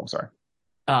 Michael. I'm sorry.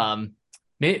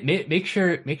 Make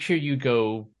sure you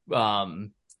go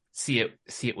see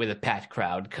it with a packed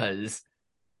crowd, because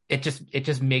it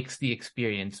just makes the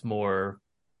experience more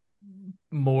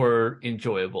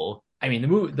enjoyable. I mean,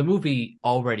 the movie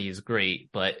already is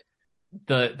great, but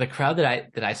the crowd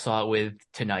that I saw it with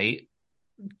tonight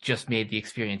just made the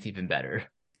experience even better.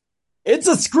 It's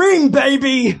a Scream,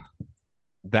 baby.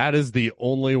 That is the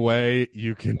only way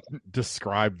you can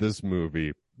describe this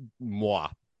movie. Mwah.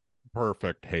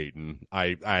 Perfect, Hayden.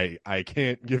 I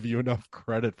can't give you enough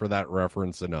credit for that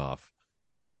reference enough.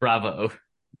 Bravo.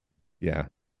 Yeah.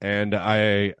 And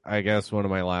I guess one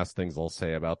of my last things I'll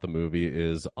say about the movie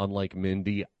is, unlike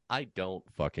Mindy, I don't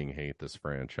fucking hate this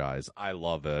franchise. I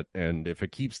love it. And if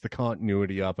it keeps the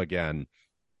continuity up, again,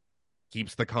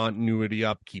 keeps the continuity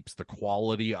up, keeps the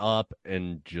quality up,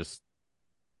 and just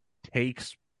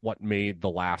takes what made the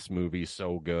last movie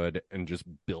so good and just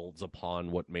builds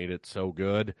upon what made it so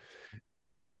good,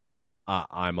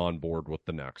 I'm on board with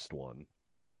the next one.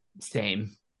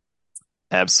 Same.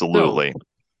 Absolutely.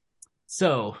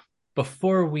 So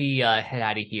before we head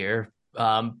out of here,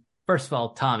 first of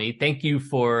all, Tommy, thank you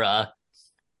for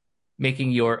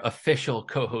making your official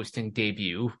co-hosting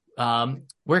debut.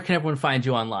 Where can everyone find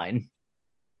you online?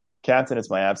 Captain, it's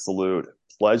my absolute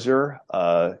pleasure.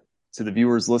 To the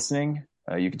viewers listening,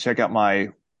 you can check out my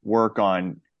work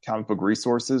on Comic Book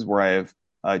Resources, where I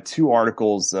have 2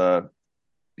 articles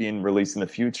being released in the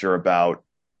future about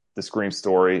the Scream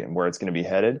story and where it's going to be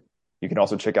headed. You can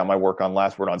also check out my work on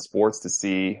Last Word on Sports to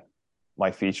see my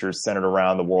features centered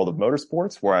around the world of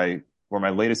motorsports, where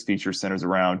my latest feature centers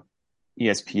around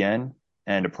ESPN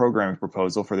and a programming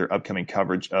proposal for their upcoming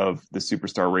coverage of the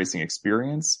Superstar Racing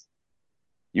Experience.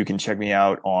 You can check me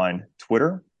out on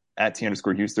Twitter at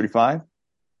T_Hughes35.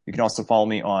 You can also follow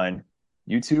me on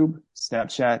YouTube,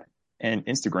 Snapchat, and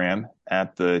Instagram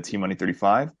at the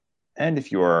TMoney35. And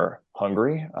if you are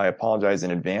hungry, I apologize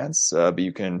in advance, but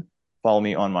you can follow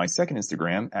me on my second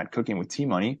Instagram at Cooking with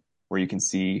T-Money, where you can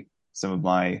see some of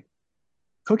my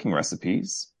cooking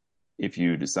recipes if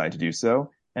you decide to do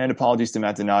so. And apologies to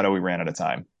Matt Donato, we ran out of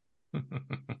time.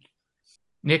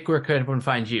 Nick, where can everyone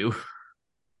find you?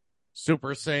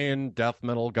 Super Saiyan Death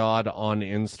Metal God on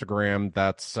Instagram.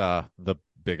 That's the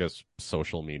biggest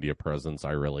social media presence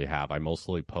I really have. I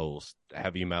mostly post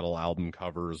heavy metal album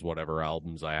covers, whatever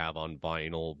albums I have on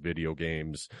vinyl, video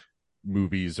games,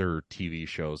 movies, or TV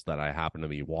shows that I happen to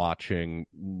be watching,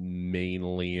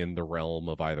 mainly in the realm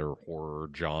of either horror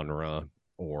genre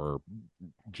or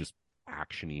just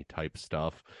action-y type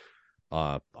stuff.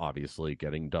 Obviously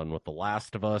getting done with the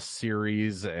Last of Us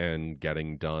series and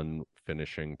getting done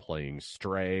finishing playing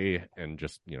Stray, and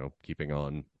just, keeping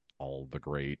on all the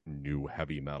great new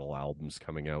heavy metal albums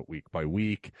coming out week by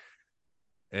week.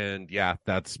 And yeah,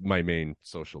 that's my main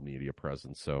social media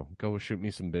presence. So go shoot me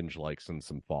some binge likes and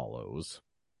some follows.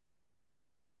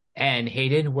 And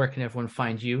Hayden, where can everyone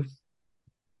find you?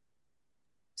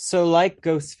 So, like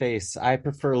Ghostface, I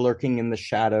prefer lurking in the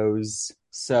shadows.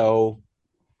 So,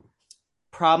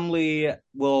 probably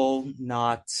will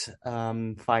not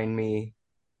find me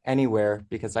anywhere,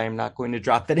 because I am not going to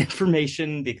drop that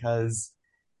information, because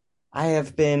I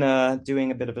have been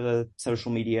doing a bit of a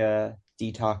social media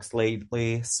detox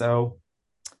lately. So,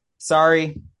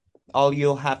 sorry. All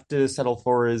you'll have to settle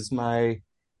for is my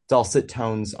dulcet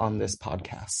tones on this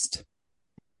podcast.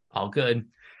 All good.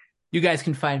 You guys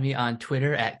can find me on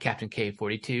Twitter at Captain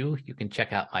K42. You can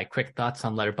check out my quick thoughts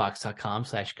on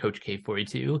letterboxd.com/Coach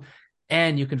K42.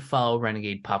 And you can follow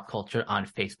Renegade Pop Culture on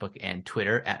Facebook and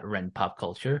Twitter at Ren Pop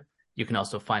Culture. You can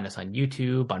also find us on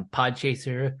YouTube, on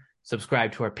Podchaser.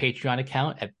 Subscribe to our Patreon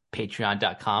account at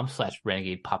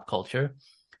patreon.com/Renegade Pop Culture.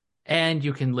 And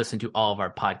you can listen to all of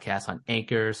our podcasts on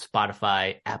Anchor,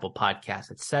 Spotify, Apple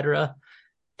Podcasts, etc.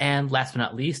 And last but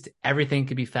not least, everything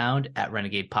can be found at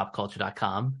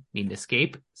renegadepopculture.com. Need an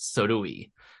escape? So do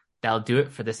we. That'll do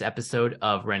it for this episode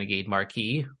of Renegade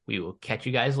Marquee. We will catch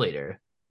you guys later.